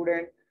 dear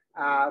student,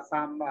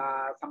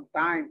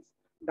 sometimes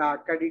the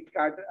credit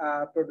card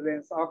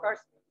fraudulence occurs.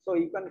 So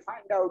you can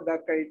find out the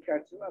credit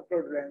card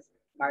fraudulence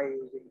by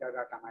using the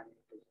data mining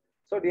tool.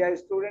 So dear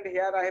student,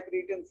 here I have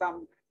written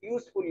some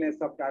usefulness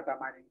of data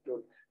mining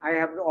tool. I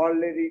have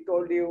already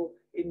told you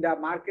in the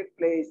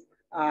marketplace,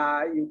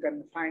 you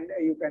can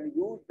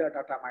use the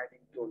data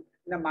mining tool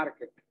in the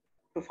market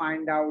to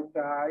find out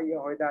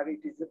whether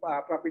it is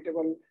a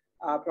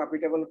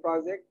profitable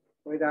project,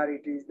 whether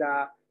it is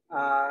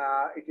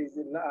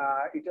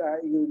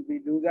you will be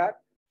loser,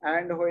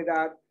 and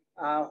whether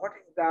what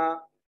is the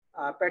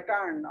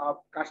pattern of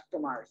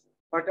customers,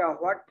 what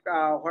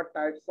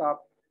types of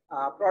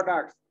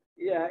products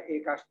a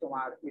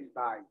customer will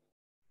buy.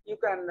 You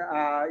can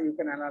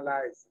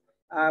analyze,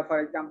 for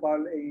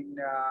example, in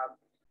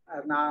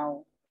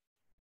now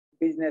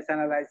business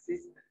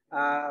analysis,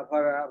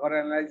 for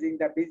analyzing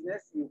the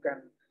business, you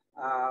can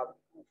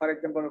for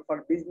example,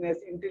 for business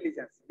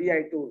intelligence,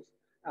 BI tools,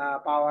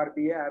 Power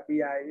BI,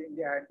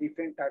 and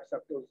different types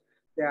of tools.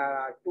 There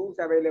are tools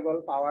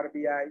available, Power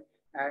BI,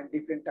 and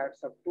different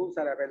types of tools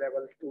are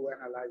available to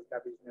analyze the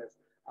business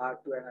or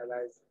to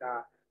analyze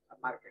the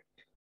market.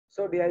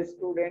 So dear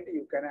student,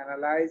 you can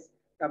analyze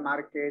the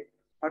market,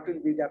 what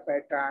will be the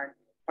pattern,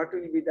 what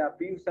will be the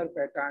user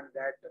pattern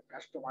that the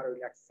customer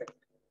will accept.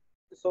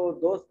 So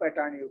those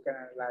patterns you can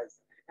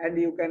analyze, and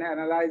you can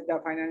analyze the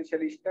financial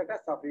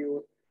status of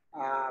your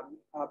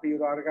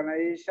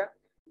organization.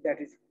 That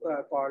is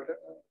called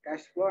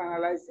cash flow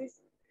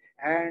analysis,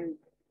 and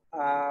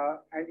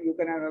you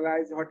can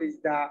analyze what is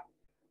the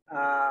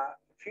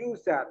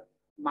future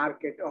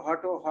market,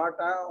 what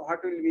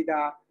will be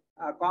the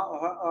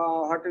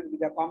what will be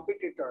the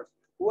competitors,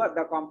 who are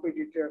the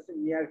competitors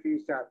in near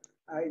future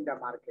in the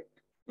market.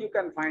 You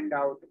can find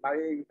out by,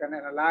 you can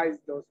analyze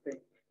those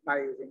things by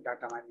using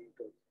data mining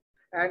tools.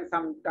 And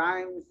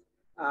sometimes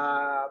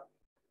our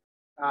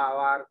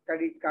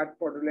credit card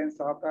fraudulence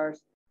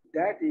occurs,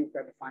 that you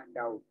can find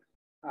out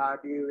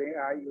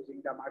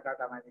using the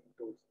data mining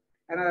tools.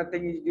 Another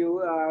thing is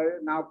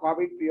now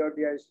COVID period,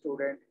 dear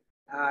student,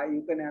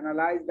 you can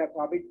analyze the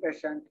COVID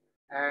patient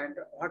and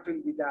what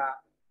will be the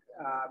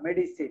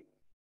medicine,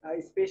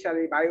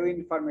 especially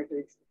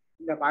bioinformatics.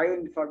 In the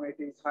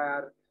bioinformatics,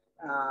 where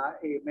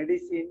a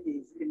medicine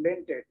is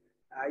invented,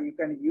 you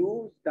can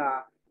use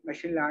the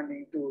machine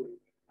learning tool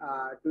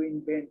to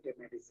invent a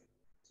medicine.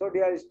 So,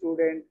 dear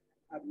student,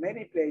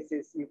 many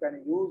places you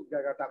can use the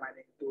data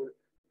mining tool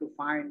to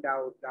find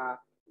out the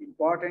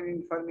important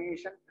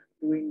information,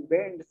 to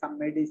invent some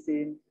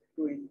medicine,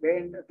 to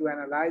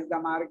analyze the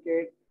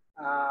market,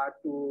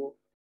 to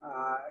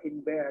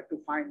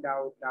find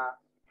out the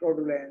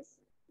fraudulence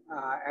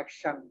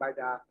action by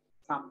the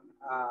some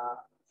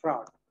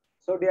fraud.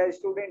 So, dear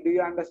student, do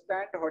you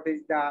understand what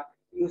is the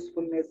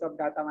usefulness of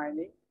data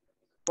mining?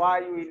 Why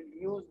you will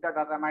use the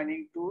data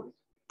mining tool?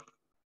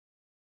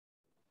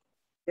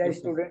 Dear yes,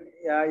 student,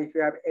 if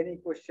you have any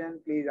question,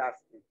 please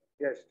ask me.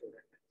 Dear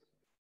student.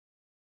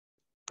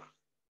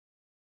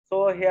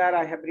 So here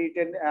I have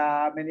written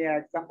many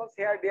examples.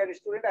 Here, dear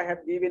student, I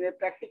have given a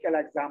practical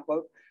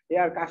example.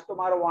 Here,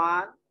 customer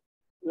 1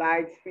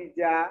 likes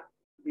pizza,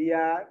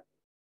 beer,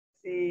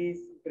 cheese,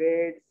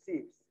 bread,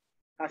 chips.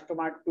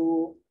 Customer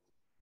 2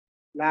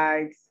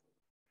 likes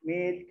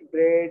milk,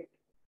 bread,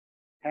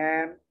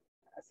 ham,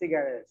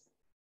 cigarettes.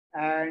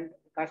 And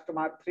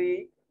customer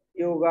 3,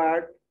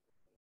 yogurt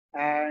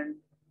and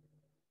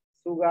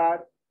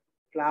sugar,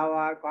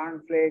 flour,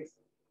 cornflakes,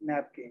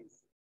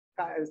 napkins.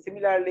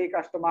 Similarly,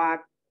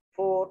 customer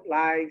 4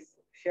 likes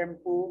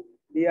shampoo,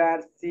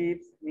 beer,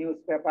 chips,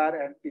 newspaper,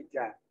 and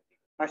pizza.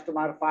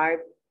 Customer 5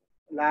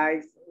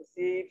 likes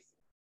chips,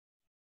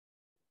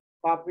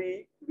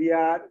 coffee,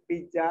 beer,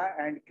 pizza,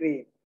 and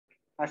cream.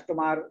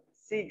 Customer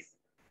 6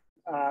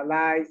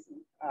 likes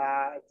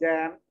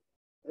jam,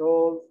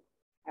 rolls,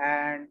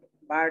 and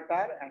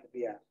butter and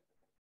beer.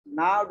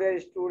 Now,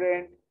 dear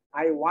student,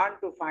 I want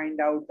to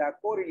find out the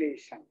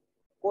correlation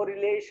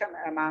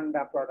among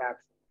the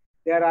products.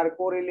 There are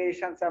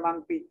correlations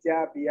among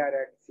pizza, beer,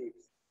 and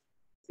chips.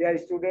 Dear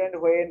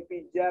student, when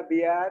pizza,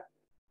 beer,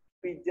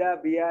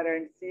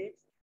 and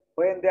chips,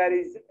 when there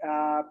is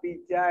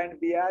pizza and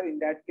beer, in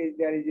that case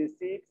there is a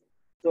chips.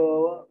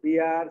 So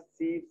beer,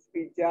 chips,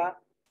 pizza,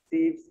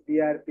 chips,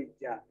 beer,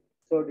 pizza.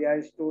 So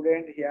dear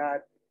student,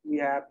 here we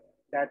have,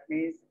 that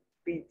means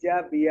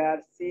pizza,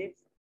 beer,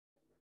 chips,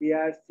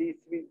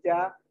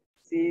 pizza,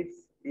 chips,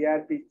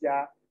 beer,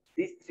 pizza.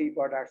 These 3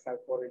 products are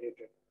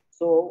correlated.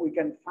 So we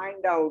can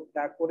find out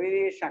the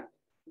correlation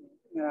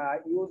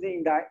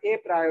using the a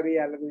priori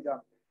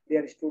algorithm.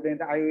 Dear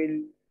student, I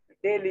will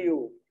tell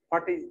you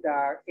what is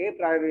the a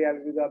priori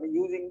algorithm.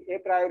 Using a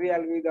priori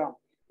algorithm,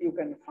 you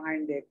can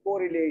find a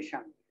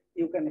correlation.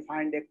 You can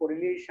find a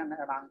correlation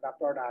among the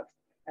products,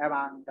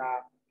 among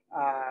the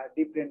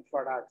different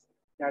products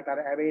that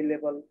are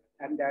available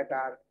and that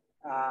are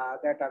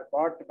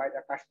bought by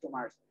the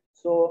customers.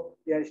 So,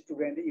 dear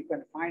student, you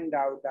can find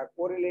out the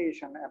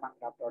correlation among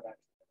the products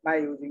by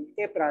using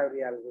a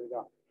priori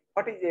algorithm.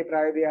 What is a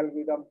priori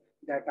algorithm?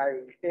 That I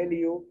will tell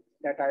you,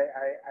 that I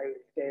will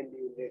tell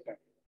you later.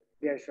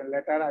 Dear student,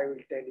 later I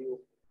will tell you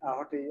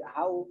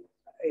how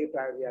a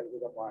priori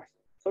algorithm works.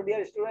 So,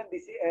 dear student,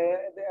 this is,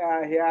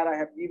 here I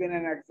have given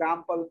an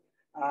example.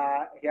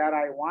 Here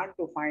I want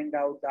to find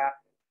out the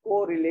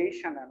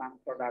correlation among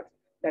products.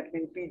 That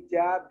means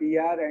pizza,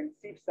 beer, and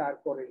chips are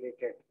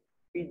correlated.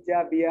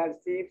 Pizza, beer,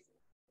 chips,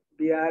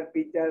 beer,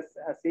 pizza,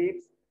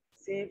 chips,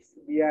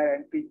 beer,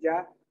 and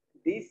pizza.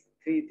 These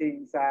 3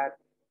 things are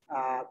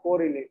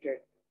correlated,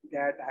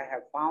 that I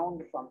have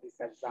found from this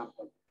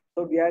example.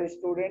 So, dear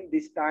student,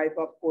 this type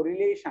of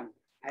correlation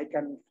I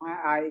can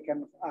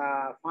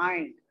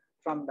find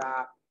from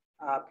the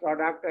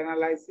product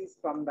analysis.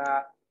 From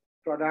the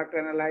product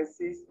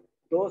analysis,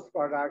 those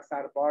products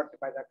are bought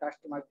by the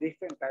customers,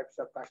 different types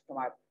of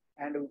customers,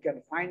 and we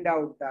can find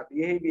out the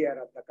behavior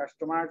of the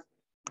customers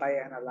by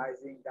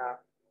analyzing the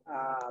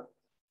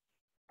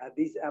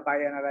by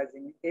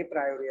analyzing a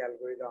priori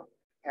algorithm.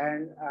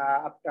 And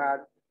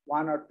after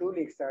 1 or 2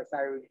 lectures,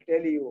 I will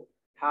tell you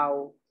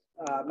how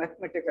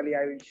mathematically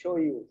I will show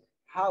you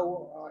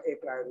how a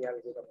priori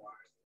algorithm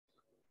works.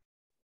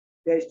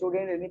 The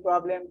student, any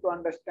problem to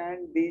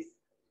understand this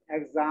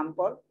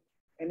example?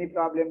 Any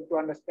problem to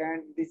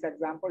understand this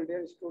example,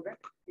 dear student?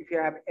 If you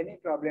have any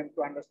problem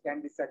to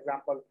understand this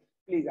example,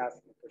 please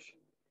ask me question.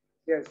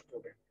 Dear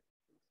student.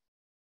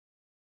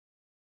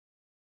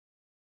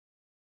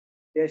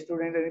 Dear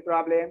student, any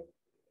problem?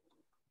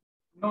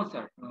 No,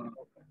 sir.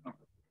 Okay.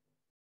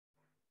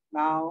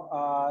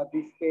 Now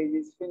this page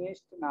is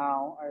finished.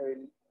 Now I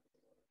will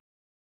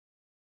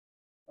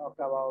talk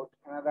about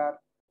another.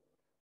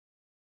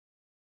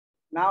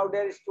 Now,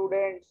 dear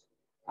students,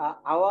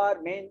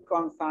 our main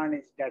concern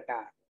is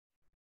data.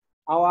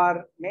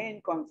 Our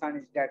main concern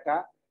is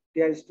data.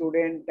 Dear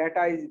student,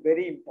 data is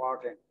very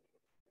important.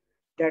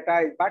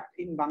 Data, but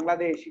in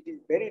Bangladesh, it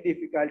is very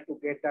difficult to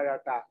get the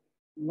data.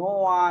 No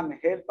one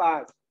help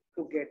us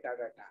to get the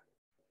data.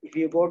 If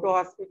you go to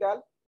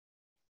hospital,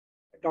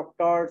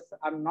 doctors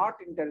are not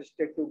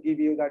interested to give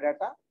you the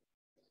data,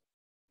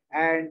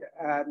 and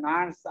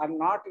nurses are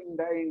not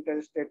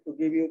interested to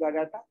give you the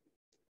data.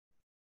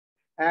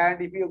 And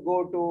if you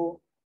go to,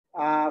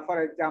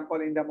 for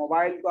example, in the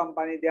mobile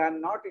company, they are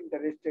not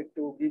interested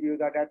to give you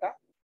the data.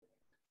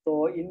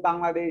 So in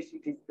Bangladesh,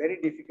 it is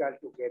very difficult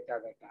to get the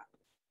data.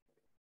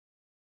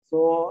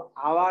 So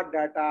our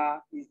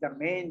data is the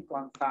main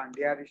concern.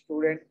 Dear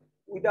student,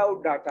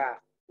 without data,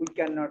 we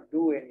cannot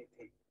do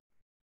anything.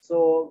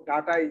 So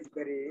data is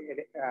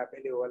very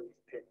valuable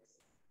things.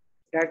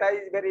 Data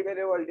is very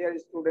valuable, dear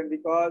student,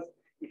 because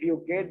if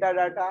you get the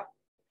data,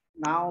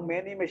 now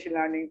many machine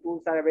learning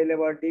tools are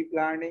available: deep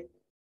learning,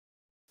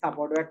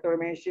 support vector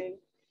machine,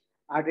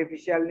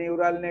 artificial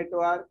neural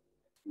network,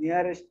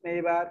 nearest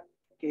neighbor,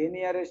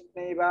 k-nearest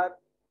neighbor,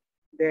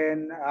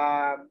 then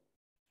a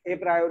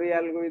priori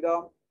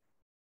algorithm,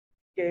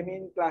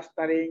 k-mean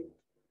clustering.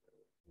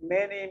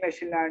 Many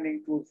machine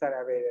learning tools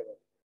are available,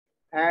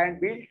 and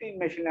built-in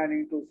machine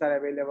learning tools are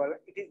available.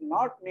 It is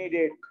not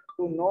needed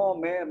to know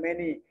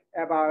many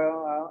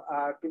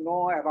about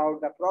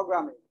the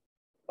programming.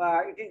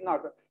 But it is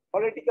not.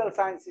 Political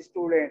science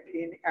student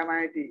in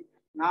MIT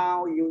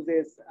now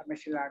uses a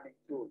machine learning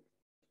tool.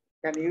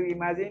 Can you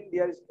imagine,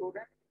 dear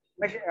student?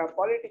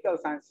 Political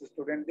science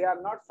student, they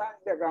are not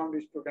science background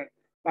student,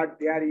 but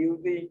they are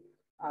using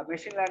a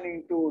machine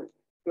learning tool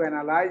to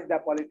analyze the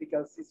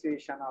political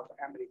situation of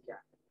America.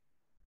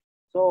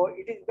 So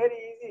it is very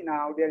easy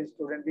now, dear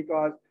student,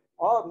 because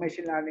all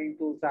machine learning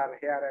tools are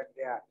here and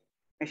there.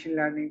 Machine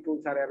learning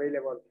tools are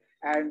available,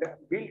 and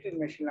built-in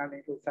machine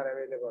learning tools are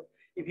available.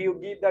 If you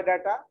give the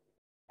data,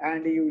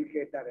 and you will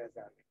get the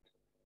result.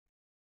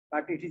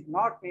 But it is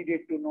not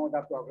needed to know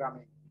the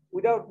programming.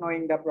 Without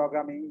knowing the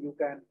programming, you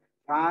can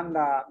run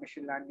the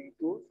machine learning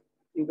tools.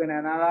 You can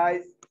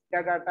analyze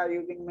the data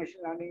using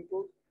machine learning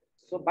tools.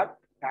 So, but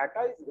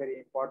data is very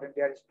important,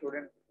 dear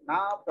student.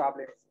 Now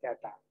problem is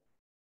data.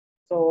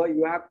 So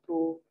you have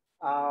to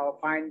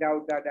find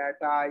out the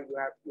data. You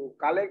have to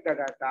collect the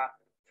data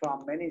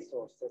from many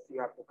sources.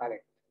 You have to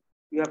collect.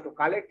 You have to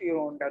collect your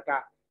own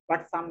data.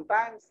 But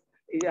sometimes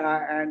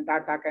and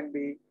data can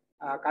be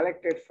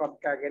collected from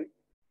Kaggle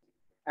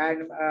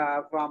and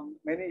from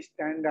many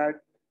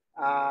standard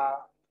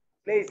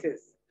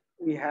places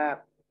we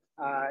have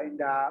in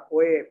the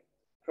web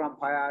from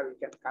where we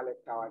can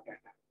collect our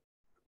data.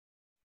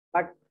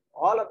 But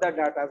all of the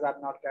data are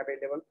not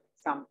available.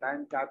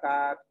 Sometimes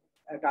data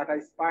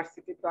is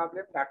sparsity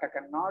problem. Data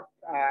cannot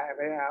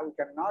we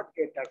cannot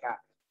get data.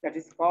 That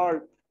is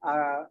called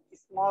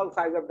small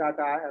size of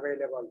data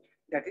available.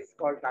 That is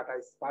called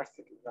data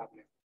sparsity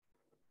problem.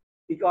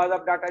 Because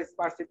of data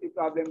sparsity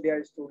problem,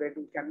 dear student,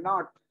 we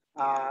cannot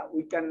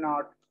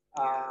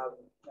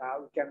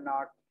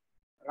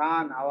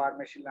run our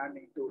machine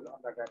learning tool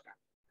on the data.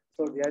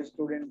 So, dear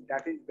student,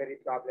 that is very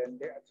problem.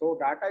 So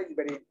data is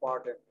very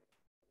important.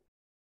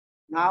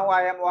 Now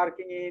I am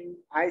working in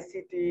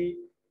ICT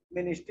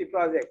Ministry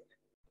project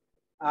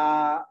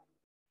on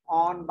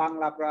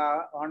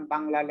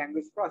Bangla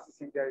language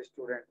processing, dear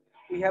student.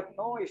 We have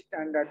no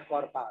standard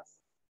corpus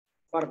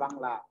for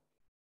Bangla.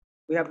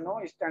 We have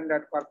no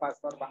standard corpus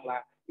for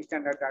Bangla,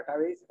 standard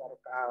database for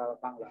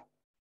Bangla.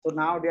 So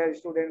now, dear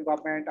student,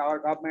 our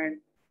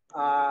government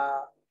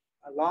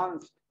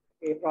launched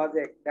a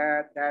project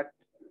that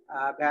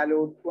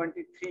valued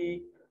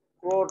 23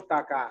 crore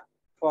taka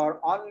for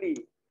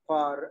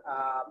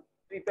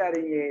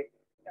preparing a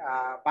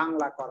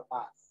Bangla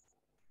corpus.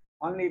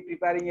 Only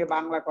preparing a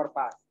Bangla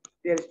corpus.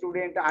 Dear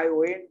student, I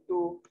went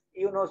to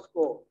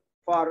UNESCO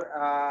for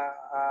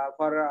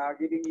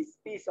giving a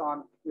speech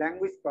on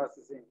language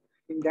processing.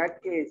 In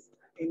that case,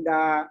 in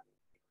the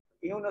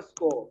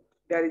UNESCO,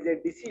 there is a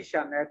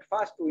decision. At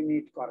first, we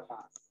need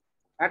corpus.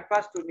 At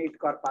first, we need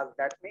corpus.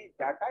 That means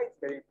data is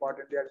very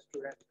important, dear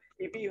students.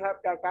 If you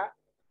have data,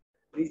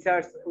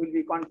 research will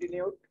be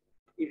continued.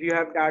 If you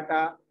have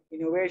data,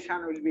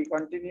 innovation will be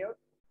continued.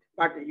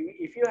 But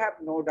if you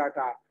have no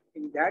data,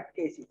 in that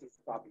case, it is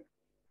problem.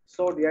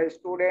 So, dear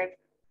student,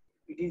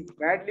 it is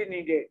badly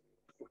needed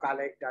to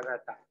collect the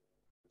data.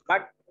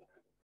 But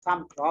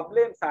some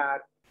problems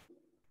are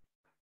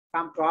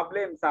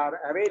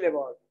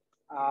available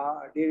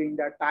during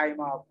the time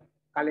of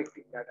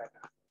collecting the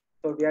data.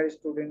 So, dear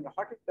student,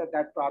 what is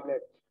that problem?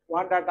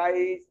 One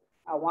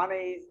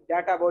is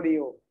data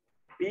volume,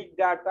 big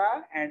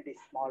data and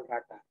small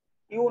data.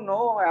 You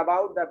know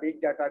about the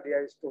big data,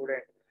 dear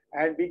student,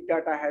 and big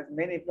data has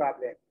many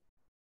problems.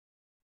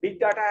 Big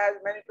data has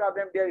many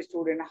problems, dear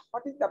student.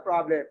 What is the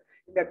problem?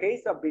 In the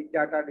case of big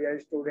data, dear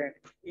student,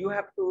 you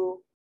have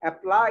to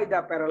apply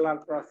the parallel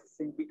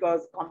processing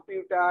because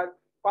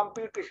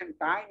computation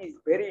time is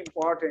very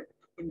important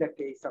in the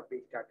case of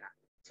big data.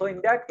 So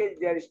in that case,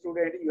 dear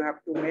student, you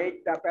have to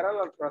make the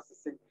parallel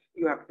processing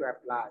you have to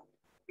apply.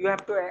 You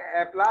have to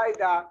apply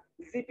the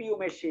GPU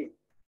machine.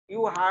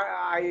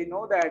 I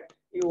know that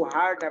you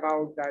heard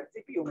about the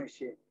GPU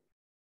machine.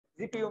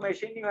 GPU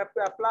machine you have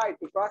to apply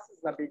to process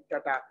the big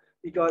data,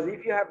 because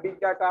if you have big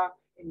data,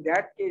 in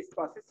that case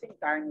processing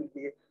time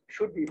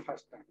should be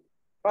faster.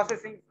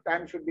 Processing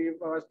time should be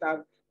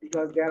faster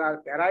because there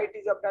are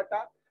varieties of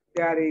data,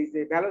 there is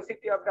a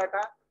velocity of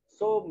data,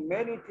 so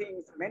many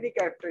things, many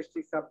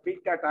characteristics of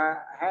big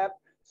data have.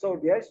 So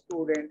dear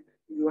student,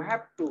 you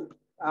have to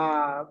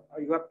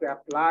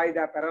apply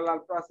the parallel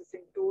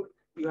processing tool,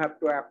 you have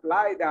to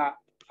apply the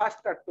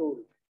faster tool,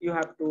 you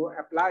have to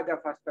apply the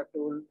faster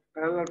tool,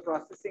 parallel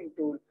processing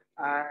tool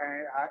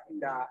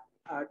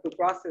to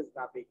process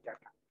the big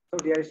data. So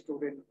dear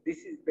student, this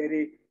is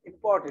very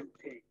important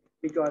thing,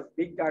 because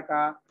big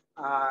data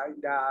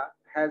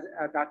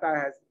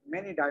has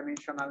many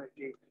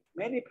dimensionality,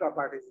 many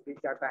properties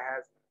big data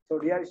has. So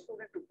dear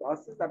student, to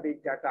process the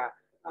big data,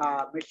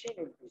 machine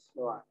will be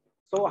slower.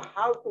 So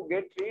how to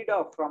get rid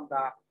of from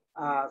the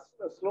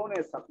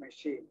slowness of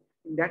machine?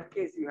 In that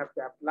case, you have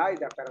to apply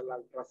the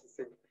parallel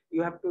processing.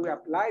 You have to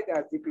apply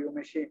the GPU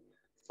machine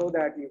so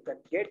that you can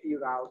get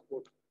your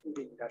output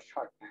within the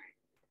short time.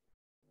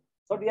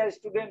 So dear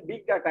student,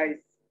 big data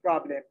is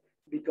problem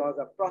because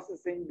of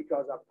processing,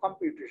 because of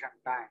computation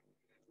time.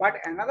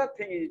 But another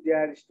thing is,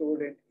 dear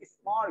student,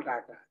 small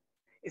data.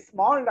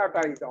 Small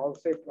data is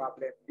also a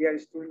problem. Dear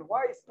student,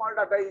 why small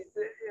data is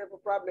a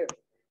problem?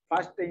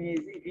 First thing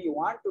is, if you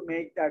want to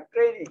make the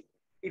training,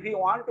 make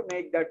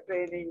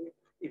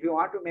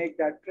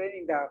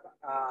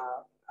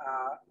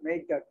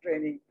the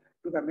training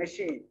to the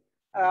machine,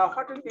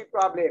 what will be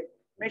problem?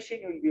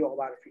 Machine will be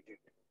overfitted.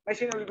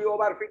 Machine will be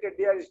overfitted,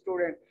 dear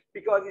student,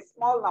 because a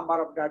small number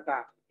of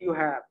data you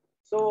have.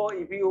 So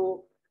if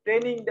you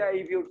train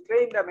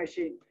the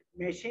machine,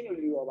 machine will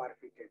be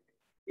overfitted.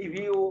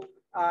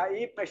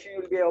 If machine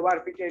will be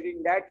overfitted,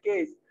 in that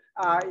case,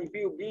 if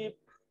you give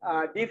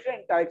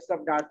different types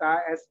of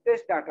data as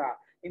test data,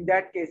 in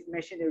that case,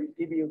 machine will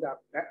give you the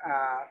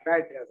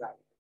bad result,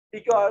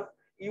 because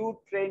your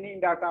training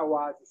data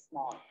was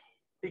small.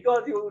 If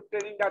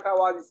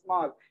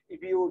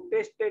you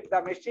tested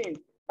the machine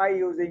by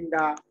using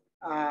the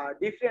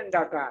different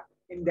data,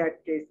 in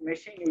that case,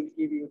 machine will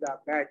give you the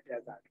bad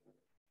result,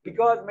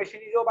 because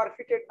machine is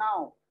overfitted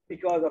now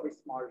because of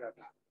small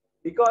data.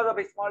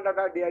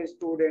 Dear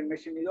student,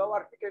 machine is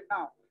overfitted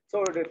now.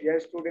 So, dear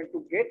student,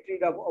 to get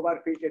rid of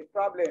overfitted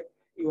problem,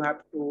 you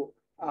have to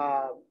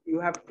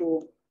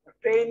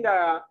train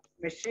the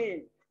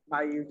machine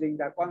by using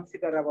the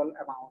considerable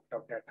amount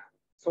of data.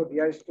 So,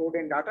 dear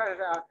student,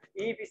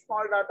 if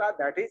small data,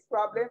 that is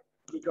problem,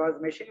 because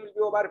machine will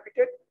be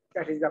overfitted.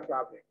 That is the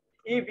problem.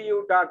 If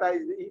you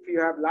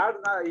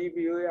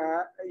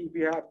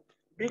have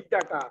big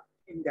data,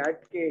 in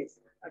that case,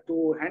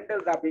 to handle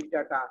the big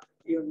data,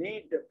 you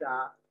need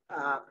the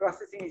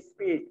processing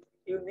speed,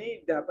 you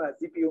need the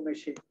GPU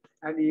machine,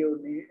 and you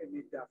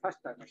need the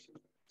faster machine.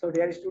 So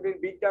dear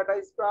student, big data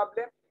is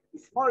problem,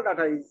 small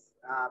data is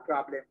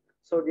problem.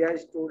 So dear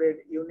student,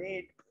 you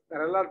need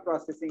parallel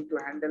processing to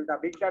handle the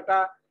big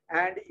data,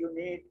 and you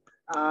need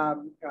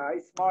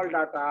small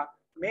data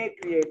may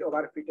create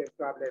overfitted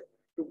problem.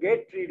 To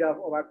get rid of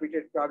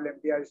overfitted problem,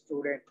 dear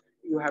student,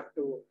 you have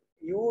to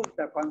use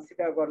the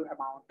considerable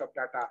amount of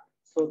data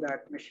so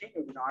that machine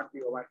will not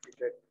be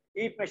overfitted.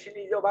 If machine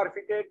is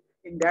overfitted,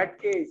 in that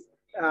case,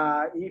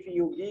 if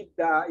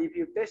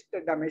you test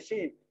the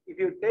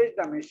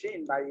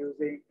machine by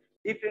using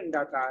different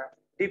data,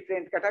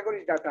 different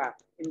categories data,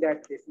 in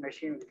that case,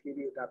 machine will give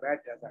you the bad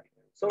result.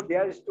 So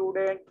dear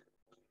student,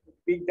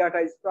 big data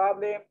is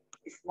problem,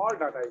 small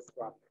data is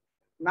problem.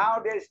 Now,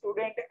 dear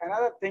student,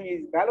 another thing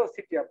is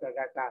velocity of the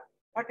data.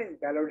 What is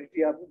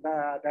velocity of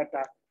the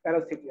data?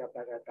 Velocity of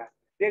the data.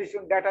 There is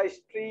data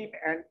stream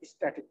and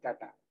static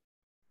data.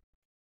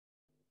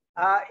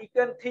 You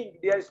can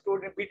think, dear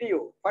student,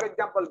 video. For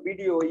example,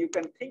 video, you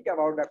can think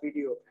about the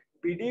video.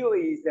 Video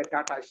is the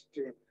data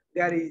stream.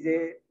 There is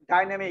a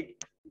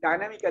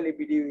dynamically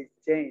video is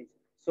changed,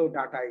 so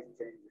data is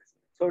changes.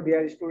 So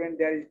dear student,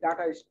 there is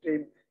data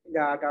stream in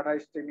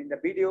the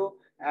video,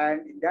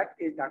 and in that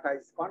case, data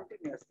is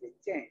continuously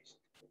changed.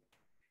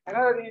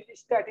 Another is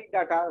static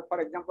data. For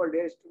example,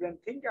 dear student,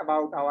 think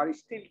about our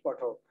still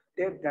photo.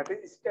 That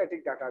is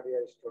static data,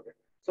 dear student.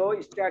 So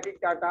static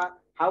data,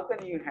 how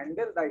can you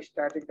handle the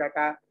static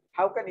data?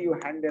 How can you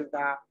handle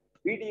the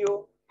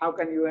video? How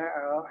can you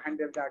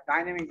handle the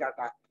dynamic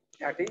data?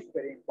 That is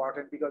very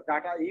important, because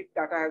if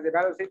data has a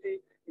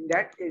velocity, in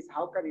that case,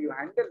 how can you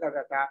handle the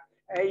data?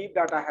 If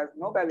data has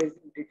no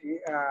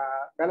velocity,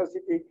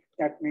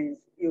 that means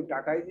your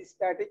data is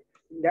static.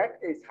 In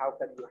that case, how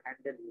can you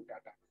handle your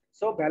data?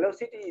 So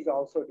velocity is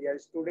also, dear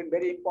student,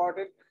 very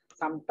important.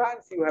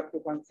 Sometimes you have to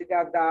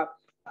consider the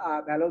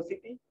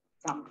velocity.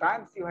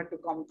 Sometimes you have to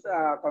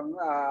consider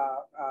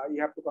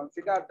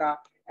the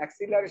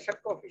acceleration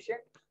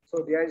coefficient.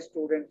 So dear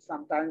student,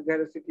 sometimes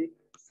velocity,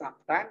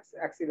 sometimes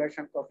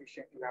acceleration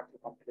coefficient you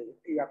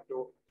have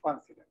to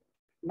consider.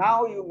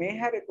 Now you may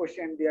have a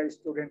question, dear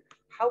student,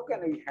 how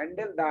can we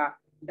handle the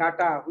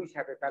data which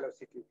have a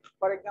velocity.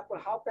 For example,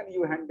 how can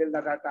you handle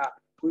the data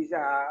which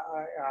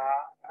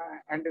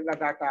handle the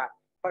data?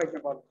 For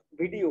example,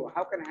 video.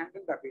 How can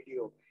handle the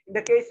video? In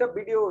the case of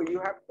video, you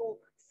have to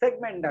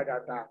segment the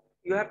data.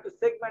 You have to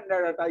segment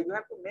the data. You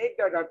have to make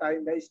the data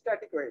in the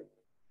static way.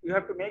 You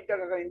have to make the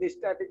data in the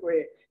static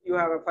way. You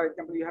have, for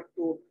example, you have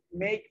to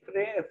make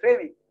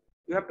framing.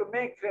 You have to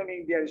make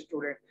framing, dear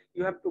student.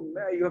 You have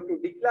to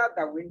declare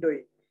the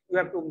windowing. You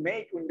have to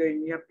make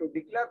windowing. You have to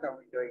declare the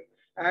windowing.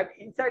 And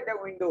inside the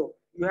window,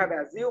 you have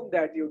assumed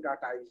that your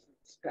data is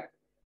static.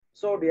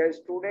 So, dear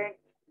student,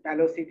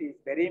 velocity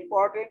is very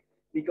important,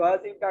 because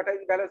if data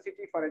is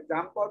velocity, for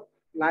example,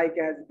 like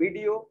as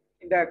video,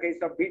 in the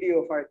case of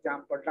video, for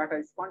example, data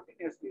is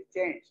continuously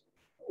changed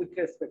with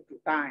respect to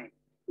time.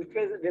 With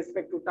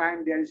respect to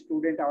time, dear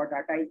student, our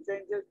data is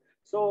changes.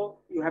 So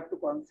you have to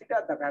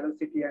consider the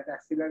velocity and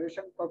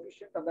acceleration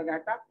coefficient of the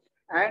data.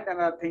 And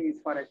another thing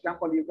is, for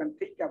example, you can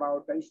think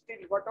about the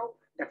still photo,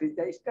 that is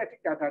the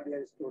static data,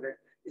 dear student.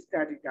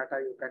 Static data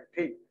you can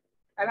think.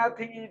 Another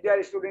thing is,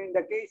 dear student, in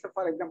the case of,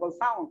 for example,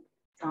 sound.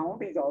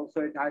 Sound is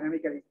also a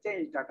dynamically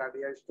changed data,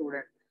 dear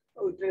student.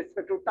 With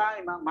respect to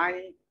time,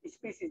 my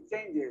species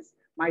changes,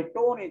 my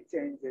tone it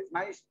changes,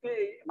 my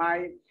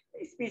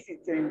species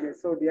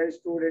changes. So, dear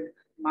student,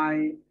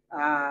 my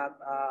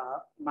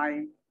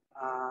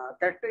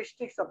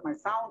characteristics of my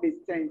sound is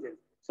changes.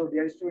 So,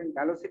 dear student,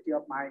 velocity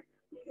of my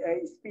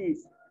speech,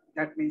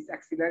 that means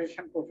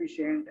acceleration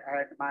coefficient,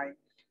 and my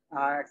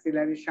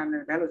acceleration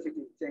and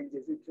velocity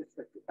changes with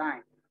respect to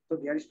time. So,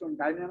 dear student,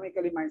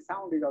 dynamically my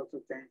sound is also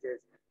changes,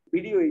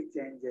 video is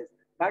changes.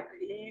 But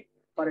if,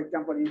 for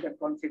example, you can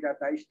consider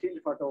the still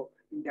photo,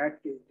 in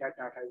that case, that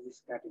data is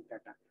static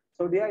data.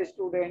 So, dear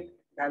student,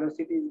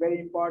 velocity is very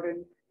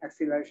important,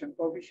 acceleration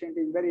coefficient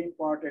is very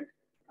important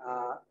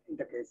in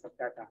the case of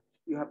data.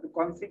 You have to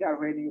consider,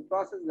 when you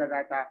process the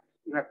data,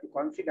 you have to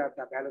consider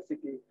the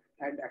velocity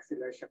and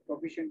acceleration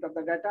coefficient of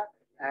the data,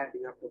 and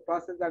you have to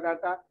process the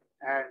data.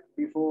 And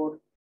before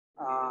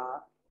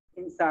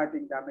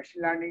inserting the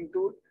machine learning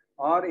tool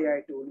or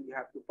AI tool, you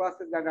have to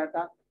process the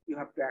data. You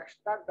have to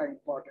extract the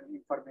important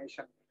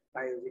information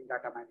by using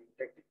data mining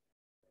technique.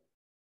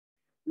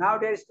 Now,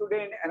 dear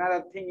student,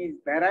 another thing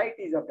is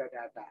varieties of the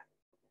data.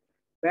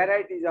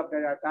 Varieties of the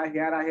data.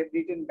 Here I have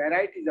written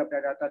varieties of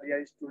the data.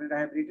 Dear student, I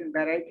have written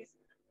varieties.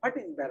 What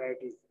is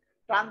varieties?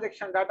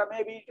 Transaction data,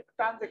 maybe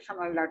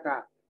transactional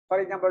data. For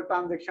example,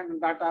 transactional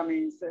data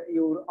means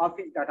your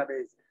office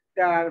database.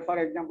 There are, for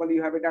example,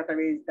 you have a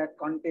database that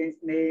contains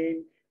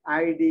name,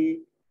 ID,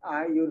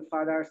 your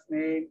father's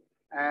name,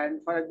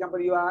 and for example,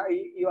 you are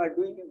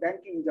doing a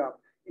banking job.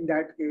 In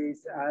that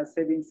case,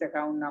 savings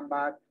account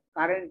number,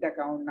 current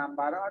account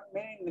number, or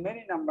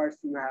many numbers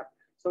you have.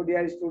 So,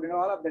 dear student,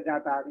 all of the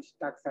data are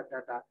structured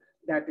data.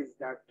 That is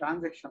the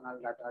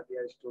transactional data,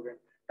 dear student.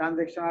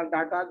 Transactional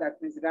data,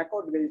 that means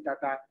record-based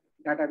data,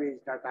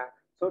 database data.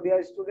 So,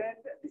 dear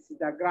student, this is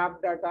the graph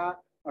data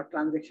or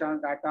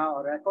transactional data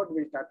or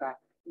record-based data.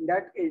 In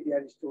that case,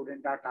 dear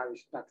student, data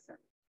is structured.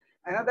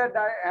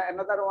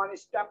 Another one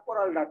is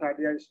temporal data,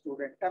 dear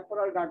student.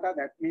 Temporal data,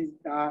 that means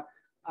the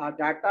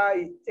data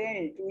is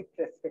changed with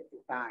respect to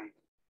time.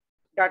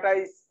 Data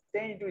is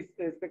changed with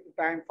respect to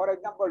time. For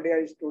example,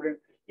 dear student,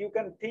 you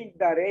can think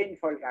the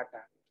rainfall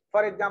data.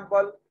 For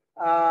example,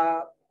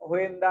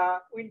 when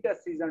the winter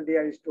season,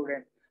 dear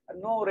student,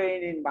 no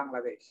rain in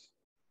Bangladesh,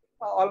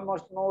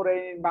 almost no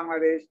rain in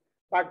Bangladesh.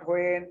 But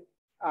when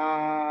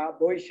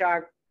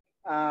Boishak,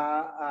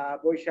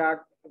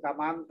 the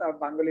month of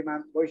Bengali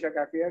month, Boishak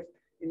appears,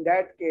 in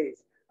that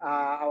case,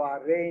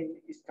 our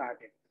rain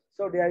started.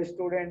 So, dear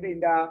student, in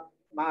the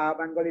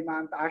Bengali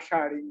month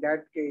Ashar, in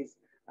that case,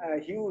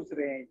 huge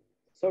rain.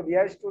 So,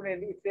 dear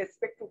student, with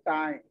respect to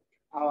time,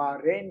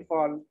 our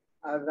rainfall,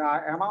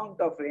 the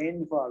amount of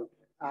rainfall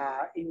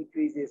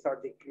increases or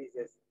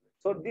decreases.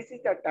 So, this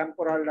is the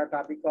temporal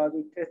data, because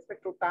with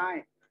respect to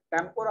time,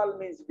 temporal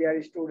means,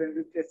 dear student,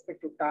 with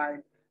respect to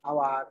time,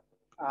 our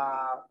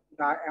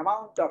the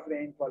amount of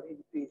rainfall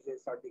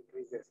increases or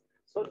decreases.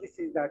 So, this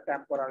is the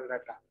temporal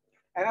data.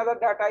 Another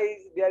data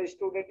is, dear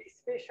student,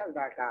 spatial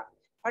data.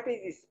 What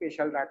is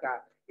spatial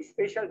data?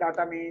 Spatial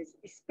data means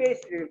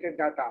space-related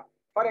data.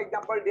 For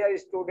example, dear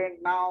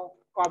student, now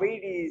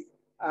COVID is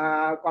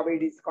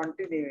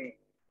continuing.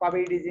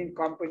 COVID is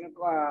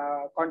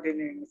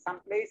continuing. Some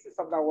places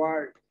of the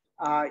world,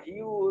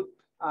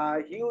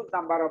 huge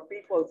number of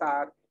people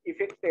are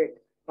affected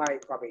by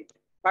COVID.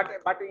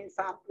 But in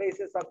some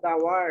places of the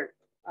world,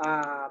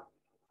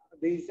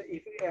 the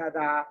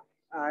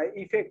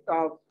effect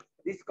of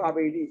this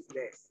COVID is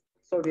less.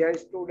 So, dear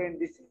student,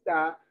 this is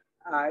the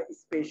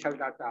spatial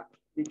data,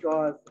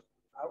 because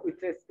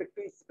with respect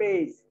to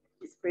space,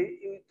 with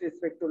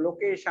respect to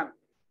location,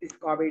 this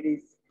COVID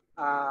is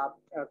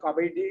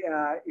COVID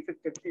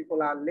affected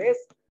people are less.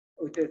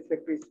 With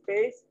respect to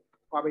space,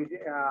 COVID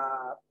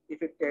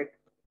affected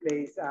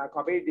place,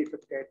 COVID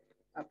affected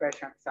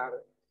patients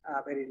are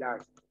very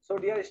large. So,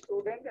 dear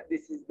student,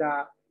 this is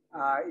the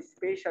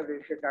spatial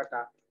related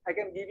data. I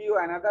can give you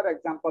another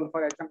example.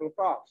 For example,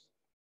 crops.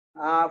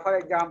 For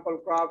example,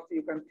 crops,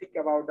 you can think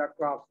about the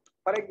crops.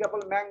 For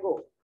example,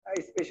 mango,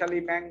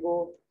 especially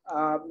mango,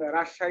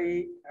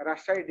 Rajshahi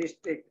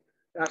district.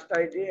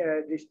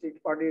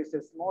 District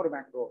produces more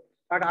mango,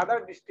 but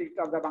other districts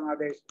of the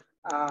Bangladesh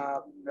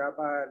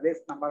less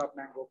number of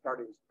mango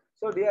produced.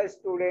 So, dear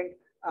student,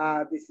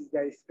 this is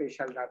the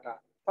special data.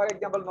 For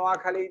example,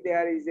 Noakhali,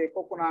 there is a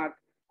coconut.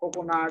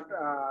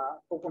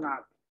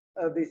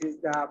 This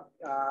is the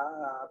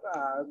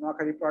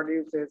Noakhali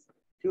produces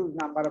huge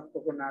number of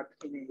coconut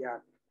in a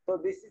year. So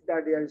this is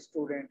the dear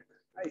student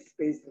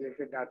space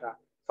related data.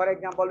 For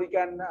example, we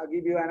can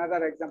give you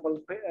another example,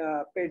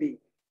 paddy.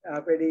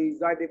 Paddy,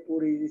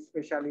 Joydepur is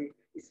special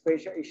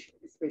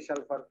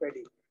for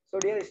paddy. So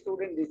dear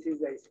student, this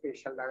is a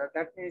special data.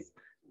 That means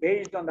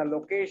based on the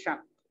location,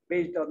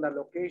 this data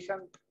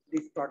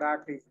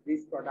is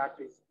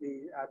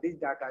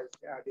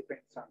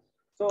depends on.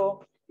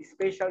 So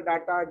spatial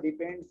data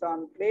depends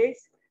on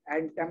place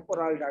and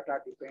temporal data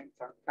depends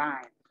on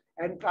time.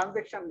 And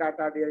transaction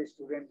data, dear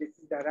student, this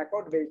is the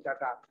record-based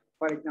data.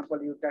 For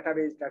example, your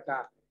database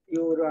data,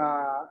 your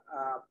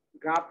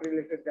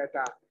graph-related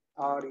data,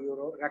 or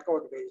your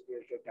record-based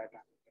related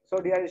data. So,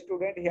 dear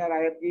student, here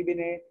I have given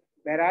a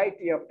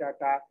variety of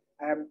data.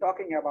 I am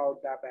talking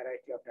about the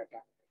variety of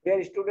data.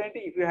 Dear student,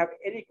 if you have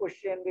any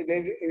question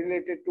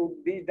related to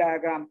this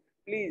diagram,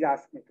 please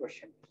ask me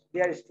question.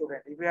 Dear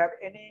student, if you have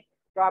any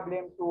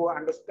problem to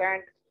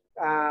understand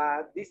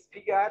this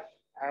figure,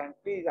 and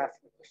please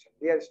ask me question.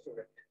 Dear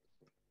student.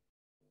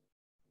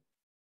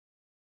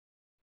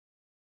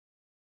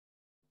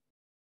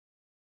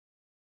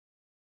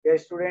 Dear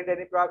student,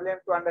 any problem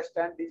to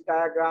understand this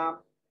diagram?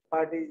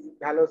 What is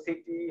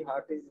velocity?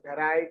 What is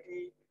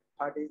variety?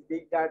 What is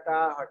big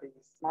data? What is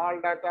small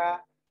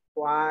data?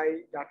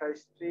 Why data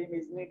stream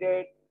is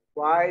needed?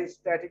 Why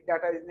static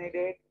data is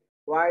needed?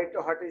 What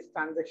is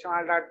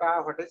transactional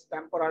data? What is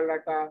temporal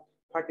data?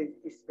 What is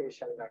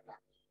spatial data?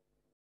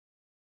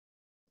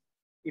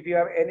 If you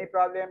have any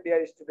problem,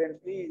 dear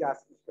student, please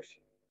ask this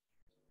question.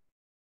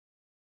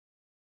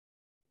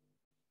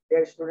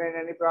 Dear student,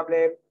 any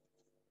problem?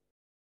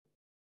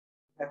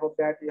 I hope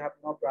that you have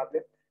no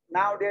problem.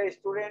 Now, dear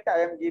student, I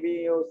am giving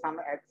you some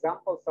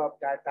examples of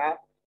data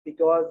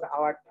because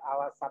our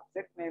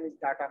subject name is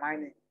data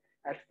mining.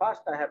 At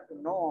first, I have to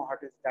know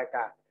what is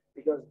data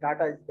because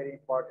data is very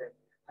important.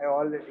 I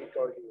already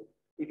told you.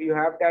 If you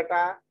have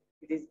data,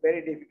 it is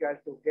very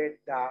difficult to get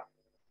the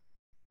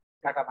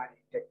data mining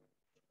technique.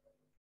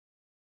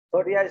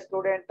 So, dear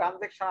student,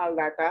 transactional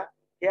data.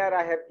 Here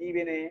I have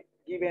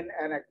given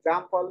an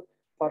example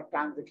for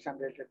transaction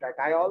related data.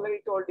 I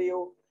already told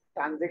you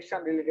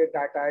transaction related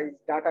data is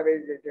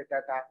database related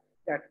data.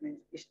 That means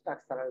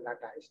structural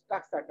data.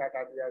 Structured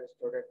data, dear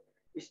student.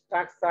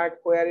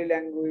 Structured query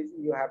language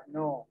you have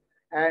know,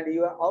 and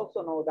you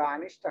also know the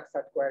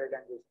unstructured query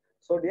language.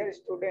 So, dear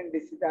student,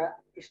 this is the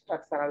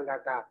structural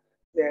data.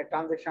 The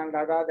transaction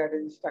data, that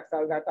is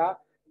structural data.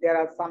 There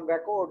are some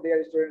record,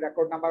 dear student.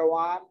 Record number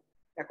 1,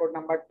 record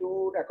number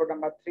 2, record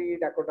number 3,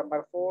 record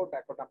number 4,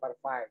 record number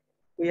 5.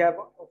 We have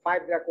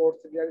 5 records,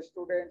 dear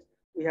students.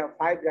 We have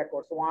 5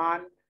 records.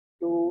 1,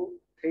 2,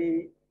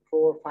 3,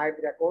 4, 5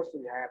 records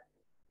we have.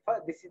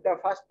 This is the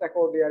first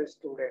record, dear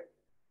student.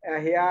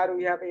 Here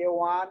we have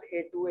A1,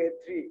 A2,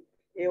 A3.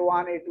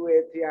 A1, A2,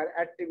 A3 are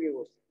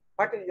attributes.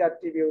 What is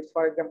attributes?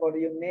 For example,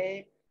 your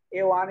name.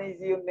 A1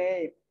 is your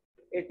name.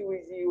 A2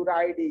 is your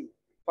ID.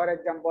 For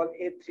example,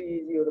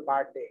 A3 is your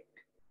birth date.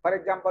 For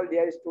example,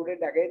 dear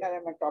student, again I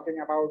am talking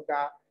about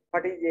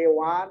what is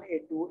A1,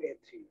 A2,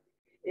 A3.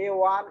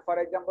 A1, for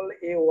example,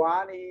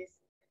 A1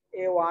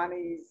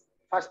 is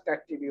first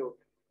attribute.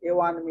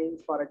 A1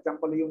 means, for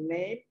example, your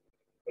name.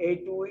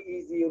 A2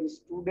 is your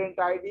student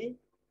ID.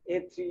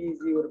 A3 is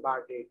your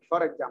birth date,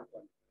 for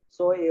example.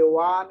 So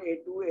A1,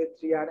 A2,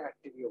 A3 are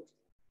attributes.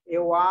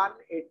 A1,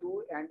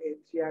 A2, and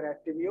A3 are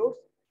attributes.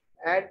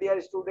 And dear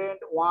student,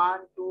 1,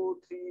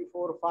 2, 3,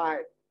 4, 5,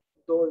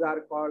 those are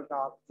called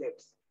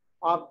objects.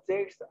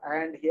 Objects,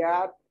 and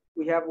here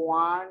we have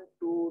 1,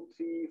 2,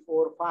 3,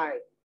 4, 5.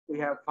 We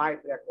have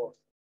 5 records.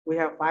 We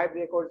have 5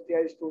 records,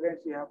 dear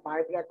students. We have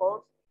 5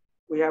 records.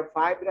 We have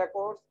 5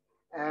 records,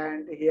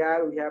 and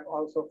here we have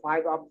also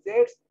 5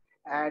 objects,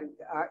 and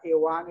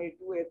A1,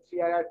 A2,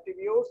 A3 are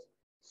attributes.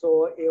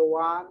 So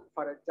A1,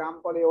 for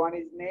example, A1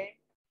 is name,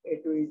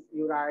 A2 is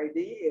your ID,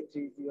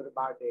 A3 is your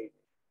birth date.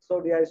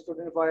 So dear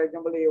student, for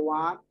example,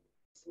 A1,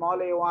 small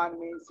A1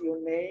 means your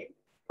name.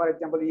 For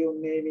example, your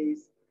name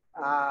is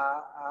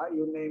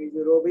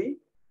Robi,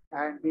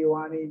 and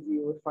B1 is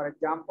your, for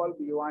example,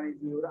 B1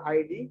 is your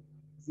ID,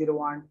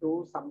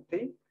 012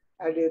 something,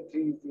 and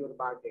A3 is your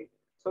birth date.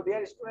 So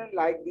dear student,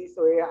 like this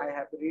way I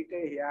have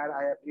written here,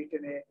 I have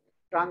written a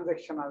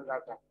transactional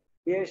data.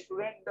 Dear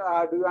student,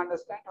 do you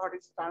understand what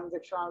is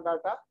transactional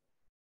data?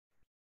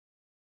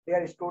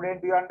 Dear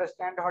student, do you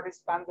understand what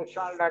is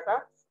transactional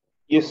data?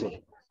 Yes, sir.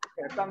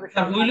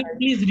 Transactional Will you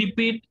please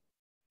repeat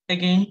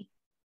again?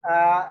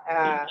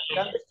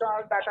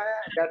 Transactional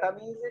data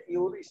means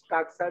your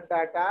structured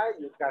data,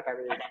 your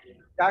database.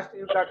 Just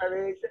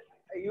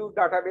your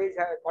database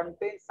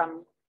contains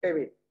some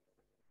table.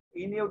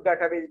 In your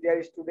database,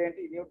 dear student,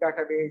 in your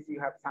database, you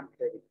have some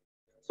table.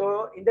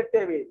 So in the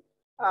table,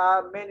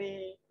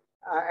 many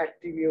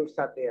attributes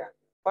are there.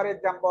 For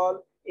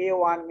example,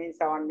 A1 means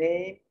our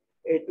name,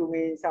 A2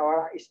 means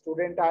our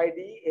student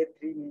ID,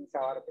 A3 means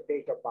our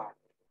date of birth.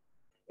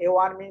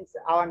 A1 means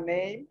our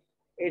name,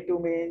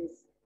 A2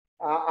 means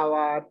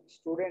our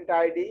student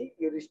ID,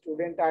 your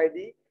student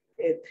ID,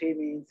 A3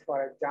 means,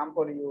 for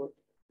example, your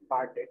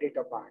birthday, date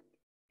of birth.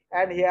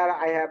 And here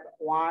I have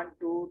 1,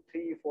 2,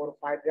 3, 4,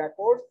 5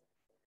 records.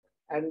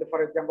 And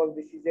for example,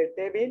 this is a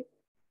table.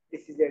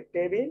 This is a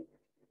table.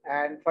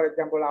 And for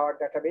example, our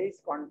database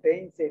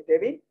contains a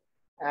table.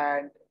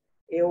 And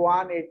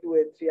A1, A2,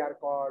 A3 are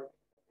called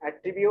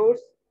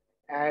attributes.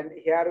 And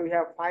here we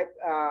have five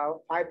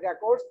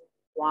records.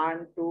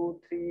 1, 2,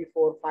 3,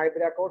 4, 5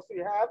 records we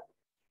have.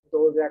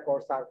 Those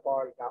records are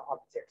called the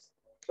objects.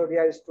 So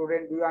dear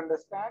student, do you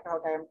understand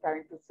what I am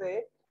trying to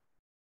say?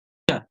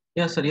 Yeah,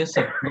 yes, sir. Yes,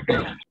 sir.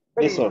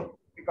 Yes, sir.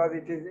 Because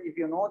it is, if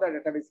you know the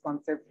database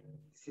concept,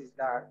 this is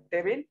the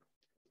table,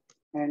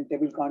 and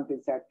table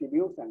contains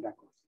attributes and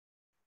records.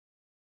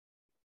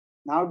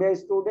 Now, dear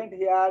student,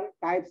 here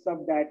types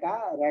of data,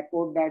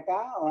 record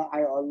data.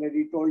 I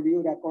already told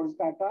you records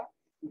data.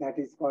 That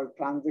is called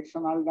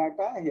transactional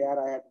data. Here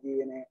I have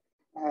given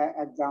an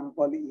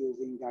example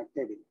using the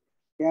table.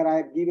 Here I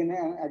have given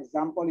an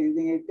example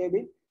using a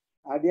table.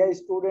 Dear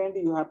student,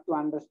 you have to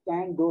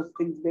understand those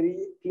things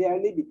very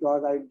clearly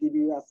because I will give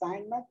you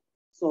assignment.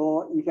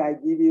 So if I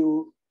give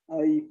you,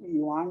 if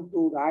you want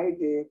to write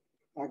a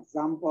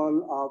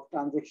example of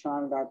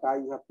transactional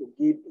data, you have to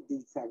give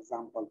this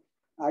example.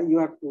 You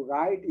have to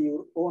write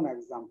your own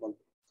example.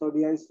 So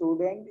dear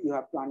student, you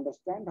have to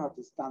understand what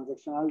is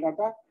transactional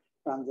data.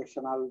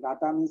 Transactional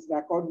data means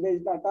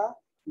record-based data.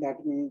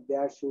 That means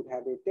there should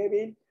have a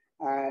table,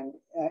 and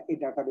a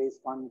database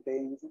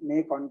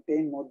may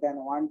contain more than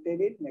one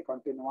table, may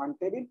contain one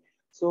table.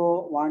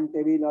 So one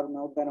table or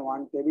more than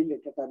one table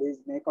a database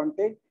may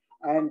contain,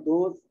 and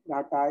those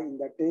data in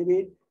the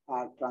table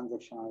are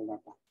transactional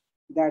data.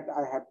 That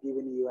I have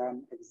given you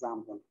an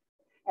example.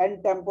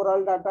 And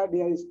temporal data,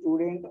 dear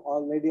student,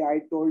 already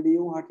I told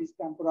you what is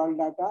temporal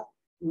data.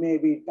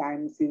 Maybe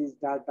time series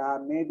data,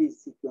 maybe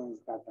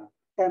sequence data.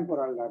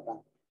 Temporal data.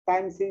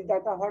 Time series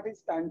data, what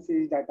is time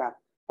series data?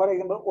 For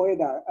example,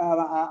 weather,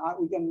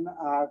 we can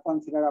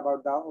consider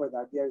about the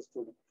weather, dear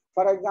student.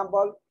 For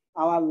example,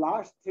 our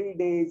last 3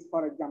 days,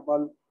 for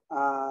example,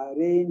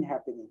 rain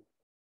happening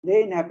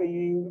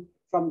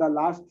from the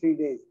last 3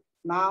 days.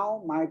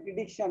 Now, my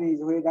prediction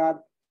is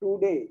whether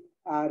today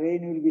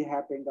rain will be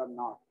happened or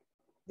not.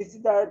 This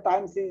is the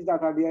time series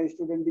data, dear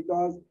student,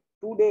 because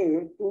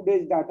today, 2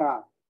 days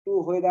data,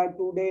 to whether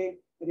today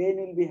rain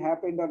will be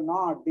happened or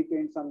not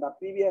depends on the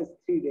previous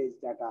 3 days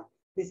data.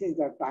 This is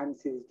the time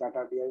series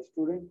data, dear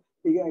student.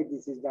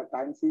 This is the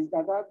time series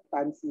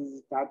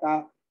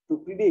data to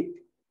predict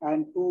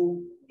and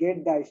to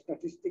get the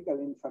statistical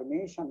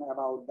information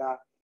about the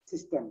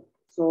system.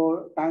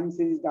 So time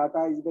series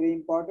data is very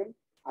important.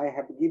 I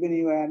have given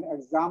you an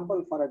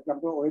example, for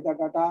example, weather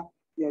data,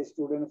 dear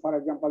student, for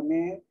example,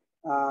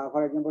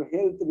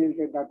 health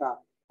related data.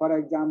 For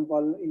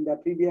example, in the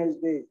previous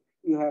days,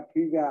 you have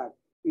fever,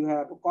 you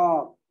have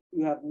cough,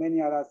 you have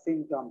many other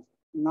symptoms.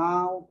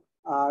 Now,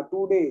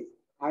 2 days,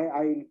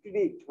 I will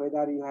predict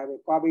whether you have a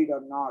COVID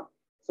or not.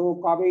 So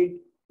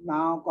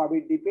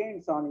COVID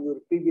depends on your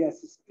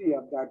previous history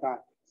of data.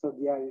 So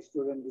dear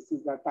student, this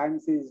is the time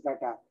series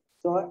data.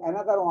 So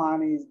another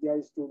one is,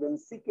 dear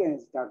student,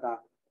 sequence data.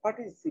 What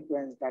is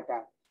sequence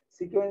data?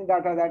 Sequence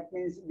data, that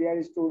means,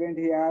 dear student,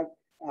 here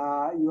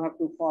you have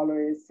to follow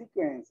a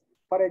sequence.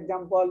 For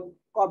example,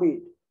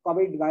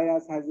 COVID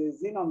virus has a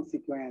genome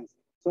sequence.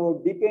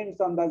 So depends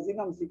on the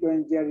genome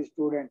sequence, dear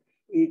student,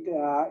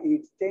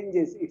 it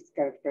changes its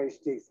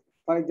characteristics.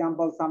 For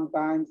example,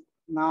 sometimes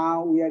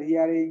now we are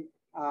hearing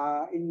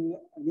in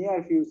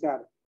near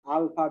future,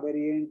 alpha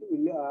variant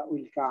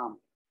will come.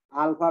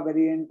 Alpha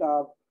variant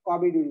of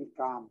COVID will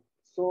come.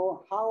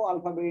 So how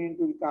alpha variant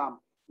will come?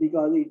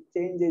 Because it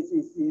changes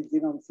its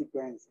genome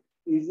sequence.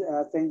 It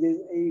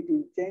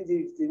will change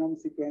its genome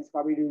sequence.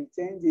 COVID will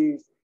change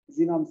its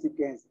genome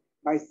sequence.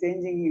 By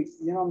changing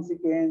its genome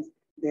sequence,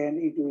 then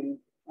it will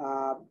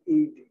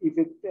its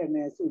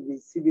effectiveness will be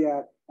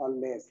severe or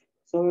less.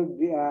 So,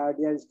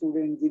 dear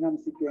student, genome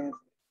sequence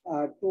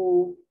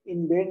to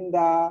invent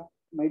the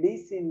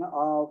medicine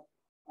of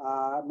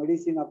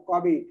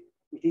COVID,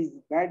 it is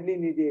badly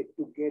needed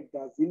to get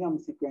the genome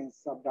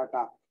sequence of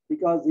data,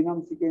 because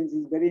genome sequence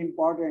is very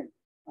important.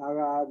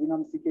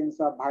 Genome sequence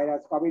of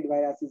virus, COVID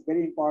virus, is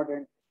very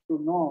important to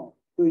know,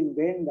 to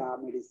invent the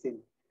medicine,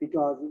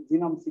 because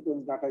genome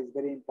sequence data is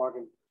very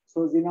important.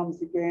 So genome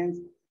sequence,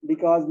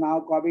 because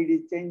now COVID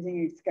is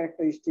changing its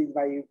characteristics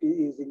by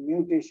using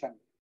mutation.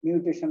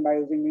 By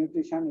using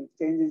mutation,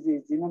 it changes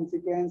its genome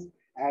sequence,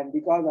 and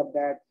because of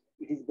that,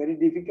 it is very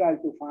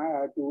difficult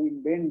to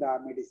invent the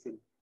medicine.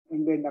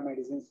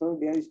 So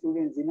dear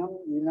students,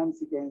 genome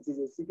sequence is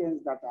a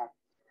sequence data.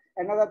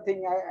 Another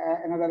thing,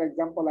 another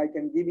example I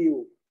can give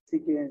you,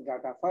 sequence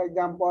data. For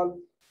example,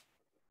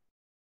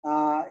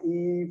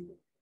 if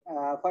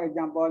For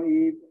example,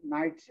 if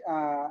night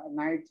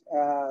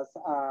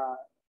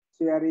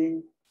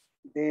swearing,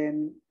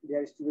 then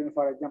dear student,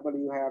 for example,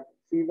 you have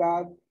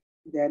fever,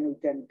 then we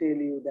can tell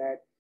you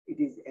that it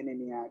is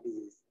anemia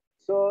disease.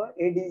 So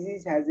a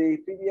disease has a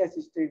previous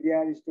history,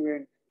 dear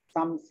student,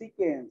 some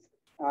sequence.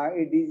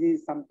 A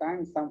disease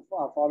sometimes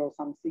follow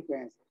some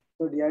sequence.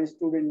 So dear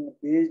student,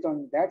 based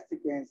on that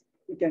sequence,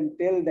 we can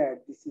tell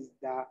that this is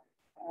the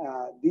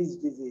this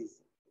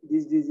disease.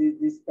 This disease,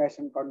 this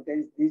patient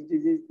contains this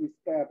disease, this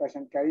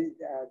patient carries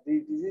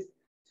this disease.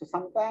 So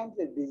sometimes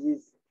the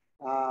disease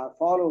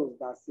follows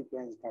the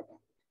sequence data.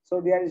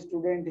 So dear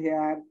student,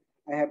 here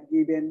I have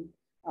given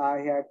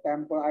here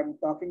temporal. I'm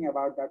talking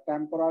about the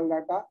temporal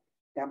data.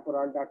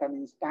 Temporal data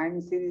means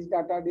time series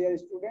data, dear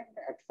student.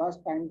 At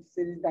first, time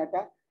series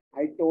data,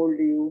 I told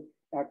you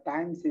that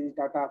time series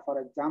data. For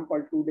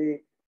example,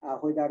 today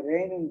whether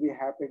rain will be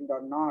happened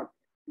or not,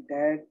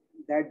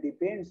 that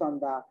depends on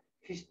the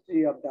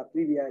history of the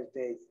previous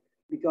days,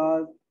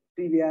 because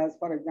previous,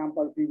 for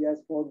example,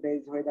 previous 4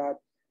 days whether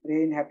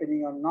rain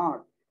happening or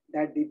not,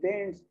 that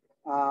depends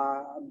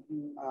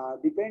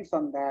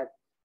on that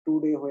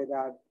today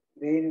whether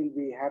rain will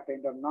be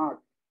happened or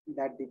not,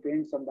 that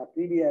depends on the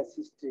previous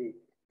history.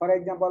 For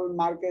example,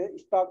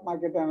 stock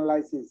market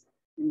analysis,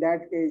 in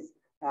that case,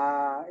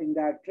 in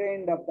the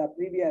trend of the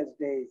previous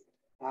days,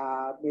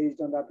 based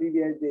on the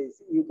previous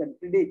days, you can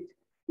predict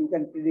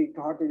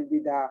what will be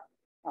the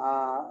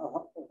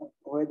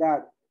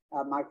whether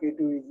market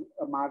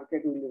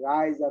will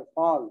rise or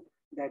fall.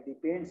 That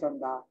depends on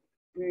the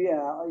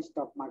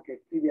stock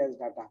market previous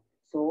data.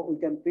 So we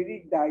can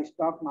predict the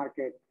stock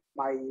market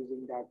by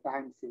using the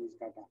time series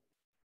data.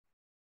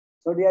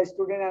 So dear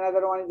student,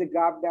 another one is the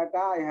graph data.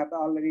 I have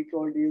already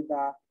told you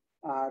the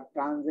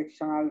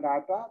transactional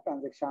data.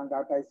 Transactional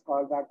data is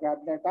called the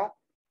graph data.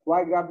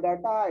 Why graph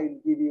data? I will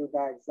give you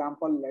the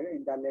example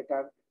in the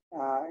later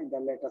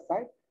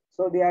side.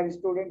 So dear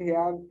student,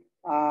 here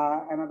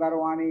another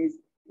one is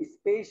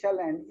spatial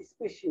and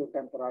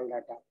spatio-temporal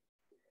data.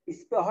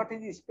 What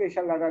is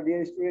spatial data,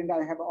 dear student?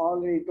 I have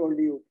already told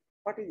you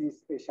what is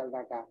spatial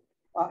data.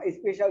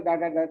 Spatial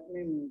data, that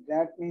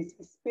means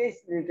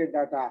space-related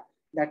data.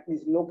 That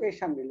means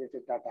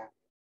location-related data.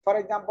 For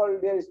example,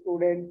 dear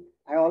student,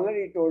 I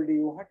already told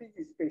you what is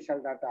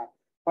spatial data.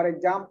 For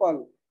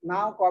example,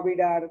 now COVID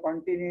are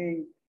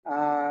continuing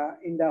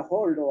in the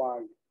whole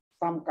world.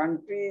 Some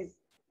countries,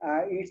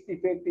 its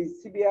effect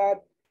is severe.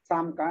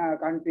 Some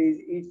countries,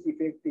 its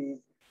effect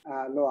is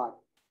lower.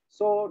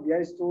 So,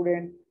 dear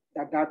student,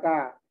 the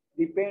data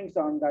depends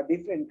on the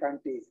different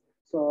countries.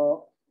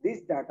 So,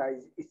 this data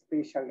is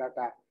spatial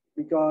data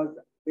because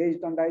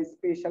based on the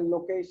spatial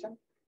location,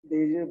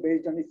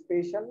 based on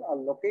spatial or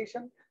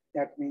location,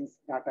 that means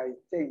data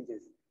is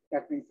changes.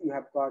 That means you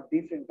have got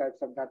different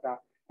types of data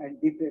and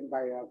different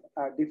variants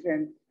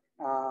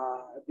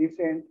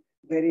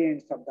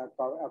of the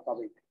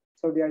COVID.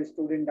 So, dear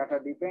student, data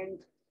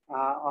depends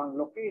on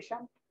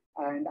location.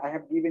 And I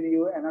have given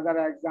you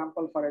another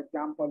example. For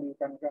example, you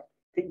can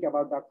think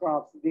about the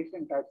crops,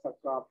 different types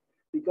of crops,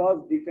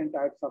 because different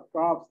types of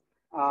crops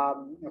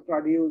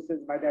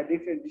produces by the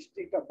different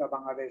district of the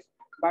Bangladesh,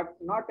 but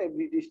not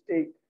every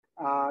district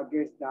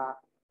gets the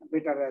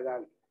better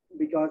result,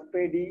 because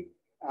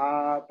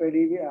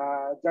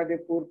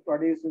Jadepur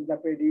produces the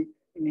paddy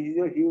in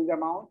huge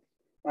amount,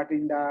 but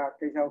in the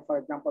case of, for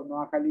example,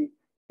 Noakhali,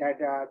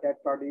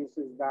 that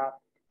produces the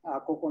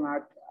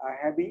coconut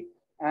heavy,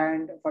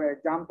 and for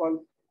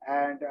example,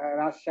 and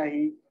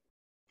Rajshahi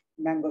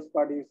mangoes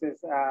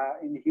produces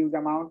in huge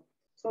amount.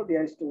 So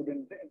dear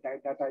student,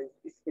 that data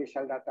is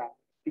spatial data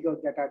because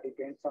data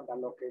depends on the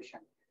location.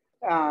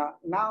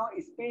 Now,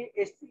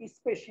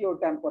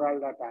 spatio-temporal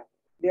data.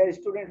 Dear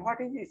student,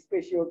 what is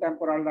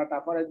spatio-temporal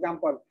data? For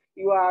example,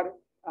 you are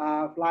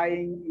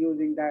flying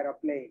using the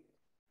aeroplane.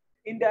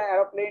 In the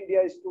aeroplane,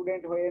 dear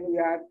student, when we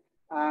are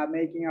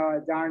making our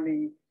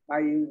journey by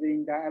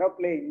using the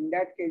aeroplane, in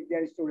that case,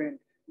 dear student,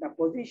 the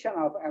position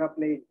of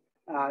aeroplane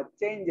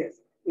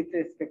changes with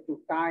respect to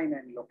time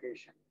and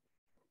location.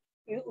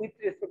 With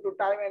respect to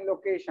time and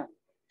location.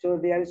 So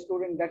dear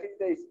student, that is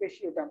the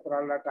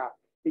spatio-temporal data,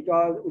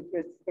 because with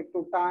respect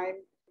to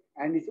time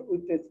and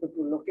with respect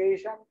to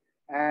location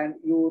and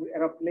your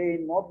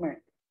aeroplane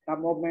movement, the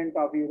movement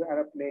of your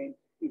aeroplane,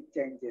 it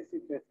changes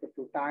with respect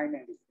to time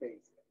and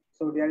space.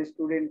 So dear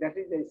student, that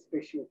is the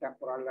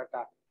spatio-temporal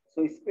data.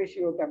 So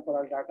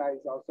spatio-temporal data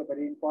is also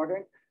very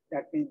important.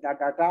 That means the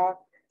data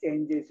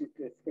changes with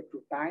respect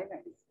to time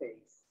and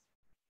space.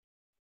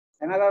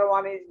 Another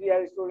one is,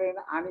 dear student,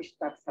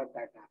 unstructured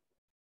data.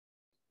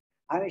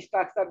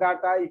 Unstructured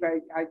data, if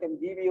I can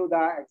give you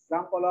the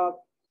example of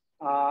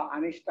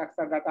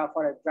unstructured data,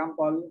 for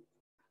example,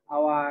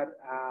 our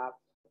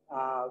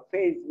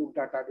Facebook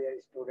data,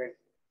 dear student.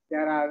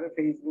 There are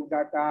Facebook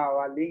data,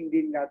 our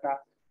LinkedIn data,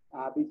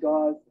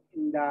 because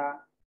in the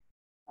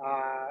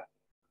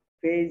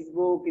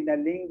Facebook, in the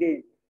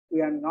LinkedIn,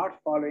 we are not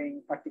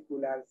following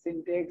particular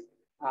syntax.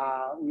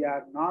 We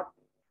are not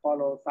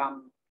follow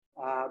some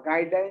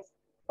guidelines,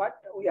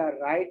 but we are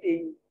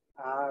writing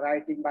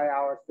writing by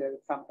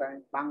ourselves,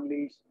 sometimes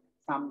Banglish,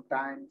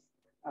 sometimes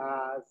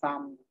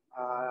some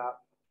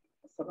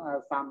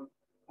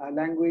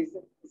language,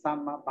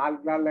 some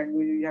Balgla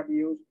language we have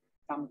used.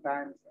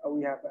 Sometimes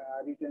we have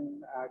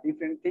written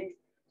different things.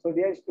 So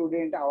dear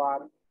student,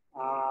 our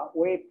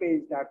web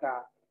page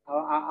data,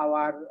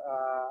 our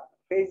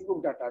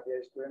Facebook data,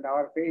 dear student,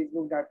 our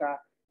Facebook data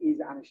is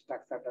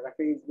unstructured data.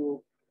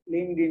 Facebook,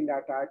 LinkedIn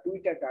data,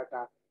 Twitter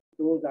data,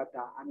 those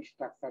data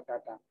unstructured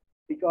data.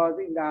 Because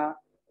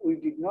we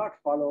did not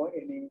follow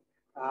any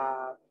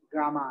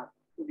grammar,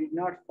 we did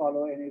not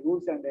follow any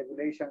rules and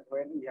regulations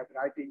when we have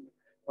written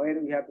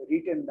in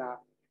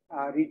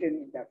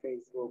the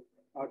Facebook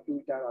or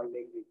Twitter or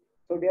LinkedIn.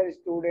 So dear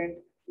student,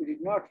 we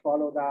did not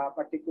follow the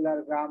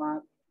particular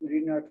grammar, we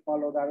did not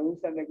follow the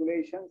rules and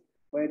regulations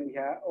when we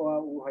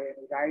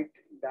write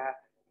the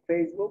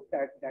Facebook,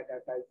 that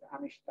data is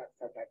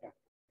unstructured data.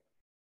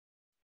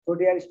 So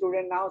dear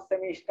student, now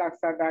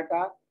semi-structured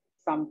data.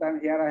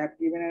 Sometimes here I have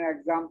given an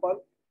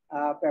example,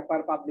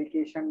 paper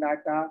publication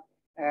data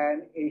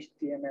and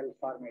HTML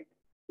format.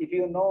 If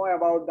you know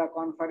about the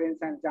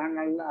conference and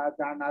journal,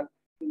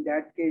 in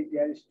that case,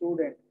 dear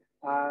student,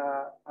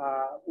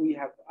 we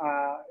have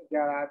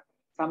there are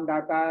some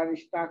data are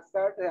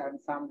structured and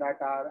some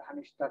data are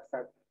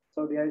unstructured.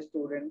 So dear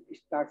student,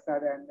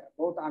 structured and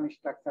both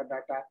unstructured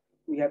data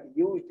we have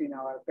used in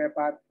our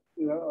paper,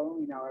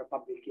 in our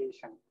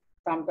publication.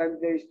 Sometimes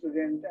the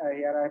student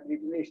here I have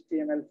written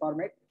HTML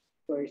format.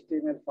 So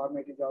HTML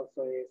format is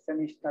also a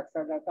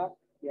semi-structured data.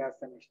 Here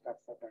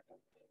semi-structured data.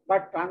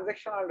 But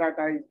transactional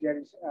data is there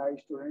is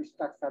student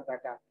structured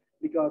data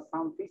because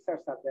some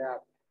features are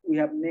there. We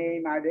have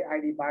name,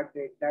 ID, birth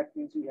date. That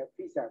means we have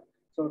feature.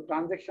 So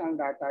transactional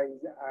data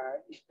is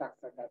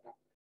structured data.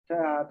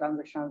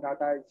 Transactional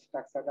data is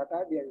structured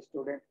data. Dear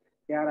student,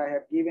 here I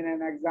have given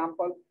an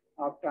example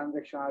of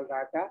transactional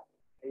data.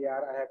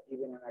 Here I have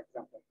given an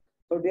example.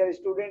 So dear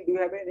student, do you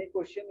have any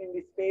question in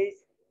this page?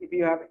 If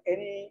you have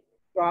any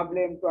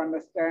problem to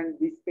understand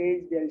this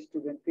page, dear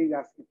student, please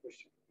ask me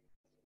question.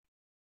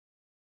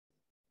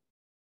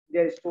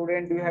 Dear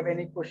student, do you have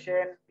any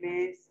question,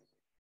 please?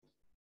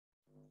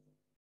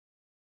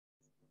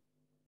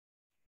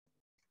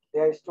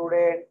 Dear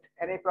student,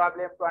 any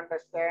problem to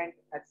understand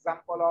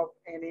example of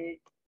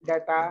any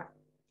data?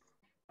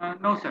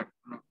 No, sir.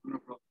 No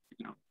problem.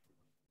 No.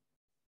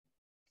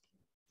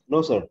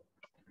 No, sir.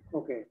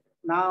 Okay.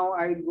 Now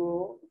I'll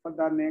go for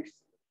the next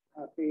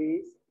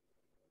page.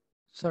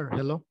 Sir,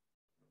 hello.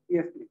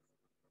 Yes, please.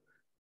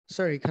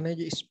 Sir এখানে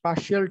যে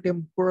স্পাশিয়াল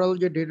temporal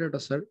যে ডেটাটা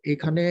sir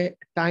এখানে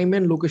time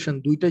and location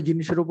দুইটা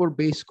জিনিসের উপর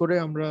base করে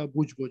আমরা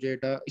বুঝবো যে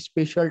এটা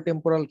স্পেশাল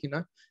টেম্পোরাল কিনা।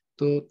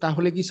 তো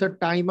তাহলে কি স্যার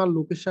টাইম আর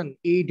লোকেশন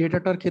এই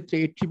ডেটাটার ক্ষেত্রে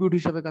অ্যাট্রিবিউট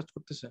হিসেবে কাজ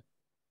করতেছে?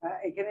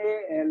 এখানে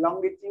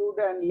longitude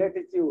and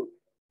latitude,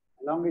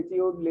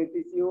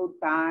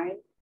 time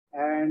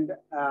and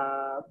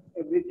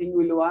everything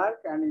will work.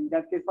 And in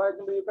that case, for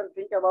example, you can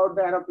think about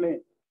the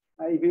aeroplane.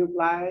 If you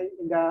fly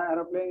in the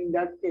aeroplane, in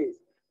that case,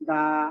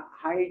 the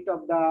height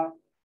of the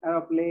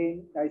aeroplane,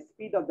 the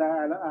speed of the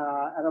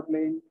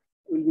aeroplane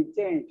will be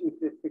changed with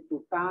respect to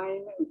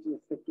time, with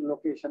respect to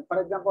location. For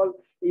example,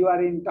 you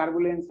are in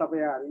turbulence of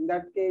air. In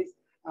that case,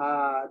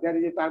 there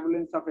is a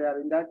turbulence of air.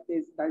 In that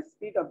case, the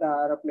speed of the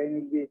aeroplane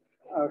will be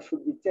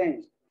should be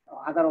changed.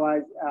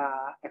 Otherwise,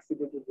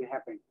 accident will be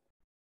happening.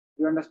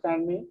 You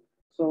understand me?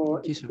 So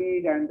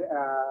speed and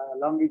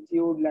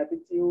longitude,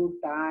 latitude,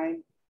 time,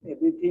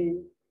 everything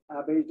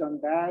based on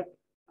that.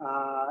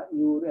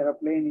 Your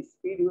aeroplane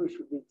speed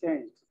should be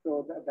changed. So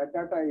that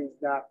data is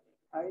the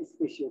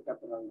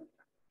spatiotemporal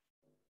data.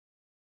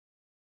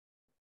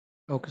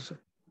 Okay, sir.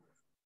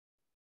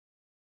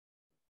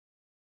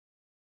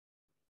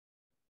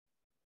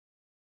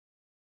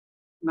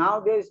 Now,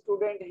 the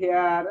student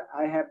here,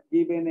 I have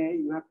given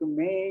you have to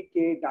make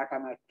a data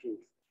matrix.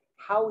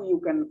 How you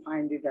can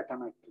find the data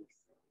matrix?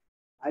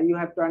 You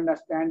have to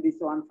understand this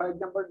one. For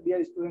example,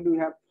 dear student, we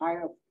have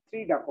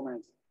three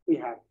documents. We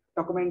have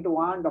document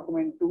 1,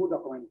 document 2,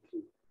 document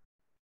 3.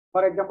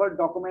 For example,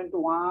 document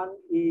 1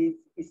 is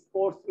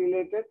sports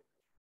related.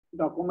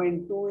 Document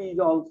 2 is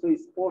also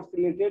sports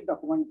related.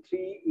 Document 3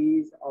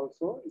 is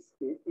also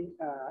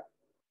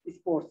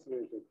sports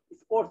related.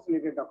 Sports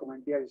related document,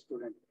 dear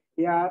student.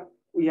 Here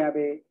we have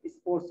a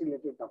sports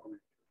related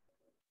document.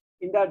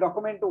 In the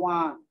document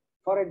 1,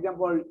 for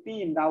example,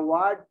 team, the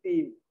word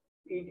team,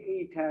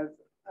 it has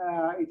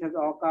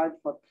occurred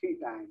for 3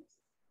 times.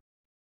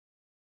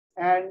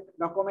 And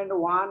document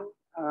 1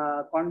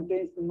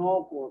 contains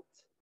no quotes.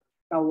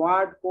 The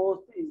word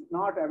post is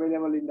not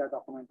available in the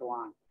document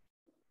 1.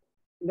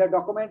 In the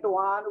document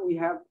 1, we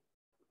have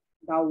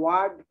the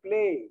word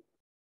play.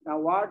 The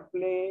word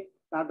play,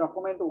 the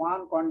document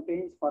 1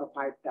 contains for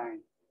 5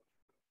 times.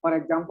 For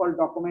example,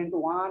 document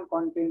 1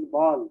 contains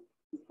ball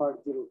for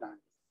 0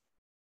 times.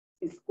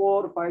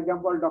 Score, for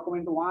example,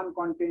 document 1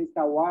 contains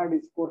the word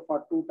score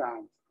for 2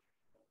 times.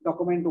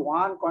 Document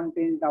 1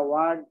 contains the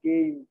word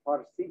game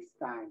for 6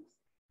 times.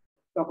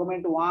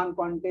 Document 1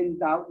 contains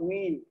the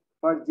win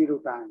for 0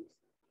 times.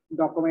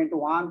 Document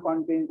 1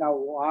 contains the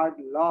word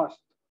lost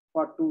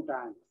for 2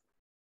 times.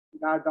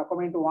 The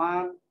document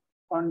 1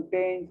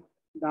 contains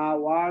the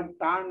word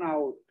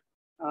turnout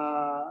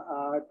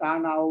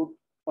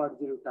for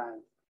 0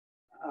 times.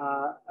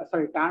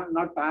 Sorry,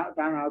 timeout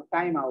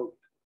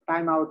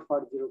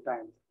for 0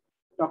 times.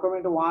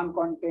 Document 1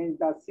 contains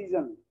the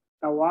season.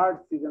 The word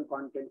season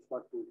contains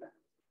for 2 times.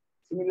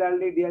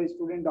 Similarly, dear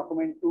student,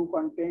 document 2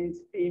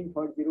 contains team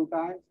for 0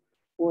 times,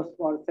 post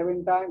for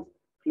 7 times,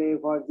 play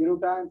for 0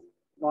 times,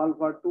 ball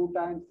for 2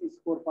 times,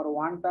 score for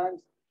 1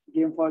 times,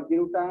 game for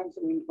 0 times,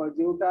 win for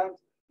 0 times,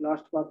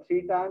 lost for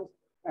 3 times,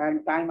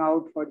 and time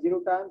out for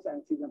 0 times,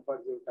 and season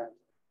for 0 times.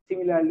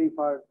 Similarly,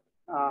 for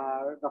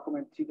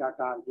document 3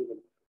 data are given.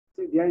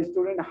 So, dear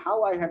student,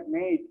 how I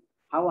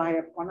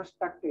have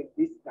constructed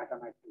this data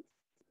matrix.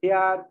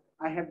 Here,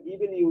 I have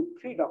given you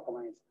 3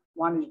 documents.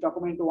 One is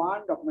document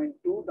 1, document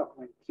 2,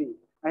 document 3.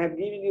 I have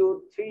given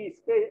you 3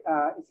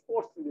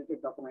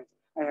 sports-related documents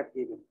I have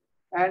given.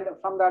 And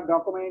from the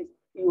documents,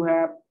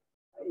 at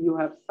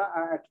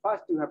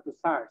first you have to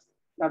search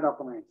the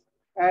documents.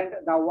 And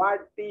the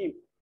word team,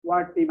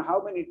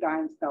 how many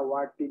times the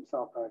word teams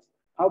occurs?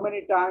 How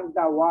many times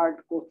the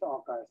word coach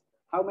occurs?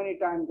 How many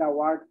times the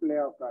word play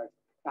occurs?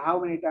 How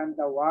many times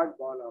the word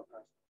ball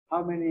occurs?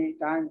 How many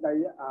times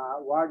the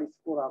word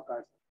score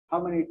occurs? How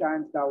many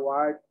times the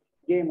word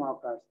game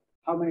occurs?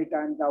 How many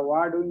times the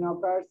word win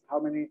occurs? How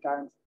many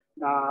times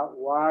the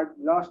word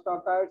lost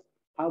occurs?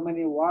 How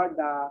many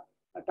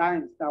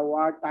times the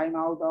word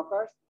timeout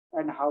occurs?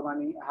 And how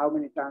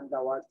many times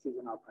the word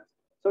season occurs?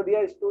 So,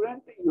 dear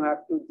student, you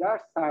have to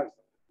just search.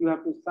 You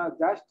have to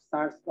just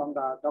search from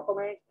the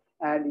document,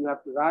 and you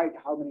have to write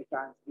how many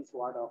times this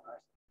word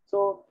occurs.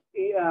 So,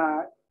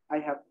 I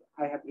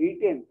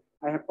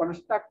have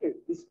constructed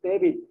this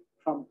table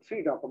from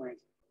 3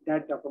 documents.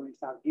 That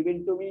documents are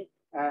given to me,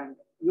 and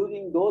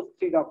using those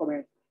 3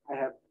 documents, I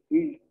have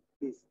built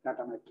this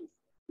data matrix.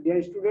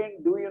 Dear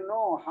student, do you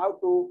know how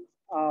to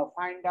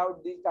find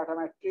out this data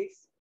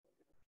matrix?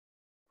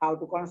 How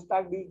to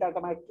construct this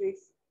data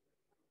matrix?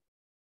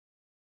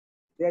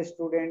 Dear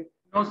student?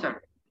 No,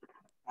 sir.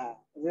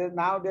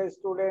 Now, dear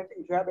student,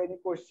 if you have any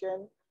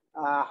question,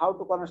 how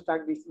to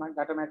construct this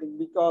data matrix,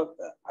 because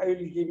I will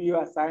give you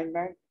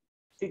assignment,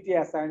 city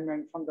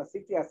assignment. From the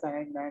city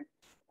assignment,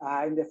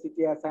 in the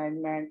city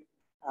assignment,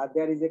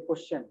 there is a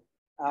question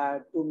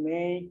to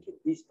make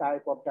this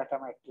type of data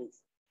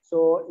matrix.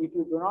 So if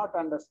you do not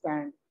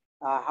understand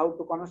how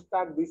to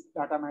construct this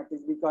data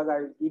matrix, because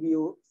I will give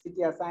you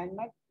city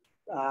assignment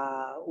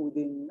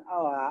within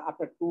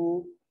after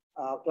 2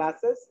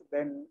 classes,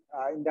 then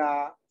in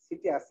the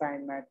city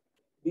assignment,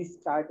 this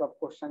type of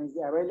question is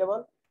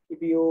available.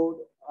 If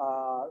you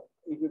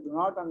do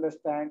not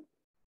understand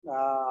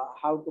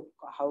how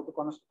to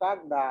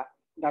construct the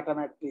data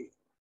matrix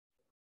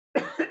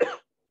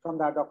from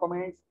the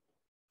documents,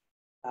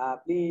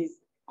 please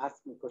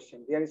ask me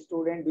question. Dear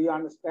student, do you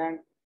understand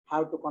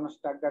how to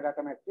construct the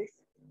data matrix?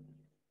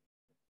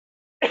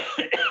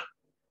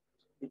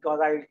 Because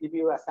I will give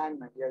you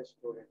assignment, dear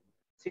student,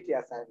 city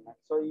assignment.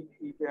 So if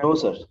you have No,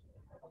 sir.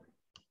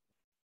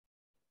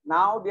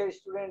 Now, dear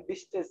student,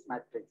 distance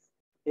matrix.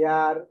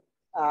 Here,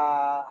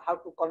 how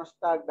to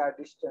construct the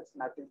distance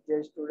matrix,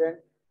 dear student.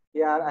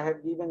 Here I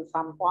have given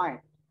some point.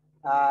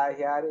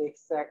 Here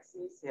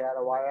x-axis, here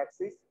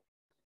y-axis.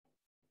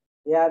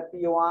 Here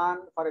P1,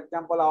 for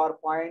example, our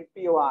point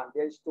P1,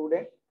 dear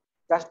student.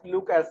 Just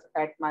look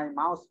at my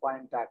mouse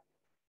pointer.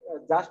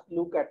 Just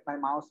look at my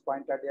mouse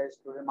pointer, dear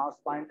student. Mouse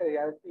pointer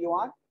here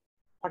P1.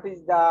 What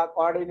is the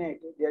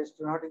coordinate, dear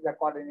student? What is the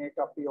coordinate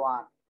of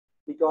P1?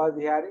 Because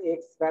here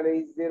x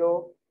value is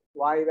 0,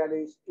 y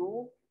value is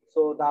 2.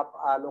 So the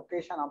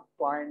location of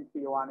point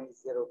P1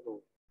 is 0,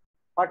 2.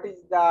 What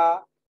is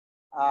the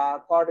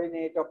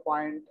coordinate of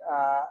point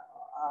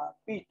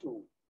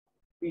P2?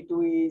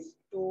 P2 is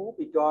 2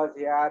 because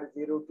here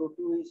 0 to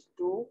 2 is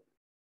 2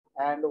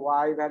 and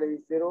y value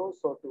is 0,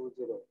 so 2,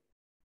 0.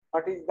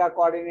 What is the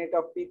coordinate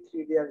of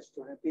P3, dear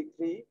student?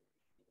 P3.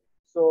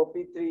 So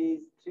P3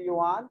 is 3,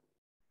 1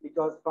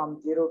 because from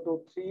 0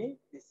 to 3,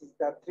 this is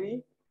the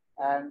 3,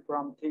 and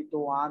from 3 to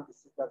 1,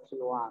 this is the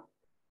 3, 1.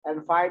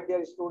 And 5,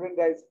 dear student,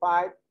 there is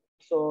 5.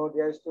 So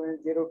dear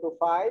student, 0 to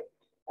 5,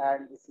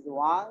 and this is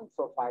 1,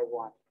 so 5,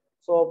 1.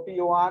 So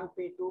P1,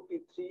 P2,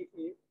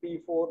 P3,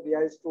 P4,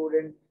 dear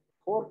student,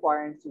 4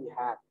 points we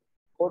have.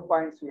 4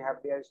 points we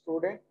have, dear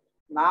student.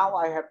 Now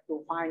I have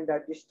to find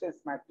the distance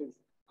matrix.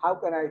 How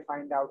can I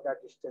find out the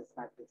distance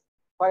matrix?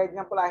 For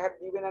example, I have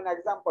given an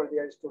example,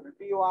 dear student,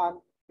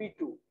 P1,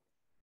 P2.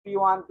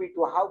 P1,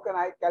 P2, how can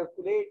I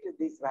calculate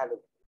this value?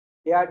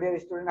 Here, dear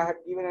student, I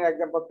have given an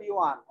example,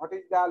 P1. What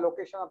is the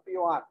location of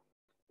P1?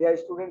 Dear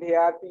student,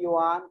 here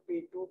P1,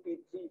 P2,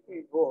 P3,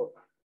 P4.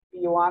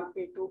 P1,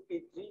 P2,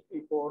 P3,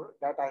 P4,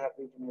 that I have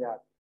written here.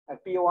 And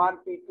P1,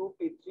 P2,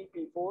 P3,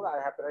 P4,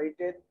 I have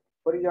written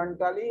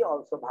horizontally,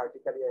 also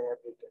vertically I have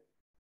written.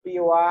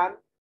 P1,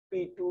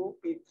 P2,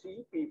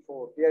 P3,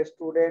 P4. Dear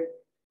student,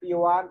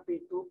 P1,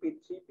 P2,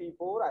 P3,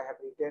 P4, I have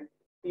written.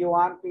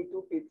 P1,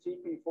 P2, P3,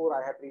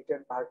 P4, I have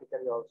written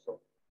vertically also.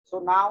 So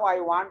now I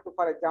want to,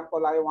 for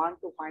example, I want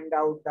to find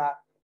out the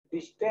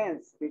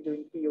distance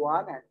between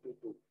P1 and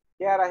P2.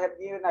 Here I have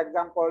given an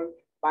example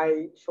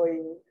by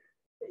showing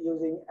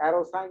using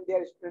arrow sign.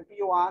 Dear student,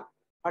 P1,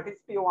 what is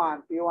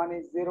P1? P1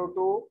 is 0,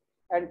 2,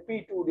 and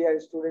P2, dear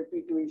student,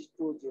 P2 is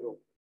 2, 0.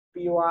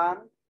 P1,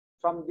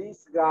 from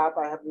this graph,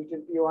 I have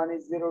written P1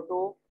 is 0,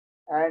 2,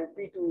 and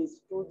P2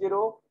 is 2,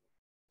 0.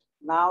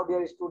 Now,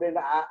 dear student,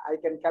 I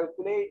can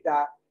calculate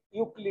the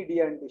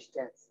Euclidean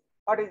distance.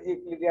 What is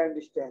Euclidean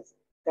distance?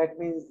 That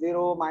means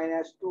 0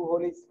 minus 2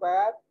 whole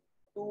square,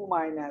 2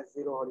 minus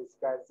 0 whole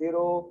square,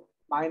 0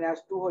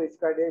 minus 2 whole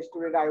square. Dear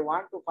student, I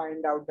want to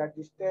find out the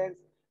distance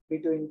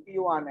between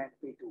P1 and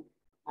P2.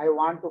 I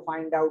want to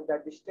find out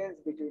the distance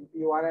between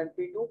P1 and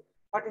P2.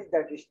 What is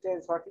the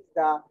distance? What is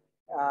the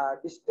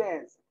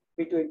distance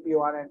between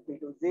P1 and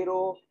P2?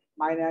 0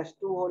 minus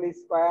 2 whole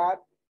square,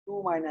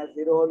 2 minus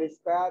 0 whole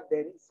square,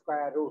 then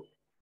square root.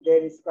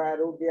 Then square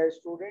root, dear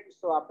student.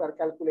 So after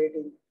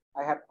calculating,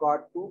 I have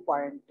got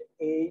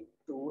 2.828.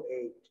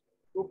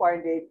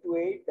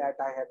 2.828 that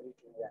I have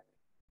written here.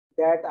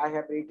 That I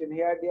have written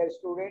here, dear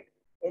student.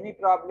 Any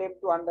problem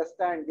to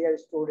understand, dear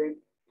student,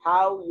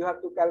 how you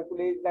have to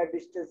calculate the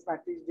distance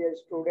matrix, dear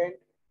student?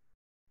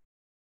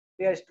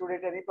 Dear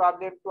student, any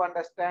problem to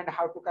understand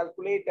how to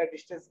calculate the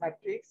distance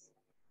matrix?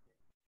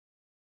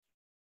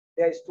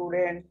 Dear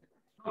student?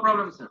 No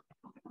problem, sir.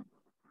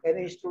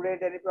 Any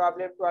student, any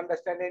problem to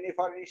understand? Any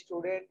for any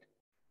student?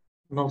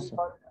 No, sir.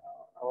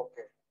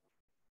 Okay.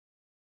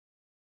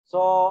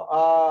 So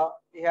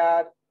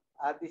here,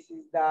 this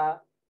is the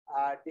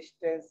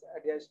distance,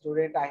 dear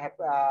student. I have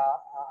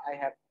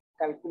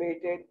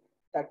calculated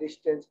the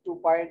distance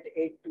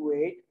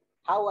 2.828.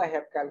 How I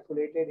have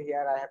calculated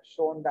here? I have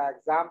shown the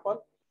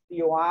example.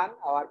 P1,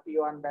 our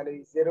P1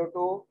 value is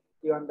 0.2.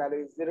 P1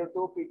 value is 0.2.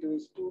 P2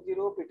 is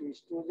 2.0. P2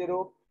 is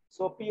 2.0.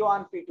 So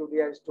P1, P2,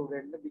 dear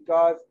student,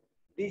 because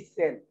this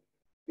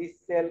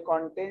cell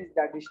contains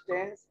the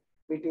distance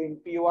between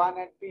P1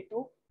 and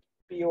P2.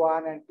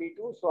 P1 and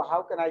P2. So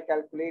how can I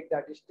calculate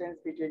the distance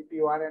between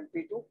P1 and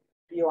P2?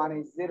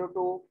 P1 is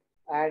 0.2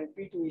 and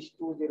P2 is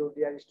 2.0,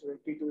 dear student.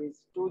 P2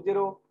 is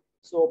 2.0.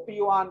 So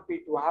P1,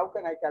 P2, how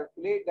can I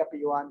calculate the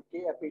P1,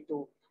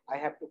 P2? I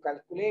have to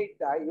calculate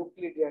the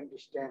Euclidean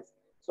distance.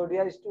 So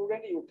dear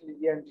student,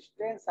 Euclidean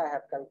distance I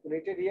have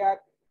calculated here.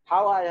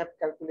 How I have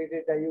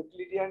calculated the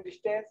Euclidean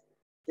distance?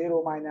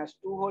 0 minus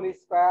 2 whole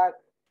square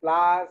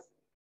plus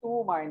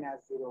 2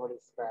 minus 0 whole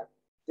square.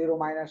 0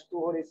 minus 2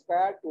 whole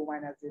square, 2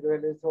 minus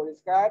 0 whole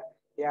square.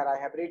 Here I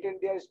have written,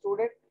 dear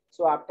student.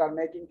 So after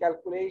making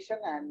calculation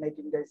and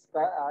making the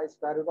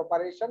square root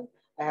operation,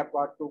 I have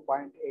got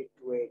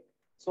 2.828.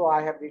 So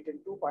I have written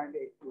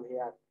 2.82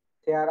 here.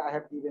 Here I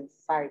have given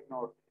side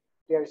note.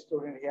 Dear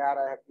student, here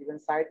I have given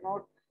side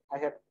note. I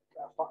have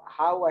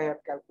how I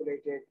have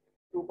calculated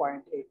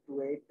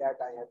 2.828 that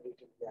I have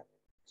written here.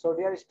 So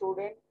dear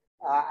student,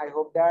 I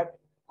hope that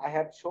I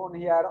have shown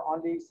here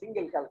only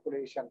single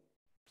calculation.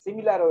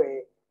 Similar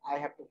way, I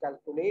have to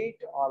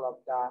calculate all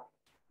of the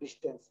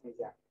distance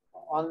measure.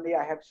 Only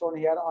I have shown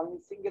here only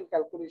single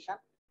calculation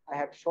I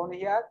have shown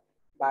here,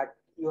 but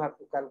you have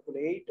to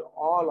calculate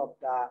all of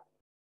the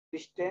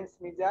distance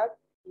measure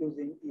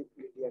using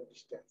Euclidean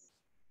distance.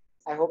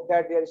 I hope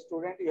that, dear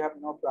student, you have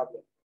no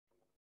problem.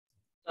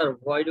 Sir,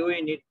 why do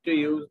we need to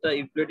use the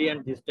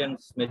Euclidean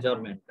distance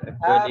measurement?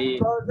 Actually,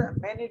 because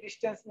many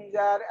distance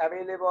measure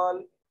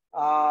available.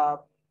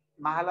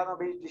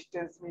 Mahalanobis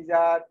distance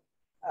measure,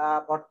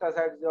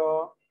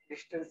 Bhattacharya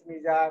distance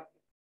measure,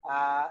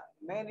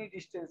 many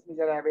distance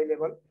measure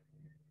available.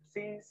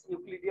 Since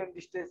Euclidean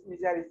distance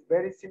measure is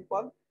very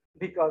simple,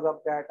 because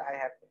of that I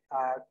have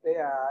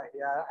here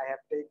I have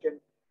taken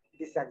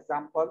this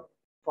example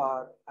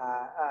for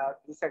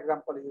this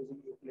example using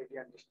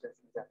Euclidean distance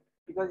measure.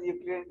 Because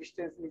Euclidean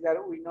distance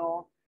measure we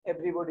know,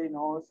 everybody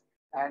knows,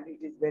 and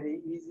it is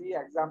very easy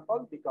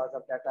example, because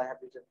of that I have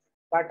written.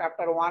 But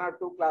after 1 or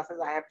 2 classes,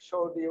 I have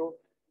showed you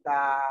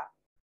the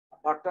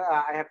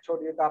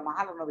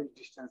Mahalanobis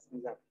distance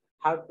measure,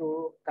 how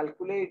to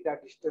calculate the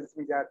distance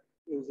measure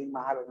using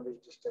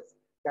Mahalanobis distance.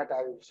 That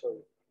I will show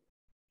you.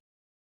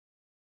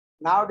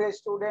 Now, the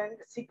student,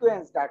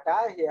 sequence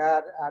data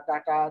here,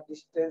 data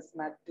distance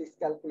matrix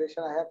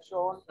calculation I have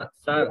shown.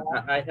 Sir,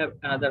 I have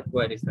another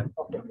query, sir.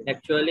 Okay,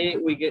 actually,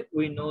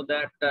 we know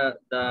that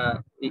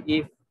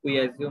if we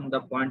assume the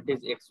point is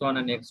x1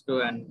 and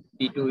x2 and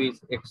p2 is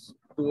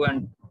x2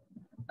 and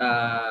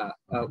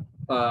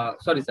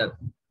sorry, sir,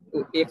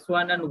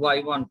 x1 and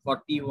y1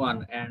 for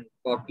p1 and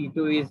for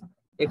p2 is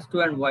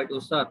x2 and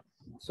y2, sir.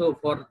 So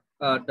for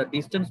the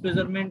distance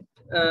measurement,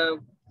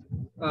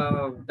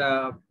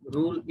 the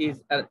rule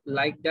is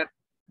like that.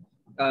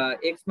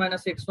 X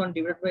minus x1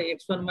 divided by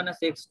x1 minus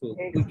x2.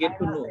 We get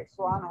to know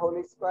x1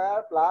 whole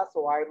square plus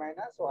y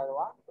minus y1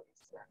 whole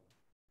square.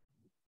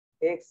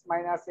 X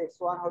minus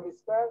x1 whole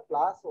square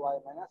plus y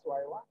minus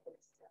y1 whole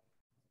square.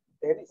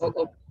 Then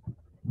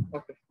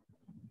okay.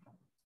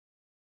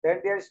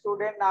 Then, dear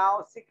student,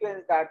 now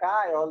sequence data.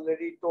 I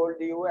already told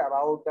you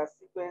about the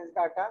sequence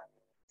data.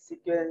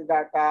 Sequence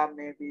data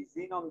may be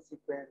genome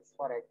sequence,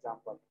 for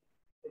example.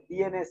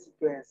 DNA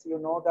sequence, you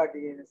know the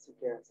DNA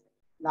sequence.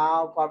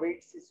 Now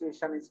COVID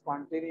situation is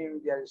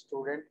continuing, dear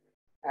student,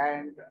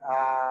 and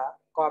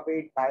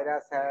COVID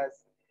virus has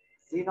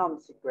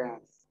genome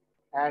sequence,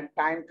 and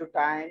time to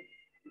time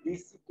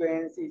this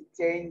sequence is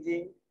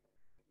changing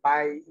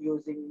by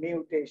using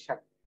mutation.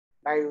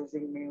 By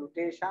using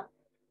mutation,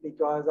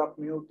 because of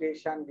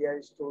mutation,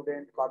 dear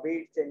student,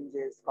 COVID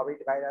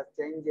virus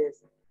changes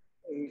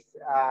its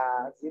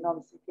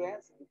genome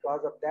sequence.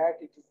 Because of that,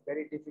 it is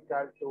very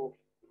difficult to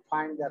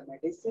find the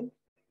medicine.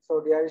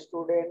 So, dear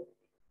student,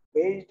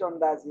 based on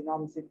the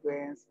genome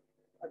sequence,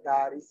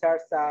 the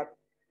researcher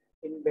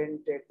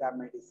invented the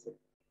medicine.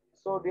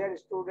 So, dear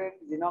student,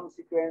 genome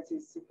sequence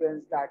is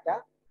sequence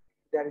data.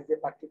 There is a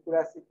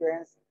particular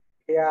sequence.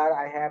 Here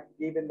I have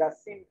given the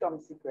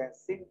symptom sequence.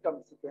 Symptom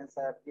sequence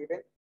I have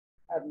given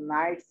a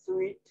night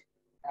sweat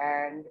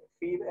and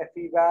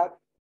fever,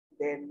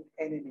 then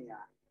anemia.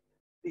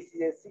 This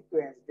is a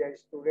sequence. There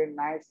is student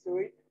night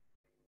sweat,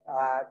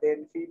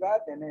 then fever,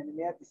 then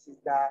anemia. This is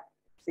the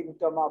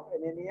symptom of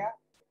anemia.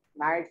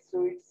 Night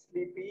sweat,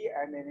 sleepy,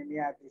 and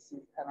anemia. This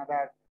is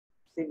another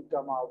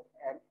symptom of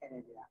an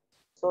anemia.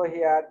 So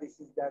here, this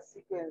is the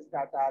sequence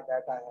data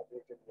that I have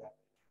written here.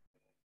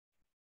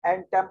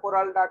 And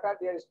temporal data,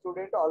 dear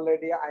student,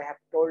 already I have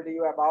told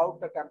you about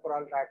the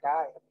temporal data.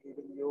 I have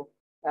given you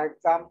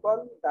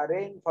example, the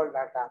rainfall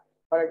data.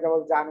 For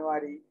example,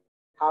 January,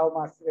 how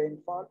much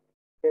rainfall?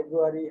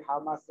 February, how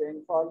much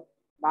rainfall?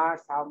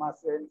 March, how much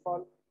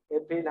rainfall?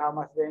 April, how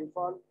much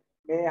rainfall?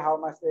 May, how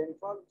much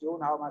rainfall?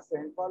 June, how much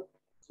rainfall?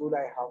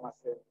 July, how much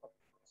rainfall?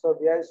 So,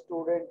 dear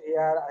student,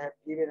 here I have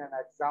given an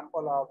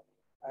example of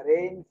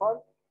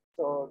rainfall.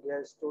 So,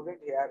 dear student,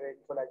 here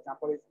rainfall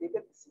example is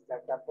given. This is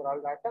the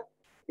temporal data,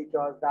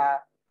 because the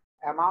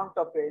amount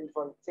of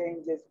rainfall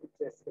changes with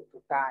respect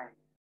to time.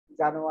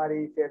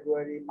 January,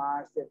 February,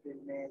 March, April,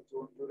 May,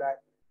 June, July.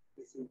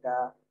 This is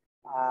the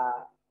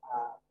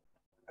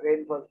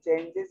rainfall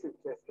changes with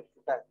respect to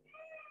time.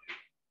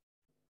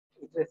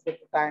 With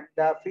respect to time,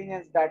 the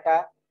finance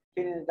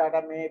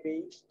data may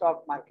be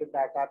stock market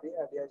data,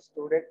 dear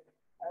student.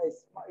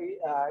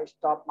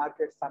 Stock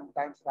market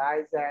sometimes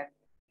rise and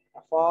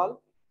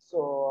fall.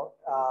 So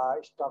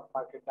stock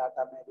market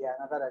data may be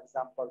another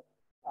example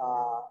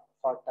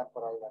for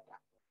temporal data.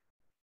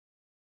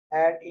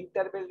 And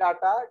interval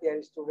data,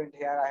 dear student,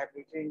 here I have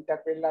written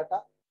interval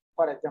data.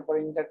 For example,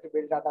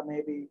 interval data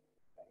may be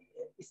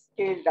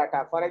scale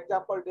data. For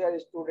example, dear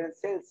student,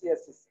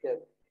 Celsius scale.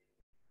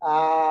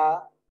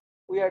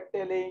 We are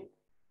telling,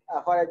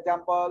 for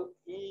example,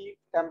 if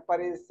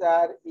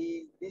temperature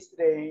is this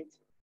range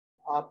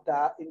of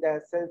in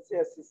the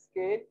Celsius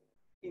scale,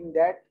 in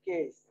that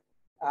case,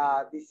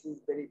 this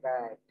is very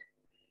bad.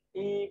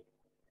 If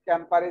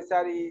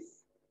temperature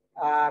is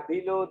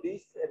below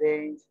this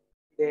range,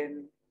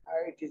 then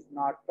it is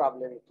not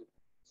problematic.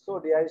 So,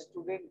 dear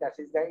student, that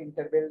is the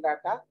interval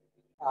data.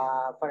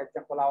 For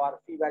example, our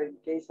fever, in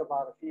case of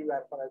our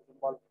fever, for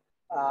example,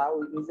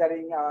 we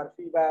measuring our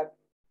fever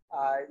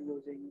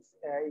using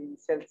in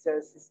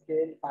Celsius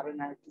scale,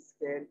 Fahrenheit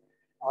scale,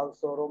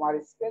 also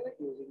Romer scale.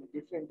 Using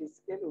different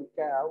scale,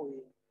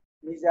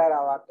 we measure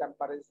our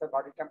temperature,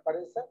 body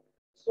temperature.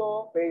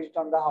 So, based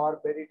on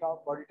our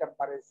body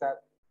temperature,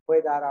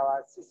 whether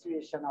our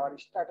situation, our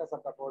status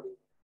of the body,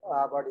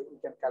 we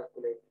can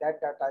calculate. That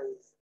data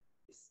is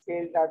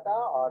scale data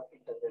or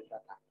interval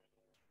data.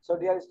 So,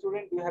 dear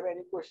student, do you have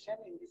any question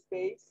in this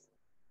case?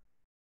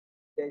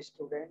 Dear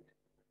student?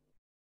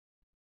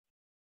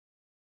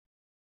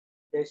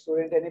 Dear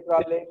student, any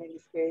problem in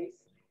this case?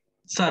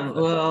 Sir,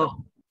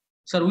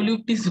 sir, will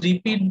you please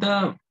repeat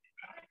the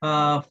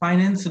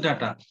finance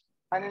data?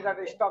 Finance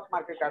data, stock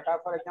market data.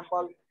 For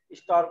example,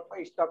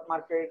 stock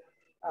market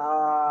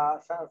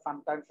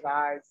sometimes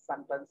rise,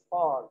 sometimes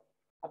fall.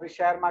 আপনি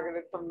share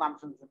মার্কেটের তো নাম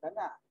শুনছেন, তাই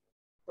না?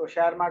 তো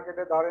share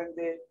মার্কেটে ধরেন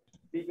যে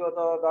বিগত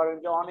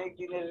অনেক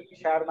দিনের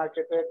শেয়ার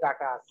মার্কেটের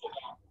ডাটা আছে।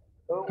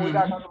 তো ওই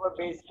ডাটার উপর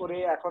বেস করে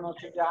এখন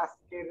হচ্ছে যে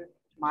আজকের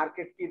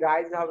মার্কেট কি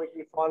রাইজ হবে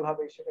কি ফল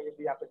হবে সেটাকে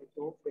দিয়ে আপনি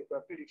কিন্তু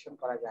প্রেডিকশন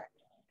করা যায়।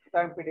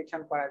 সুতরাং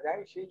প্রেডিকশন করা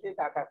যায়, সেই যে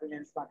ডাটা,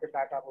 ফিনান্স মার্কেট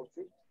ডাটা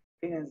বলছি,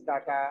 ফিনান্স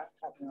ডাটা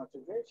আপনি হচ্ছে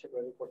যে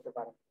সেগুলো করতে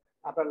পারেন।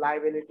 আপনার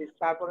লাইবিলিটিস,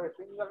 তারপরে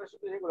ফিনান্স ডাটা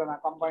শুধু সেগুলো না,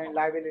 কোম্পানির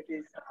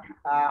লাইবিলিটিস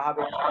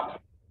হবে,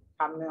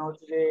 সামনে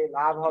হচ্ছে যে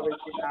লাভ হবে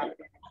কিনা,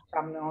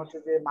 সামনে হচ্ছে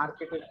যে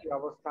মার্কেটের কি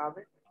অবস্থা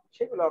হবে,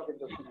 সেগুলো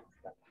কিন্তু ফিনান্স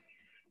ডাটা।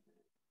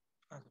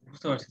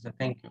 বুঝতে পারছি স্যার,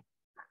 থ্যাংক ইউ।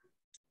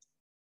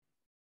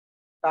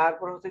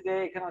 তারপর হচ্ছে যে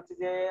এখানে হচ্ছে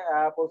যে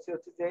বলছি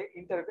হচ্ছে যে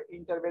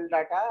interval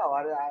data,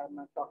 or I am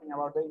talking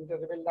about the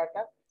interval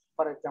data.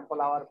 For example,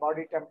 our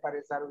body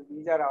temperature, we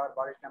measure our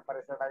body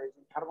temperature by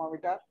using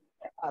thermometer.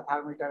 A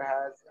thermometer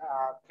has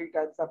 3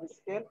 types of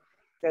scale: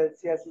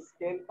 Celsius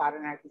scale,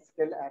 Fahrenheit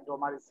scale, and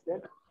Romer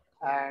scale.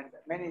 And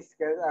many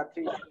scales,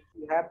 3 scales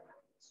we have.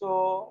 So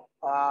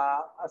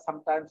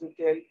sometimes we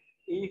tell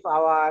if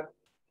our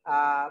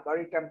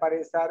body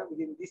temperature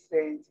within this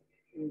range,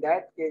 in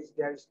that case,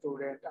 dear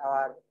student,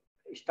 our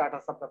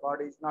status of the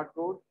body is not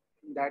good.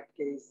 In that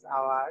case,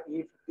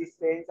 if this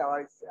range,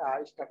 our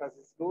status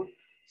is good.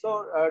 So,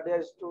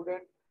 dear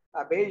student,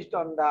 based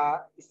on the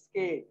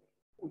scale,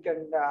 we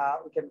can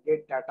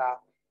get data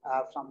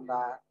from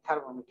the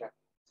thermometer.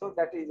 So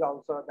that is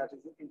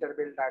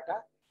interval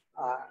data.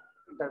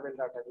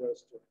 Dear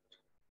student.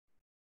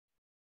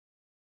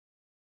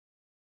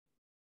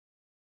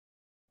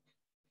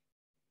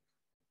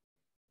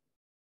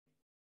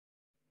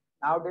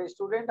 Now, dear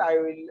student, I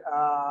will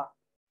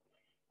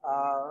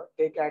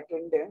take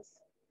attendance.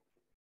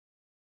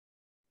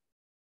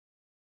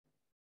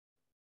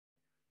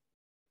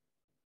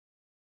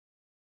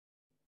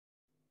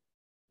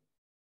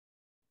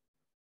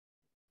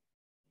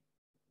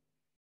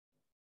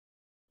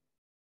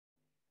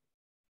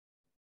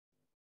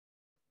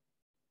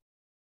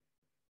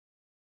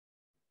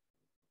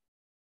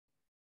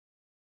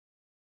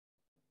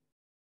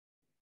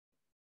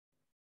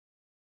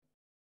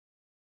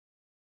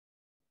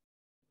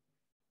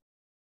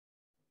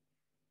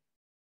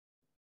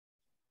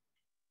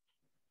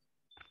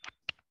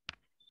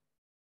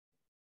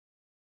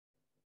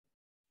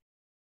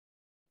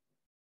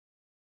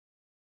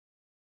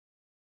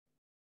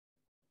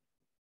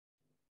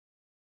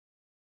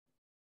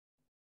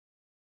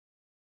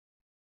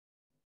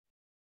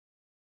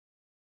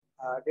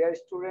 Dear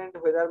student,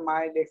 whether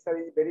my lecture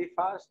is very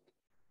fast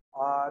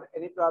or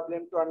any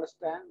problem to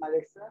understand my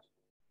lecture?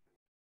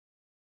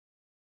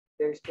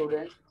 Dear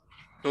student.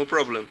 No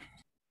problem.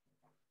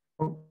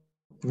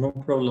 No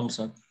problem,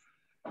 sir.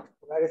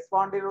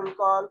 Respond to roll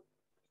call.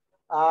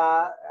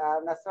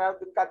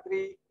 Nasruddin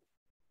Qadri,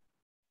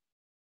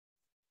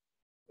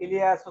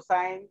 Ilyas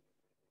Hussain,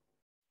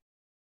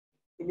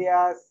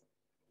 Ilyas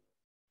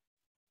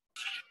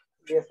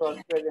was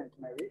present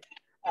maybe.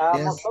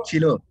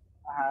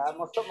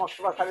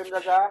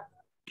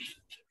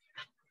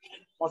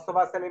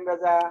 Mustafa Salim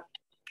Raja,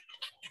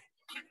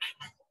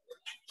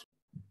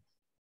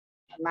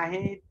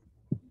 Nahid.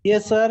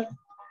 Yes, sir.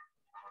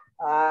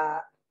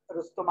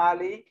 Rustum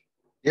Ali.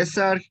 Yes,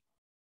 sir.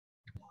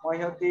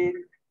 Mohiuddin.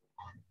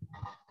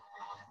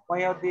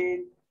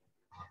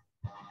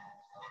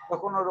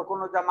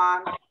 Rukuno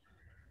Zaman.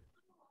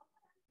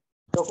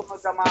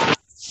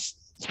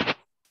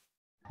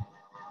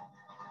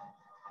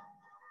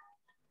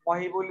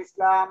 Mohibul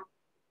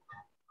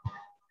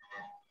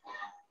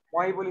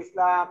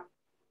Islam.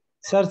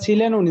 Sir,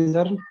 ছিলেন উনি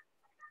sir.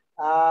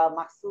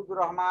 Maksud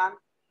Rahman.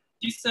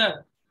 Yes, sir.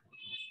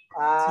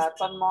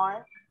 Tanmoy.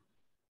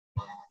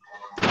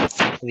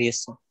 Yes,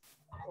 sir.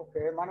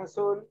 Okay,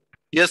 Manusul.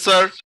 Yes,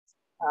 sir.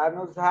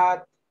 Nuzhat.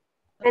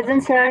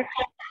 Present, sir.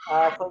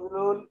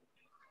 Fazlul.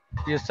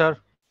 Yes, sir.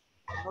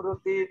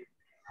 Nuruddin.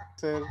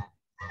 Sir.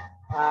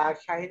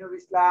 Shahinul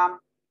Islam.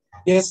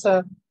 Yes, sir.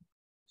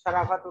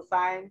 Sharafat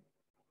Hussain.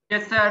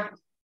 Yes, sir.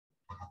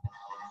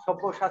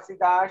 Sabyasachi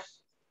Das.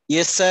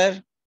 Yes, sir.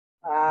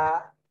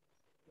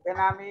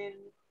 Benamin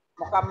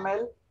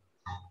Mukammel.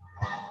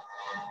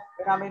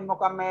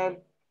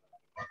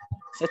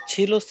 Sir,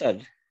 ছিল sir.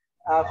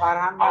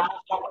 Farhan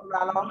Mahmoud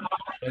Alam.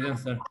 Present,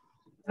 sir.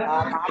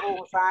 Mahbub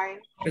Hussain.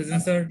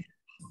 Present, sir.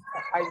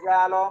 Faiza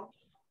Alam.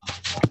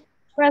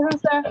 Present,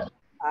 sir.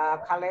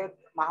 Khaled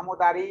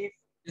Mahmoud Arif.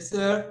 Yes,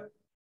 sir.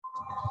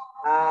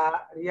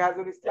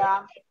 Riyazul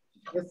Islam.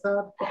 Yes, sir.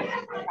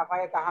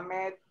 Shafayat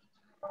Ahmed.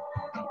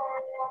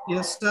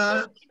 Yes, sir.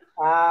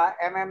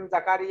 MM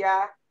Zakaria.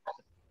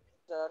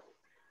 Sir.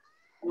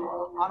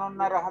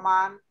 Anonna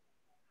Rahman.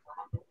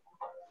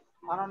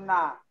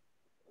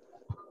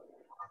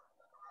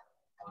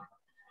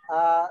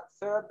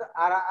 Syed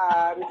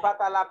Rifat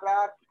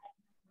Al-Abrar.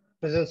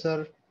 Present, sir.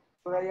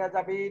 Suraya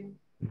Jabin.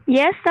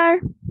 Yes, sir.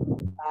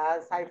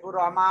 Saifur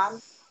Rahman.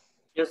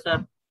 Yes, sir.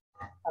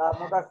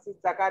 Mudassir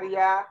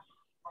Zakaria.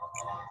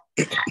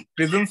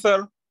 Present, sir.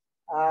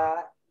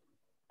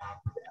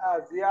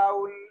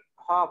 Ziaul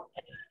Haq.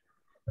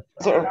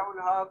 Sir. Ziaul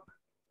Haq.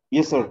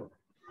 Yes, sir.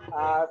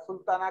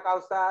 Sultana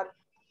Kausar.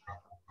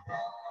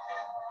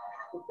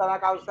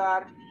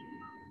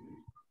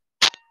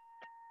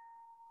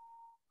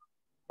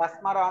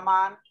 Basma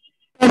Rahman.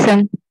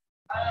 Present.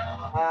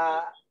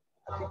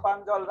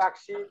 Dipanjal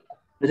Rakshi.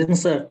 Present,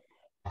 sir.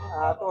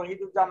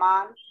 Tohidul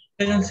Zaman.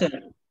 Present, sir.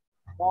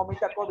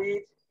 Momita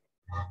Kobir.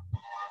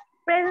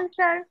 Present,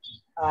 sir.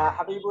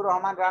 Habibur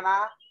Rahman Rana.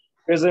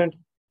 Present.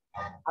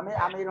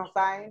 Amir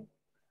Hussain.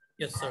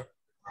 Yes, sir.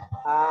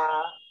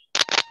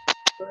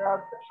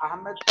 Syed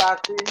Ahmed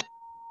Tasim.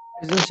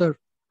 Present, sir.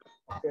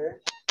 Okay.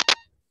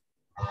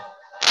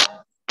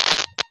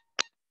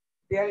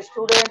 Dear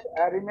student,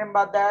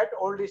 remember that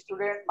old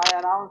student, my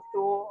announce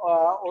to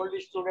old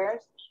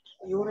students,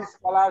 your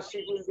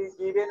scholarship will be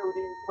given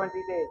within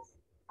 20 days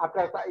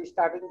after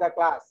starting the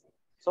class.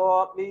 So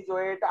please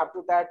wait up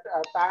to that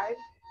time.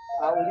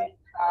 Within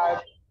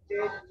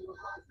date, your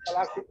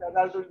scholarship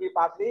result will be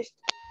published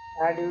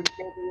and you will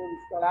get your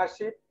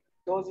scholarship.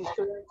 Those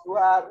students who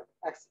are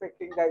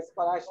expecting the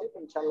scholarship,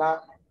 inshallah,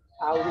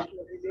 within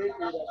 20 days,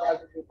 your result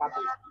will be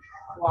published.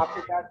 So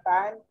after that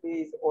time,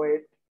 please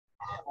wait.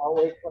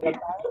 Wait for the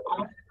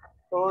time.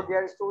 So,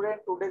 dear student,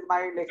 today's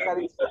my lecture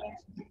is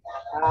finished.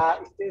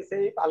 Stay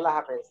safe. Allah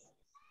Hafiz.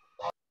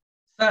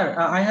 Sir,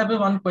 I have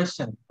one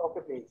question.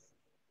 Okay, please.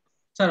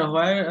 Sir,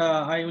 where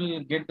I will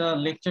get the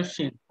lecture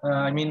sheet?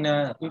 I mean,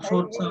 you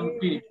showed some.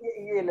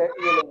 ELMS.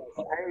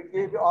 I will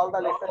give you all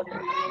the lecture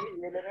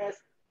in ELMS.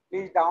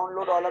 Please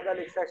download all of the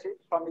lecture sheet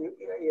from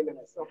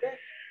ELMS. Okay.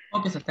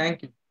 Okay, sir.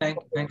 Thank you.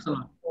 Thanks a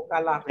lot. Okay,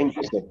 Allah Thank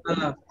you, sir.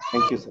 Allah.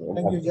 Thank you, sir.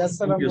 Thank you. Yes,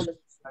 Thank you.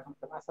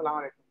 Assalamu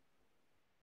alaikum.